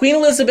ages. Queen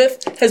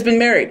Elizabeth has been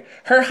married.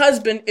 Her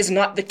husband is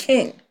not the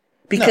king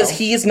because No.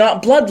 he is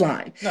not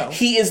bloodline. No.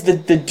 He is the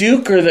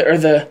duke or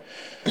the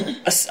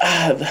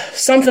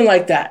something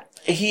like that.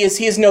 He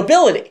is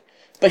nobility,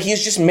 but he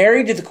is just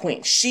married to the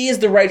queen. She is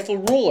the rightful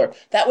ruler.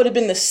 That would have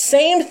been the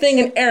same thing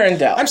in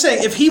Arendelle. I'm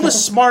saying if he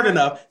was smart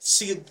enough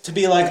to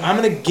be like, I'm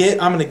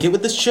gonna get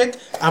with this chick.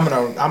 I'm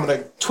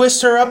gonna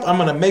twist her up. I'm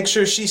gonna make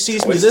sure she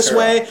sees me Twist this her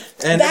way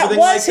and That everything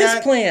was like his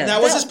that. plan.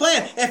 That was That- his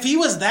plan. If he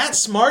was that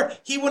smart,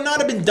 he would not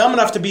have been dumb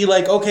enough to be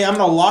like, okay, I'm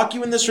gonna lock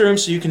you in this room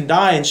so you can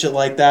die and shit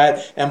like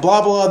that and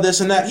blah blah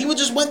this and that. He would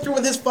just went through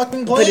with his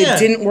fucking plan. but it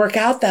didn't work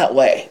out that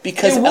way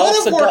because It would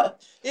Elsa have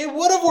worked. It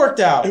would have worked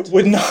out. It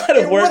would not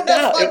have worked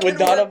out. It fucking would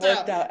not have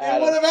worked out. It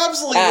Adam. would have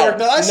absolutely Adam,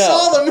 worked out. I no.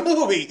 saw the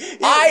movie. It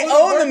I would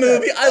have own the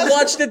worked movie. out. I've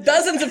watched it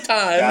dozens of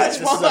times. Guys,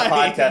 this is a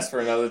fine. podcast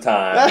for another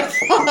time. That's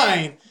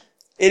fine.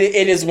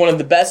 It is one of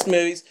the best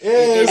movies.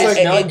 It's And- like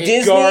and no,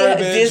 Disney garbage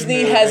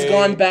Disney has movie.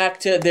 gone back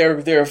to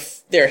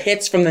their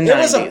hits from the 90s. It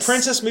was a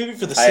princess movie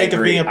for the I sake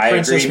agree. of being a I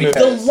princess agree movie.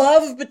 The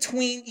love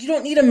between you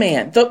don't need a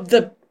man.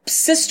 The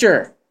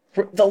sister,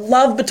 the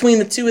love between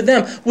the two of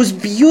them was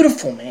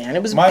beautiful, man.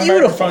 It was My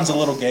beautiful. microphone's a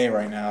little gay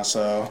right now,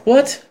 so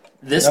What?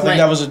 This I think might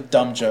that was a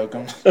dumb joke.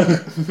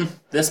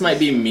 this might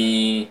be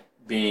me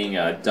being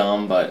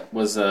dumb, but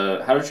was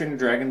How to Train Your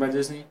Dragon by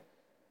Disney?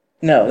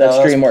 No, that's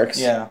DreamWorks.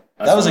 Yeah,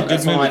 that was a good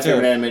That's one of movie my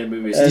favorite too. animated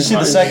movies. Did you see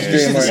the second? Did you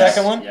see the DreamWorks.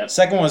 second one? Yep.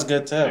 Second one was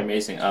good too.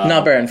 Amazing.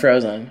 Not Baron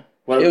Frozen.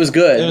 What, It was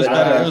good. It was but-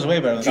 better. It was way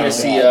better. Did you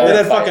guys than see? it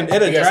had Fight? fucking. It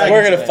had You guys dragons.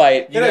 We're gonna in it.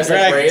 fight. You It guys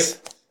had like dragons.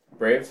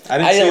 Brave? I I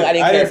didn't see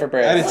it. care for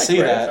Brave. I I didn't like see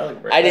Brave. that. I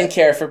like Brave. I didn't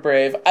care for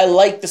Brave. I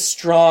like the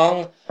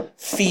strong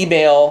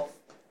female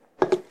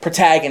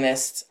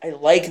protagonist. I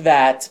like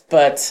that,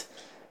 but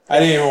I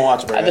didn't even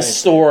watch Brave. the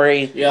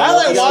story. Yeah, I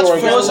like the watch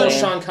story goes Frozen. with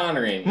Sean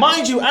Connery.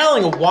 Mind you, I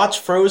only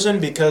watched Frozen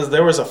because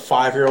there was a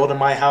 5-year-old in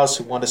my house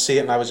who wanted to see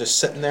it, and I was just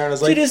sitting there and I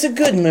was like, Dude, it was a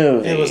good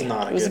movie. it was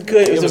not a It was good a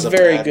good. movie. It was a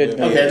very bad good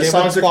movie. movie. Okay, the It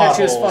songs was are plot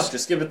catchy as holes. fuck.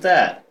 Just give it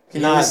that. Can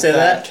you Not just say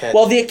that? catchy.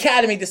 Well, the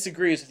Academy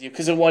disagrees with you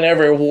because it won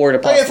every award.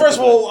 Okay, first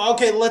of all,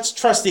 okay, let's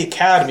trust the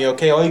Academy,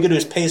 okay? All you gotta do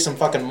is pay some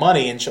fucking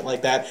money and shit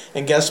like that,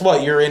 and guess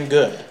what? You're in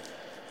good.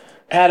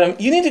 Adam,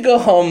 you need to go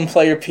home and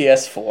play your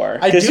PS4.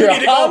 I do need you're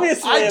to go.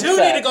 obviously I do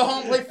upset. need to go home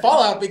and play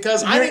Fallout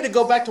because I need to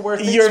go back to where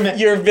things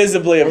You're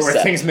visibly upset.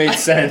 Where things made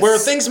sense. where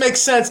things make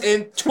sense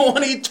in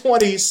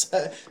 2020.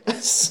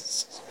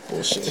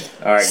 Bullshit.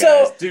 All right,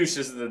 So- guys.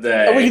 Douches of the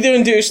day. Are we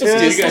doing douche? Let's Yeah,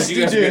 do You this. guys,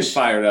 you guys are getting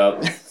fired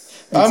up.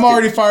 I'm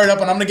already fired up,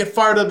 and I'm gonna get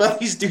fired up about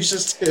these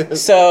douches too.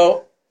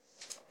 So,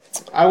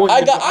 I want. I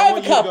You to- got- I have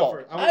want a you to go couple.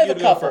 first. I want have you a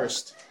to couple. go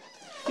first.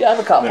 yeah, I have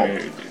a couple. Let me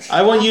hear your douche.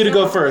 I want you to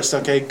go first.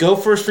 Okay, go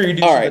first for your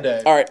douche All of right, the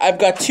day. all right. I've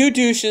got two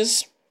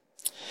douches.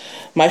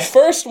 My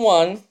first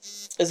one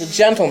is a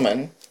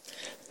gentleman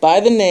by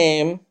the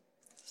name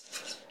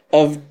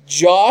of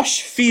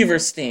Josh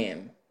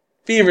Feverstein.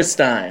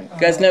 Feverstein. You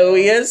guys know who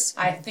he is?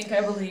 I think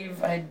I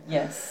believe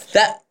yes.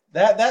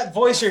 That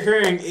voice you're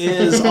hearing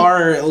is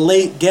our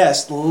late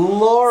guest,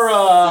 Laura.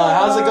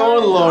 How's it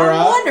going, Laura?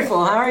 Oh,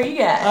 wonderful. How are you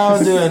guys?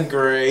 I'm doing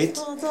great.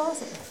 Oh, that's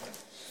awesome.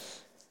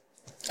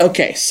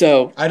 Okay,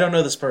 so I don't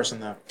know this person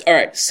though. all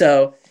right,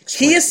 so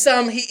he is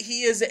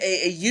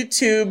a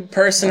YouTube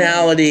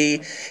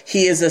personality.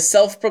 He is a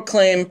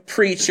self-proclaimed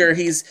preacher.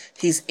 He's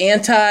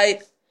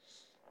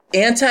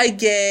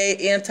anti-gay,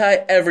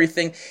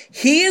 anti-everything.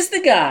 He is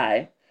the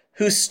guy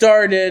who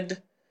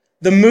started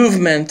the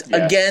movement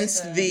Yes.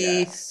 against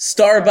the Yes.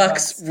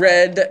 Starbucks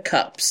red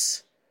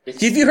cups.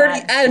 Have you heard,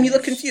 Adam? You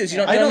look confused.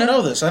 You I don't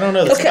know this. I don't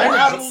know this. Okay. I'm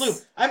out of the loop.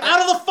 I'm out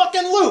of the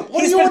fucking loop.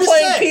 What He's do you been want to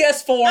playing say?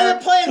 PS4. I've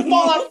been playing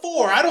Fallout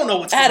 4. I don't know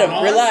what's Adam, going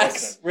on.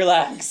 relax,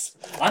 relax.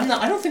 I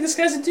don't think this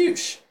guy's a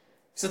douche.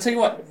 So I'll tell you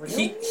what,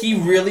 he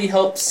really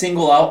helped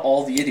single out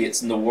all the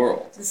idiots in the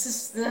world. This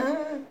is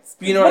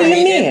You know What what, do I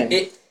you mean?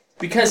 mean?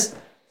 Because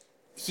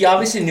he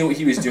obviously knew what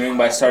he was doing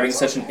by starting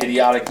such an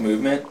idiotic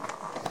movement.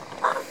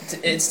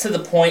 It's to the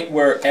point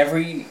where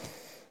every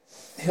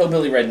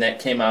hillbilly redneck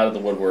came out of the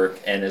woodwork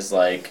and is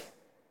like,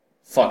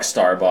 fuck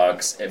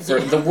Starbucks, for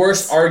the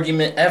worst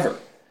argument ever.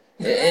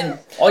 And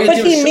all you But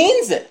do he is...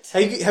 means it.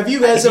 Have you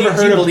guys ever do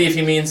heard you of... believe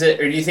he means it,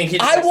 or do you think he...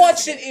 I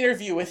watched an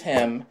interview with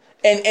him,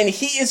 and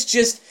he is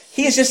just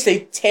a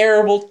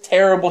terrible,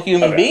 terrible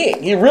human Okay.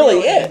 being. He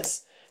really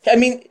is. I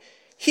mean,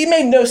 he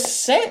made no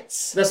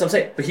sense. That's what I'm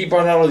saying. But he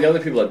brought out all the other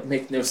people that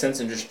make no sense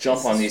and just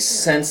jump on these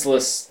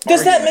senseless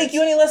Does that arguments. make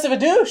you any less of a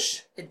douche?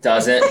 It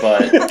doesn't,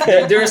 but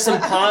there is some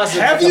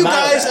positive. Have to you come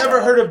out of guys that.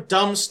 ever heard of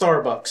dumb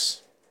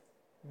Starbucks?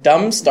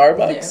 Dumb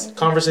Starbucks?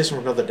 Conversation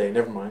for another day.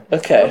 Never mind.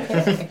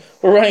 Okay.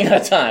 We're running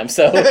out of time,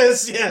 so...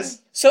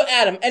 yes. So,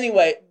 Adam,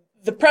 anyway,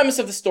 the premise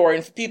of the story,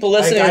 and for people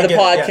listening I to the get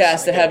it, podcast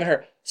yes, I that get haven't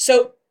heard.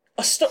 So,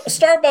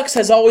 Starbucks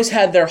has always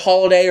had their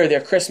holiday or their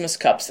Christmas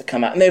cups that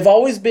come out, and they've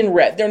always been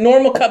red. Their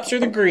normal cups are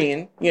the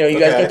green. You know, you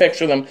guys Okay. can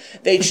picture them.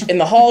 In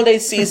the holiday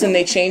season,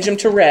 they change them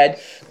to red,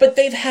 but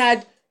they've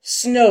had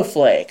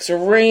snowflakes or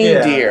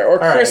reindeer Yeah. or All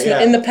right, Christmas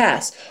yeah. in the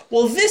past.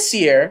 Well, this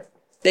year,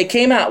 they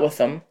came out with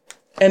them,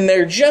 and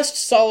they're just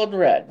solid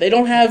red. They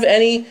don't have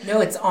any... no,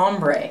 it's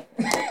ombre.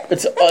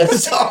 It's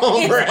It's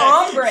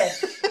ombre.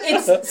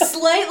 It's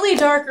slightly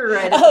darker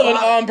red. I love an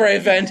ombre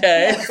vente.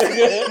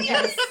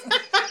 Yes.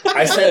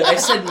 I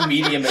said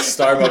medium at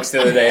Starbucks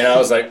the other day, and I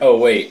was like, oh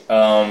wait,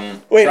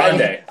 Wait,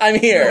 grande. I'm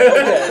here.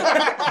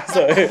 Okay.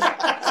 Sorry.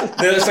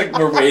 They're just like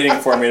we're waiting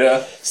for me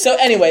to. So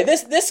anyway,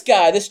 this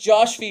guy, this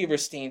Josh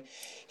Feverstein,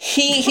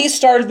 he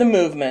started the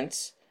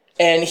movement,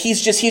 and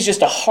he's just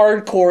a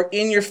hardcore,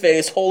 in your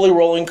face, holy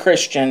rolling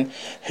Christian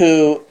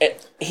who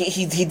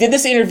he did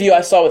this interview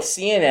I saw with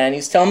CNN.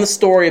 He's telling the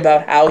story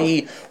about how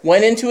he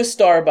went into a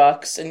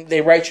Starbucks and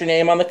they write your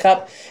name on the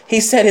cup. He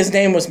said his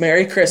name was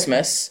Merry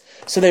Christmas,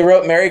 so they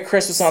wrote Merry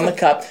Christmas on the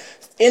cup.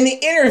 In the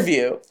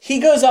interview, he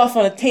goes off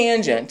on a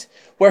tangent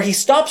where he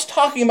stops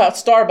talking about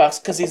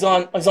Starbucks because he's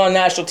on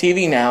national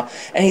TV now,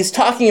 and he's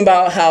talking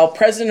about how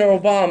President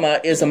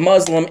Obama is a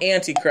Muslim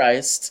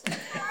antichrist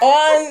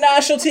on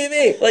national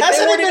TV. Like,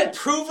 Hasn't they it weren't been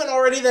proven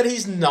already that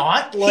he's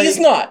not? Like, he's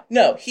not.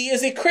 No, he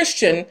is a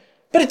Christian,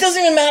 but it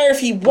doesn't even matter if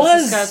he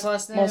was this guy's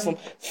last name? Muslim.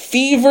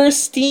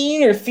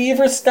 Feverstein or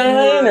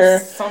Feverstein or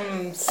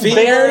some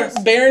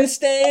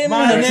Berenstain.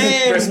 My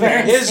name Chris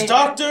is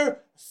Dr.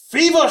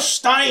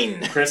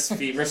 Feverstein. Chris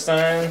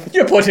Feverstein.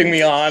 You're putting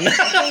me on.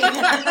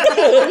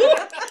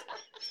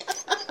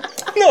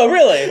 No,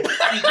 really.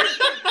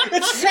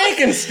 It's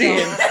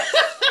Frankenstein.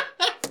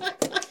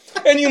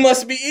 And you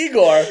must be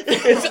Igor.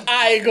 It's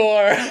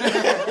Igor.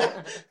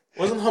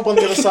 Wasn't Hump on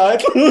the other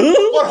side?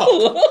 What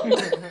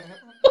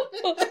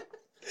Hump?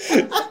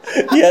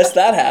 Yes,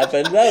 that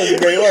happened. That was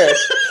great work.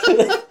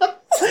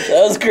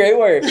 That was great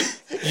work.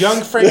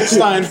 Young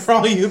Frankenstein for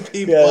all you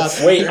people Yes. out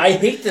there. Wait, I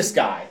hate this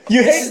guy.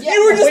 You were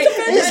just Wait,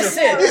 defending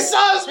listen. He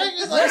saw his face,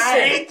 he's like, I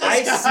hate this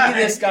I guy. see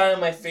this guy on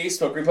my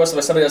Facebook reposted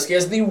by somebody else. He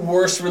has the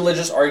worst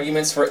religious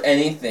arguments for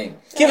anything.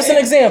 Give us an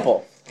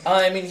example.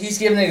 I mean, he's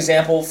given an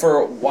example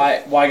for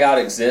why God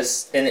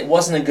exists, and it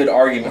wasn't a good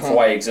argument for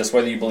why he exists,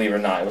 whether you believe or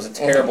not. It was a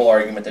terrible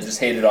argument that just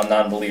hated on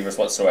non-believers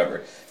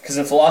whatsoever. Because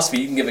in philosophy,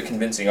 you can give a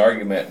convincing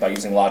argument by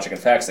using logic and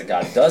facts that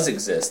God does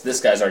exist. This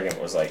guy's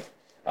argument was like,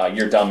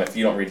 you're dumb if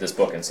you don't read this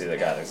book and see that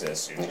God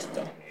exists. You're just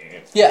dumb.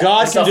 Yeah.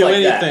 God can Stuff do like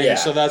anything, that, yeah.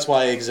 so that's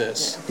why he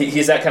exists.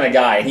 He's that kind of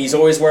guy. And he's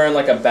always wearing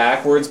like a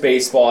backwards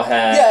baseball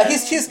hat. Yeah,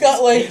 he's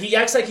got like He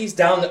acts like he's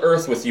down to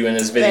earth with you in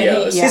his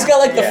videos. Yeah. he's got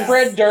like the Yeah.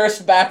 Fred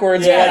Durst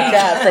backwards Yeah. white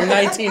cat from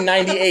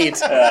 1998.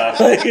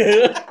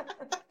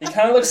 He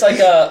kind of looks like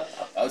a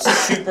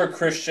super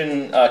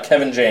Christian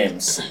Kevin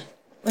James.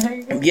 There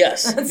you go.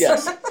 Yes,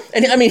 yes.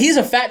 And I mean, he's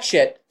a fat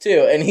shit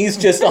too, and he's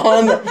just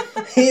on.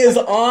 He is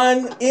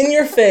on in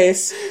your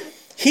face.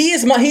 He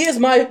is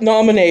my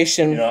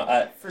nomination. You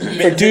know, For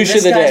douche this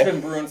of the guy's day. been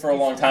brewing for a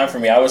long time for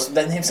me.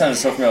 That name sounded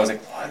so familiar. I was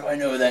like, why do I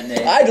know that name?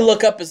 I had to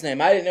look up his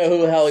name. I didn't know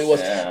who the hell he was.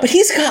 Yeah. But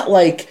he's got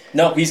like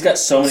No, he's got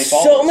so many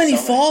followers. so many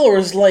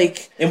followers.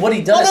 Like And what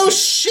he Oh, does... no he-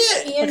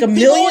 shit! Like a People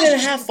million and a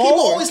always- half People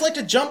followers. always like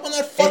to jump on that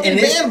and fucking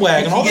this-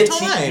 bandwagon he all the gets-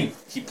 time.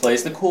 He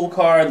plays the cool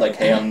card, like,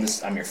 hey, I'm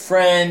your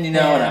friend, you know,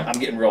 and Yeah. I'm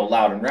getting real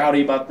loud and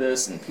rowdy about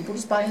this, and people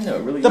just buy into it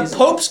really The easily.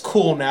 Pope's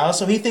cool now,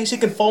 so he thinks he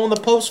can follow in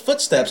the Pope's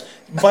footsteps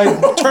by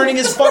turning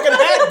his fucking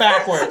hat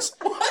backwards.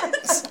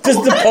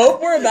 does the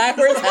Pope wear a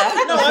backwards hat?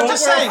 No, I'm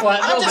just saying.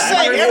 I'm just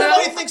saying.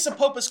 Everybody thinks the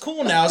Pope is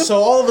cool now, so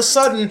all of a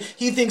sudden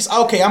he thinks,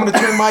 okay, I'm going to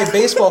turn my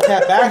baseball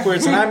cap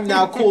backwards, and I'm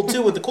now cool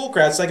too with the cool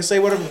crowd, so I can say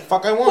whatever the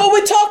fuck I want. Well,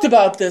 we talked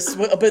about this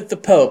about the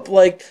Pope.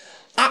 Like,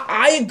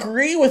 I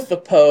agree with the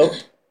Pope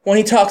when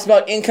he talks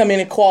about income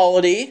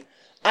inequality.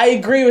 I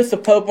agree with the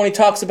Pope when he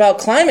talks about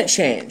climate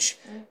change,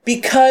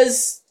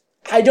 because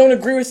I don't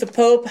agree with the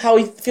Pope how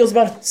he feels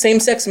about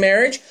same-sex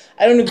marriage.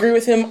 I don't agree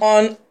with him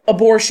on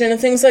abortion and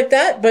things like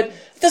that, but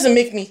it doesn't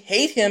make me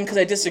hate him because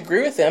I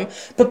disagree with him.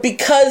 But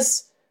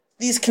because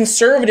these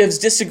conservatives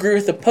disagree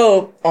with the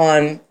Pope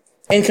on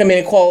income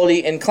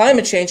inequality and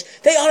climate change,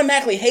 they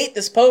automatically hate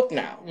this Pope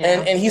now.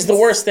 Yeah. And he's the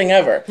worst thing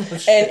ever.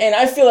 and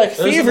I feel like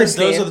Those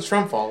are the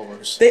Trump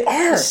followers. They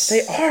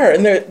are.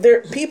 And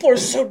they're people are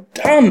so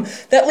dumb.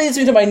 That leads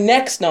me to my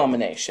next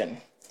nomination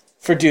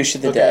for Douche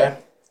of the Day.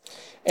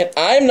 And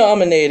I'm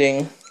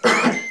nominating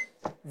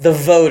the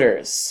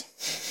voters.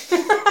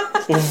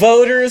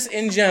 Voters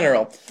in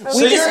general. So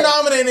you're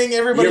nominating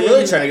everybody. You're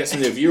really trying to get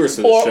some new viewers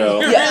to the show.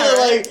 You're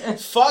really like,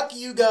 fuck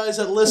you guys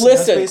that listen.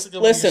 That's basically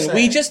what Listen. you're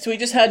We saying.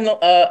 just had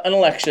an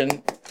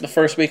election the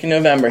first week in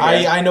November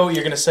here. I know what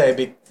you're gonna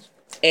say.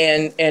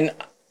 And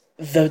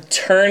the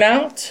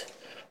turnout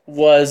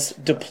was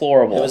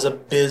deplorable. It was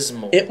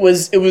abysmal. It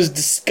was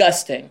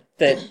disgusting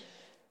that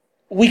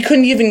we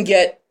couldn't even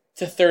get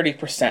to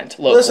 30%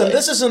 locally. Listen,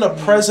 this isn't a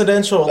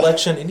presidential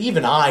election, and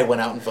even I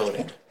went out and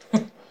voted.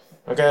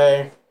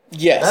 Okay.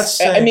 Yes, That's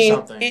saying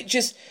something. It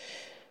just.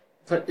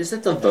 But is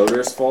it the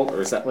voters' fault, or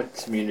is that like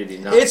community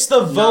not? It's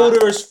the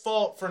voters'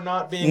 fault for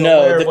not being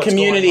aware No, of the what's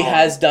community going on.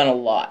 has done a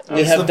lot.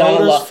 They It's have the done a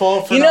voters' lot.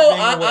 fault for You not know,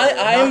 being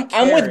aware, not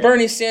I'm with caring.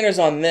 Bernie Sanders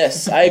on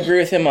this. I agree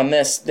with him on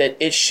this. That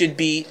it should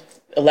be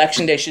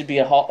election day should be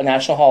a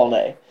national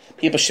holiday.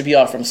 People should be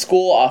off from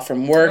school, off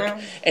from work,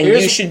 and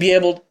you should be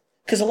able.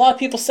 Because a lot of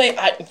people say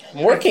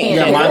I'm working.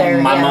 Yeah,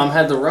 Yeah, my mom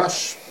had the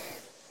rush.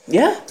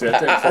 Yeah. Right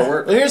there for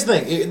work. Well, here's the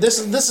thing. This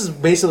is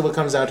basically what it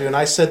comes down to, and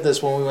I said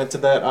this when we went to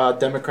that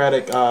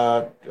Democratic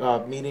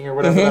meeting or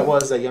whatever that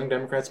was, that Young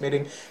Democrats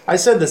meeting. I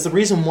said this. The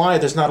reason why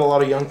there's not a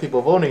lot of young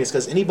people voting is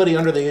because anybody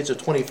under the age of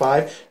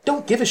 25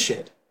 don't give a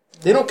shit.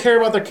 They don't care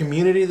about their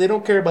community. They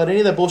don't care about any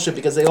of that bullshit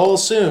because they all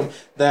assume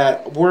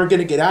that we're going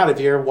to get out of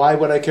here. Why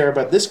would I care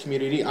about this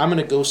community? I'm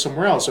going to go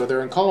somewhere else. Or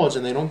they're in college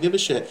and they don't give a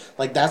shit.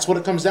 Like, that's what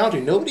it comes down to.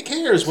 Nobody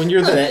cares. When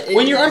you're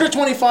when you're under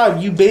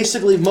 25, you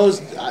basically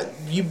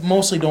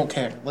mostly don't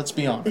care. Let's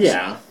be honest.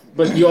 Yeah,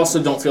 but you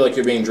also don't feel like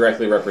you're being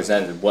directly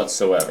represented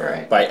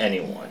whatsoever by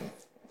anyone.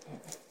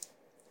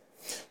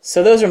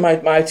 So those are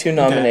my two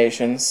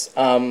nominations.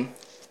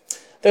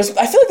 I feel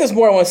like there's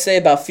more I want to say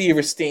about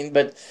Feverstein,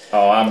 but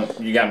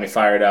You got me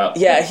fired up.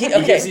 yeah, He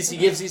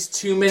gives these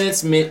 2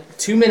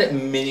 minute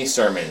mini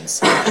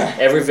sermons.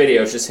 Every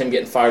video is just him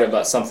getting fired up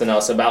about something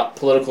else, about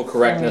political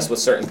correctness with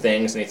certain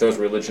things, and he throws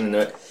religion into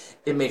it.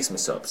 It makes me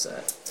so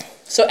upset.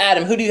 So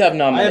Adam, who do you have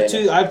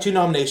nominated? I have two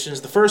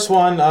nominations. The first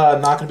one,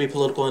 not going to be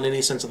political in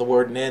any sense of the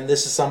word, and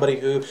this is somebody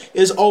who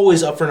is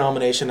always up for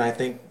nomination. I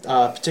think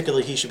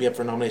particularly he should be up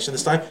for nomination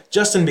this time.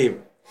 Justin Bieber.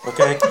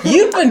 Okay.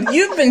 You've been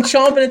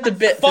chomping at the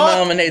bit to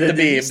nominate the Did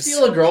he Biebs.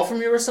 steal a girl from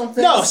you or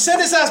something? No,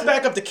 send his ass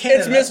back up to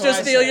Canada. It's Mr.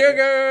 Steal Your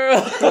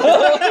Girl.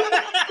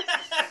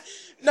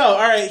 No, all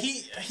right.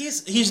 He's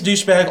a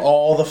douchebag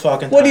all the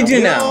fucking time. What do you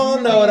do now? Oh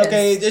no,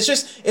 okay.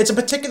 It's a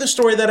particular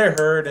story that I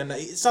heard, and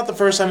it's not the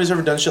first time he's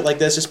ever done shit like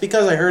this. Just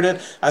because I heard it,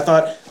 I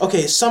thought,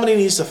 okay, somebody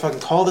needs to fucking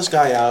call this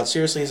guy out.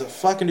 Seriously, he's a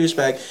fucking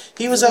douchebag.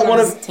 He was at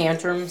one of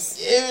tantrums.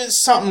 It was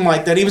something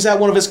like that. He was at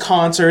one of his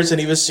concerts, and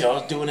he was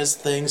doing his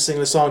thing, singing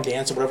the song,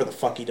 dancing, whatever the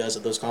fuck he does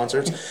at those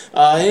concerts.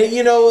 And,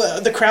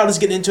 the crowd is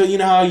getting into it. You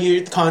know how you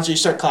at the concert you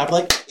start clapping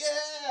like,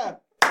 yeah,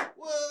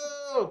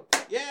 whoa,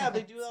 yeah.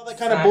 They do all that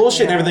kind of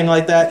bullshit and everything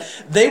like that.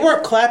 They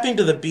weren't clapping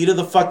to the beat of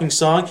the fucking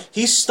song.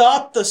 He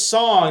stopped the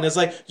song and it's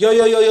like, yo,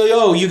 yo, yo, yo,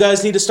 yo, you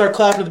guys need to start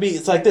clapping to the beat.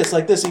 It's like this,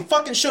 like this. He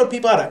fucking showed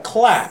people how to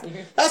clap.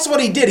 That's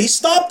what he did. He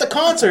stopped the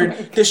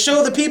concert to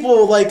show the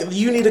people, like,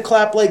 you need to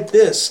clap like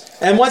this.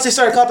 And once they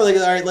started clapping, like,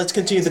 all right, let's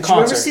continue the Did you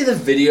ever concert. see the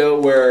video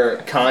where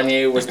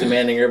Kanye was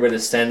demanding everybody to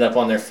stand up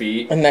on their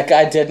feet? And that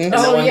guy didn't.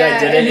 And the one guy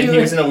didn't, and he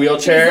was in a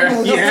wheelchair.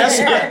 Yes.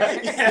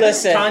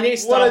 Listen, Kanye What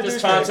stopped a his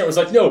douchebag. concert and was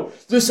like, no,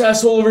 this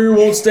asshole over here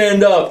won't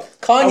stand up.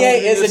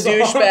 Kanye is a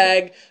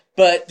douchebag,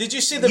 but Did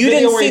you see the you video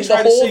didn't where see he the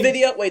tried to whole sing?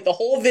 video. Wait, the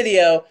whole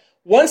video.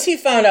 Once he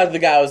found out the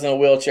guy was in a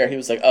wheelchair, he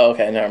was like, "Oh,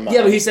 okay, never mind."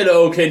 Yeah, but he said,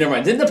 oh, okay, never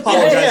mind. Didn't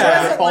apologize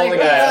Yeah. for calling the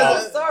guy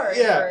out. Sorry.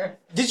 Yeah.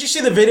 Did you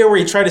see the video where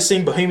he tried to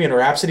sing Bohemian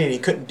Rhapsody and he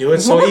couldn't do it?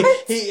 So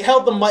he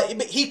held the mic.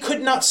 But he could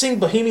not sing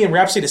Bohemian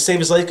Rhapsody to save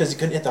his life because he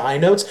couldn't hit the high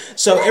notes.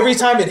 So every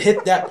time it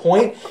hit that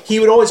point,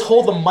 he would always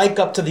hold the mic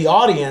up to the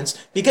audience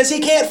because he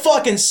can't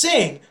fucking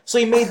sing. So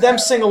he made them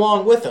sing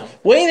along with him.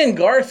 Wayne and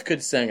Garth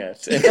could sing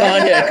it, and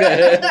Kanye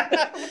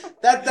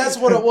couldn't. That's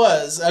what it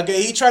was.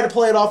 Okay, he tried to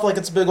play it off like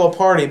it's a big old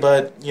party,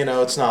 but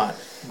it's not.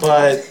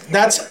 But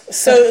that's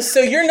So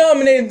you're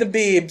nominated the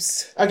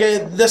Biebs. okay.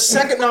 The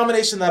second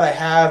nomination that I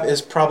have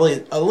is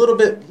probably a little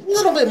bit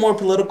more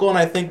political, and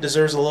I think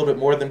deserves a little bit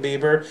more than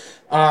Bieber.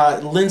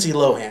 Lindsay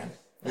Lohan.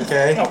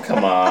 Okay. Oh,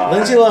 come on.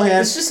 Lindsay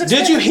Lohan. It's just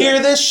Did you hear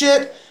this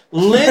shit?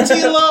 Lindsay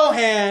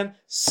Lohan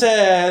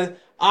said,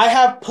 "I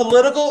have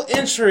political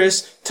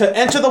interest to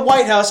enter the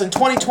White House in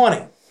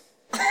 2020."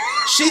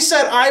 She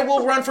said, "I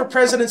will run for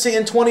presidency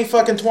in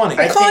 2020."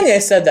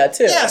 Kanye said that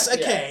too. Yes.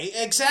 Okay. It's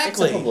a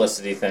Exactly.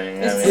 publicity thing.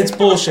 I mean, It's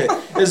bullshit.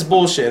 It's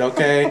bullshit.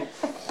 Okay.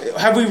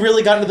 have we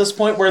really gotten to this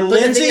point where the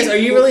Lindsay? thing is, are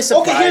you really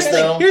surprised, Okay, here's the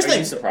though? thing. Here's the Are you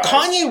thing. surprised?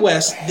 Kanye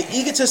West, the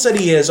egotist that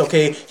he is,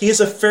 okay, he is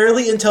a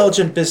fairly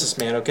intelligent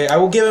businessman. Okay, I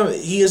will give him.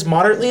 He is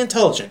moderately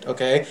intelligent.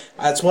 Okay,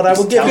 that's what I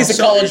will give him. He's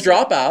a college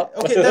dropout.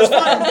 Okay, that's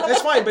fine.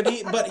 That's fine. But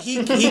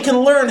he can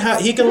learn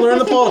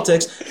the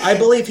politics. I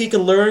believe he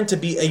can learn to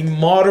be a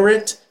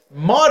moderate,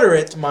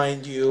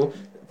 mind you,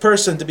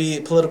 person to be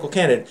a political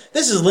candidate.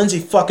 This is Lindsay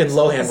fucking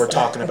Lohan we're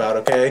talking about,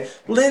 okay?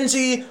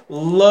 Lindsay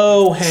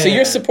Lohan. So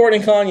you're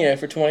supporting Kanye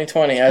for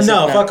 2020?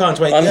 No, fuck on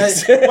 20. I'm-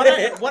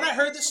 When I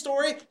heard this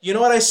story, you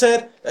know what I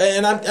said,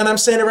 and I'm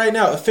saying it right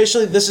now.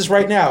 Officially, this is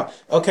right now.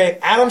 Okay,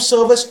 Adam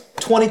Silva's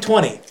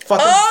 2020.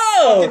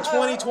 Fucking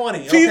 2020.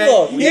 Okay?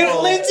 People,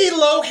 if Lindsay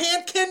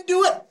Lohan can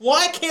do it,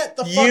 why can't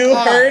the fuck You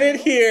I? heard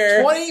it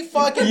here. 20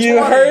 fucking You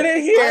 20. heard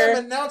it here. I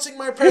am announcing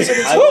my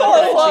presidency. I I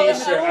want love that it.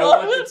 t-shirt. I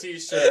love want the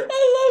t-shirt.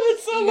 I love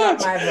it so You got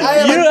much. my vote. I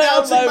am You have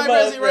announcing my my vote,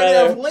 presidency right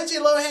now. brother. If Lindsay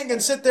Lohan can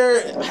sit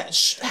there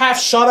half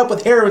shot up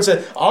with hair and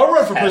say, I'll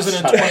run for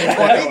president in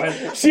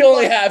 2020. She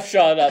only half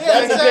shot up.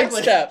 Yeah, That's a big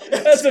step.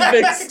 That's a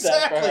big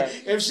step for her.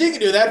 Exactly. If she can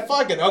do that,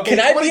 fuck it. Okay, Can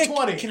I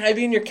 2020. can I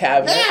be in your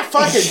cabinet? Yeah,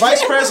 fuck it.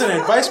 Vice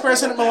President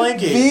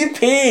Malenki.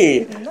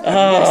 VP. I've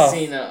Oh.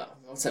 seen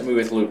what's that movie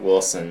with Luke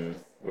Wilson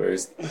where he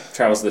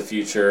travels to the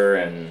future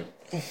and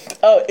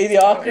Oh,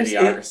 Idiocracy.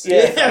 Idiocracy.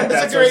 Yeah.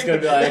 That's what it's gonna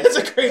be like. That's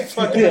a great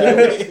fucking Yeah.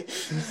 movie.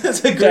 That's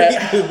a great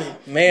That- movie.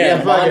 Man.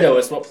 Yeah, Mondo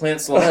is what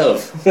plants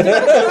love.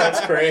 That's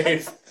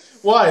crave.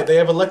 Why? They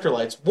have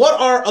electrolytes. What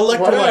are electrolytes?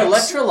 What are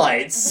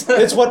electrolytes?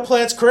 It's what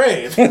plants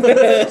crave.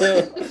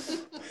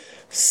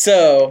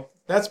 So,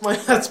 That's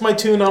my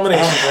two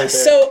nominations right there.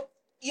 so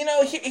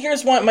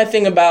here's my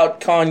thing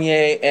about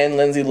Kanye and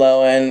Lindsay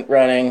Lohan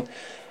running.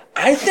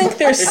 I think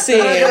they're They're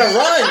seeing. gonna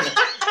run.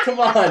 Come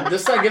on,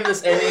 let's not give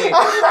this any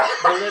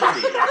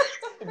validity.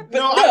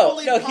 I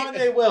believe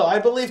Kanye will. I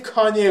believe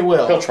Kanye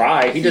will. He'll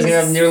try. He doesn't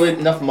have nearly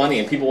enough money,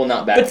 and people will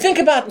not back But him. think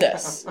about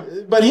this.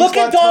 But he's Look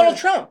at got Donald time.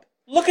 Trump.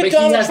 Look at But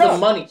Donald he has Trump. the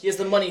money. He has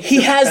the money. He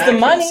to has the back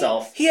money.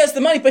 Himself. He has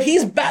the money, but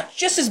he's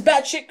just as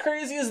batshit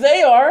crazy as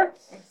they are.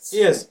 He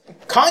is.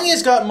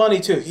 Kanye's got money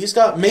too. He's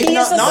got maybe He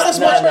not, is not a- as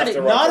not much enough money,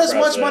 to run not for as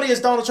much president. money as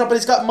Donald Trump, but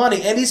he's got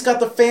money and he's got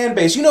the fan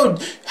base. You know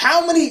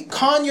how many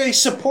Kanye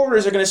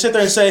supporters are going to sit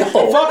there and say,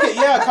 "Fuck it,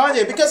 yeah,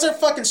 Kanye," because they're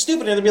fucking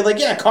stupid and they'll be like,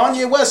 "Yeah,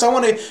 Kanye West, I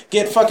want to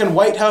get fucking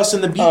White House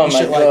in the beat Oh and my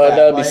shit god, like that."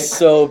 that would be Like,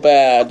 so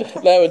bad.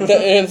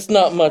 It's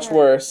not much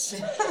worse.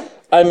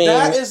 I mean,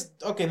 that is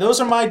okay. Those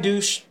are my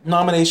douche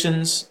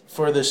nominations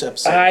for this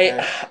episode.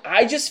 okay?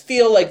 I just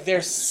feel like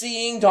they're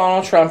seeing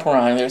Donald Trump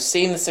run. They're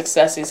seeing the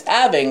success he's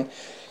having.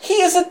 He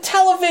is a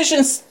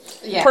television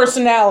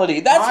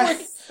personality.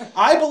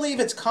 I believe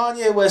it's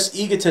Kanye West's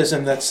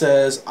egotism that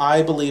says,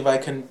 "I believe I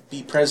can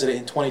be president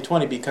in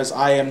 2020 because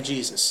I am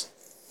Jesus."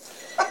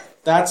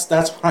 That's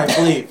what I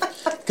believe.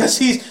 Because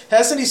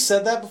hasn't he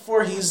said that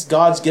before? He's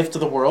God's gift to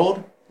the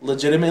world,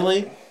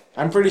 legitimately.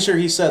 I'm pretty sure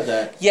he said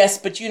that. Yes,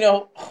 but we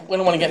don't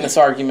want to get in this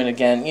argument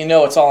again.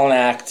 It's all an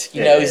act.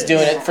 He's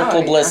doing it for Oh, yeah.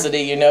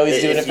 publicity. He's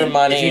doing it for If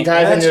money. you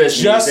dive That's into his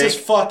just music,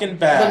 as fucking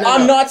bad. No,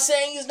 I'm not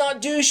saying he's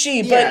not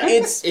douchey, but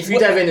it's if you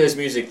dive into his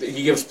music,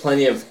 he gives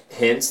plenty of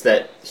hints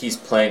that he's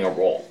playing a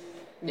role.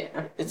 Yeah.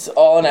 it's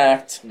all an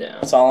act. Yeah.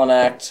 It's all an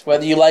act.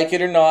 Whether you like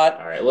it or not,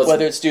 All right, let's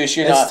whether it's douchey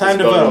or It's not. time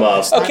to vote him vote. up.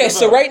 It's time Okay, to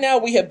so vote. right now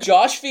we have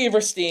Josh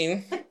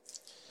Feverstein,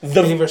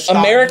 the Feverstein.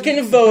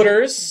 American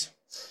voters,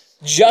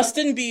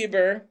 Justin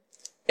Bieber,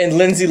 and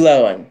Lindsay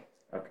Lohan.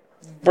 Okay.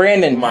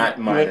 Brandon,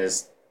 Mine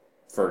is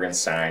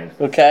Fergenstein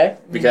okay.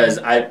 because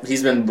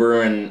he's been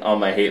brewing on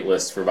my hate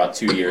list for about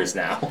 2 years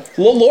now.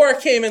 Laura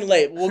came in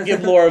late. We'll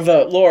give Laura a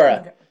vote.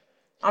 Laura,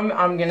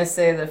 I'm gonna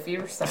say the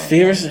fever sign.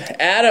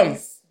 Adam.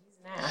 He's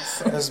an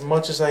ass. As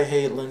much as I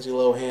hate Lindsay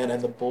Lohan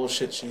and the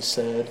bullshit she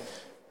said,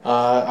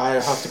 I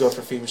have to go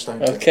for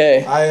Feverstein. too.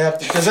 Okay. I have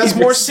to, because that's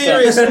more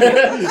serious.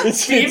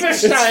 It's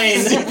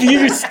Feverstein.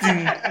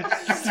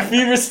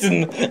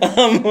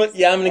 Feverstein.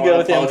 Yeah, I'm gonna go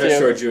with him apologize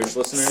to our too. Jewish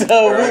listeners,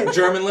 So or we-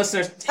 German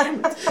listeners.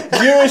 Damn it.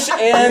 Jewish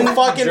and You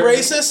fucking German.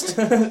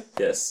 racist.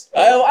 Yes.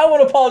 I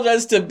want to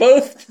apologize to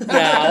both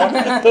now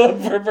for I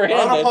want to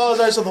Brandon.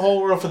 apologize to the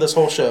whole world for this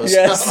whole show.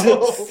 Yes.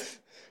 So-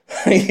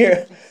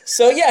 Here.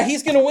 So yeah,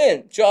 he's gonna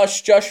win.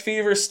 Josh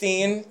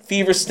Feverstein,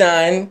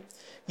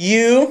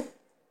 you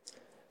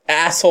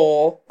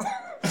asshole.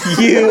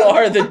 You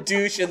are the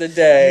douche of the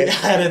day.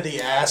 out of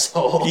the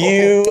asshole.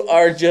 You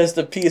are just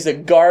a piece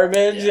of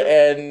garbage,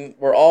 and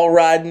we're all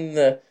riding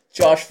the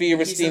Josh He's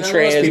Feverstein another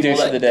train one of as those people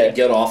douche of the that day.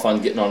 get off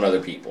on getting on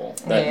other people.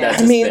 That's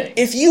I his mean, thing.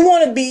 if you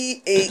want to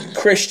be a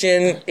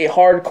Christian, a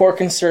hardcore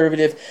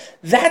conservative,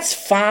 that's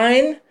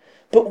fine.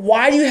 But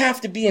why do you have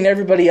to be in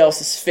everybody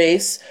else's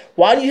face?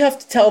 Why do you have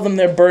to tell them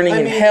they're burning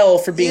in hell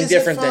for being is it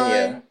different than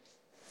fine? you?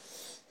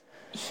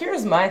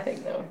 Here's my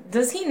thing though.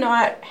 Does he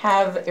not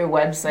have a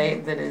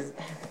website that is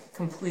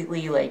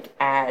completely like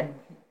ad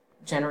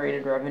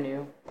generated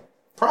revenue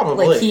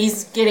Probably. Like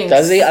he's getting.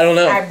 Does he? I don't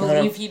know. I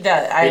believe he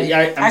does.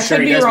 I I'm sure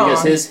could he be does wrong.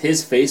 because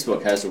his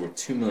Facebook has over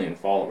 2 million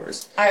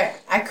followers.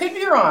 I could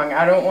be wrong.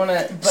 I don't want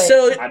to. But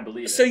So, I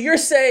believe it. so you're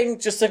saying,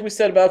 just like we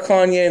said about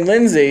Kanye and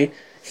Lindsay,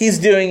 he's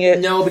doing it.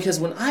 No, because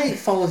when I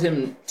followed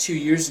him 2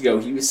 years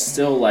ago, he was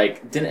still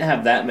like didn't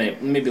have that many,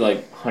 maybe like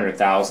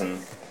 100,000,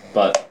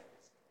 but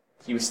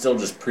he was still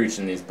just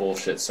preaching these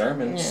bullshit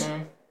sermons.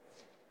 Yeah.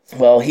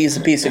 Well, he's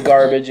a piece of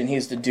garbage, and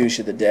he's the douche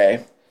of the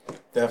day.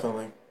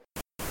 Definitely.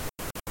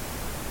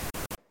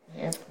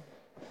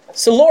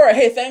 So, Laura,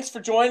 hey, thanks for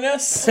joining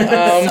us. Sorry,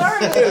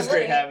 It was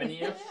great having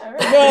you. Yeah, right.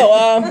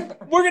 No,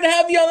 we're gonna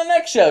have you on the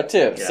next show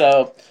too. Yeah.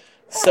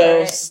 So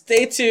Alright.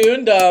 stay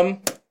tuned.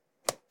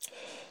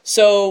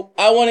 So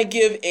I want to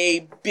give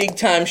a big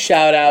time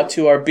shout out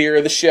to our beer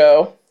of the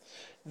show,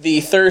 the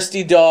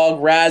Thirsty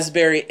Dog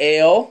Raspberry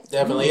Ale.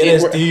 Definitely. It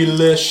is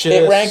delicious.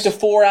 It ranked a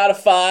 4 out of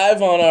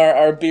 5 on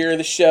our beer of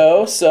the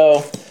show,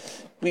 so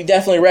we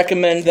definitely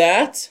recommend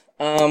that.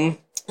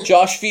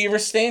 Josh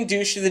Feverstein,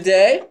 douche of the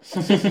day.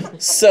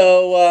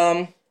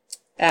 So,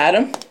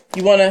 Adam,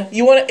 you wanna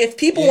if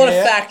people want to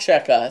Yeah. fact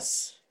check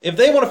us. If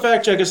they want to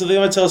fact check us, if they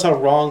want to tell us how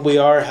wrong we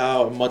are,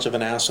 how much of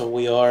an asshole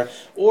we are,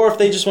 or if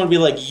they just want to be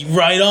like,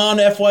 right on,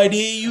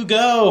 FYD, you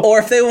go. Or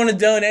if they want to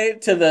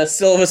donate to the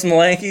Silvis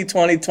Malanky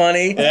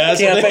 2020 Yeah,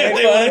 so campaign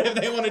fund. if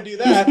they want to do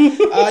that,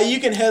 you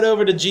can head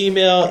over to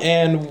Gmail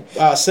and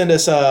send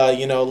us a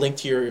link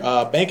to your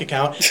bank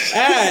account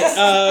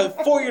at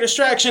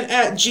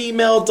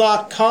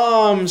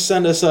foryourdistraction@gmail.com.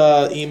 Send us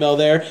an email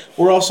there.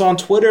 We're also on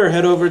Twitter.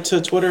 Head over to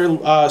Twitter,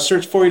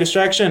 search For Your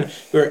Distraction.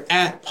 We're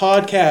at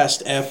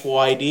Podcast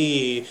FYD.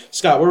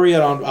 Scott, where are we at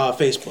on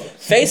Facebook?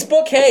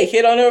 Facebook, hey,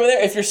 hit on over there.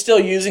 If you're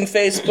still using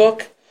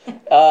Facebook,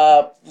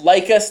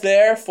 like us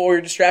there for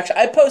your distraction.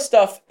 I post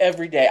stuff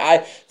every day.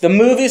 The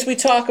movies we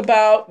talk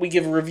about, we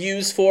give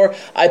reviews for.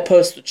 I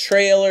post the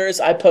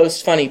trailers. I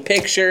post funny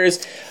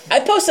pictures.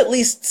 I post at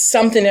least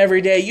something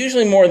every day,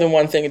 usually more than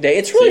one thing a day.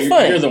 It's really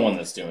funny. You're the one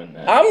that's doing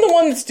that. I'm the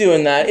one that's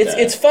doing that. Okay.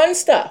 It's fun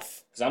stuff.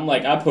 Because I'm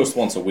like, I post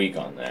once a week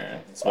on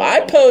there. That's what I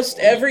I'm post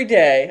doing. every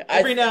day.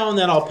 Every now and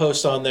then I'll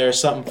post on there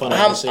something funny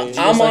I'm- to see. Just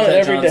I'm like on it that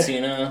every John day.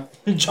 Cena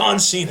John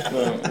Cena.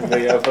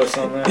 video I post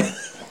on there.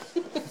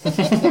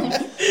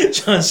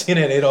 John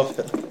Cena and Adolf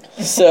Hitler.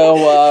 So,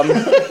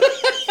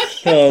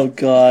 oh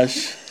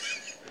gosh.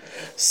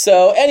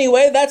 So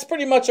anyway, that's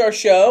pretty much our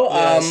show.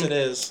 Yes, it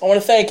is. I want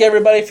to thank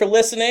everybody for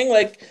listening.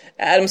 Like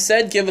Adam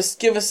said, give us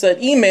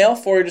an email,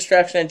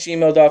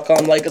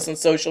 foryourdistraction@gmail.com. Like us on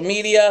social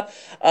media.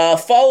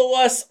 Follow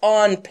us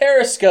on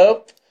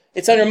Periscope.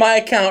 It's under my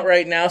account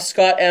right now,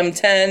 Scott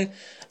M10.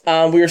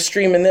 We are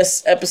streaming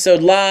this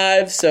episode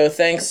live, so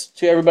thanks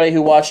to everybody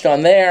who watched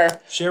on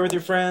there. Share with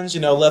your friends.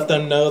 Let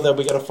them know that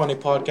we got a funny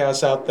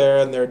podcast out there,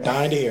 and they're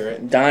dying to hear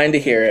it. Dying to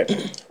hear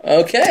it.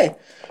 Okay,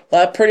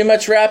 well, that pretty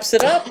much wraps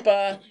it up.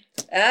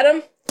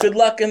 Adam, good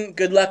luck in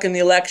the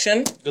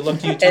election. Good luck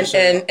to you too,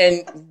 sir.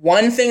 And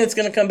one thing that's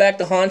going to come back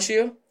to haunt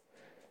you,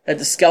 at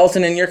the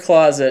skeleton in your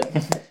closet,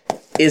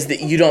 is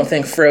that you don't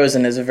think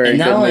Frozen is a very And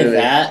good not only movie.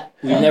 that,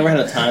 we've never had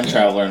a time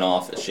traveler in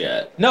office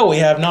yet. No, we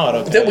have not.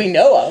 Okay. That we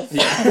know of.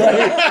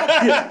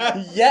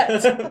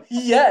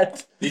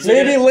 Yet. These are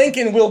Maybe gonna-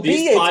 Lincoln will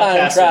These be a time podcasts are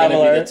going to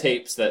traveler. be the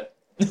tapes that...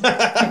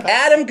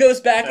 Adam goes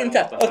back in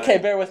time. Behind. Okay,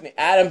 bear with me.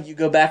 Adam, you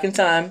go back in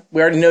time.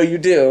 We already know you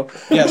do.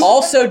 Yes.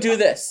 Also do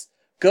this.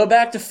 Go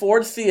back to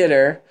Ford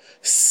Theater.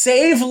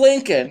 Save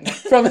Lincoln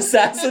from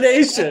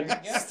assassination.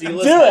 Steal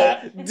his Do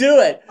hat. it. Do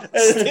it.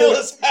 Steal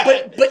his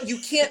hat. But you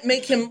can't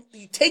make him.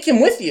 You take him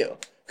with you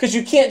because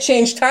you can't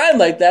change time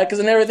like that because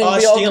then everything will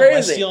be all I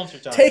crazy. steal him through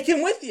time. Take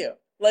him with you.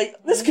 Like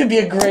this could be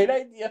a great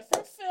idea for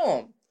a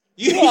film.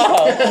 You-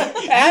 Wow.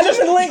 Adam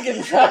and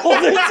Lincoln travel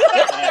through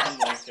time.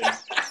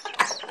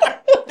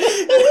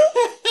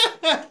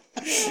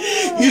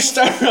 You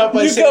start out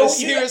by You saying go. a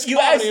serious You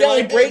comedy,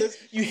 accidentally like, break. this-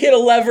 You hit a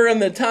lever in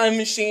the time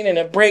machine and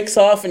it breaks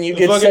off, and you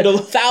get fucking sent del-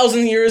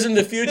 1,000 years in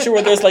the future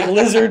where there's like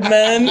lizard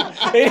men.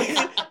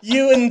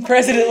 You and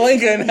President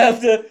Lincoln have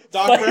to.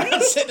 Doc fight.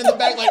 Brown sitting in the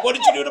back like, what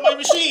did you do to my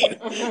machine?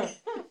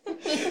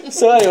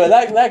 So anyway,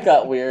 that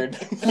got weird.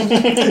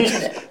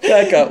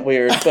 That got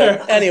weird.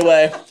 But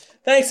anyway,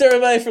 thanks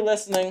everybody for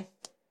listening.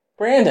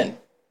 Brandon,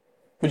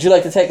 would you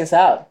like to take us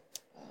out?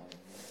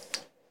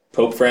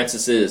 Pope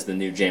Francis is the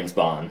new James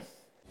Bond.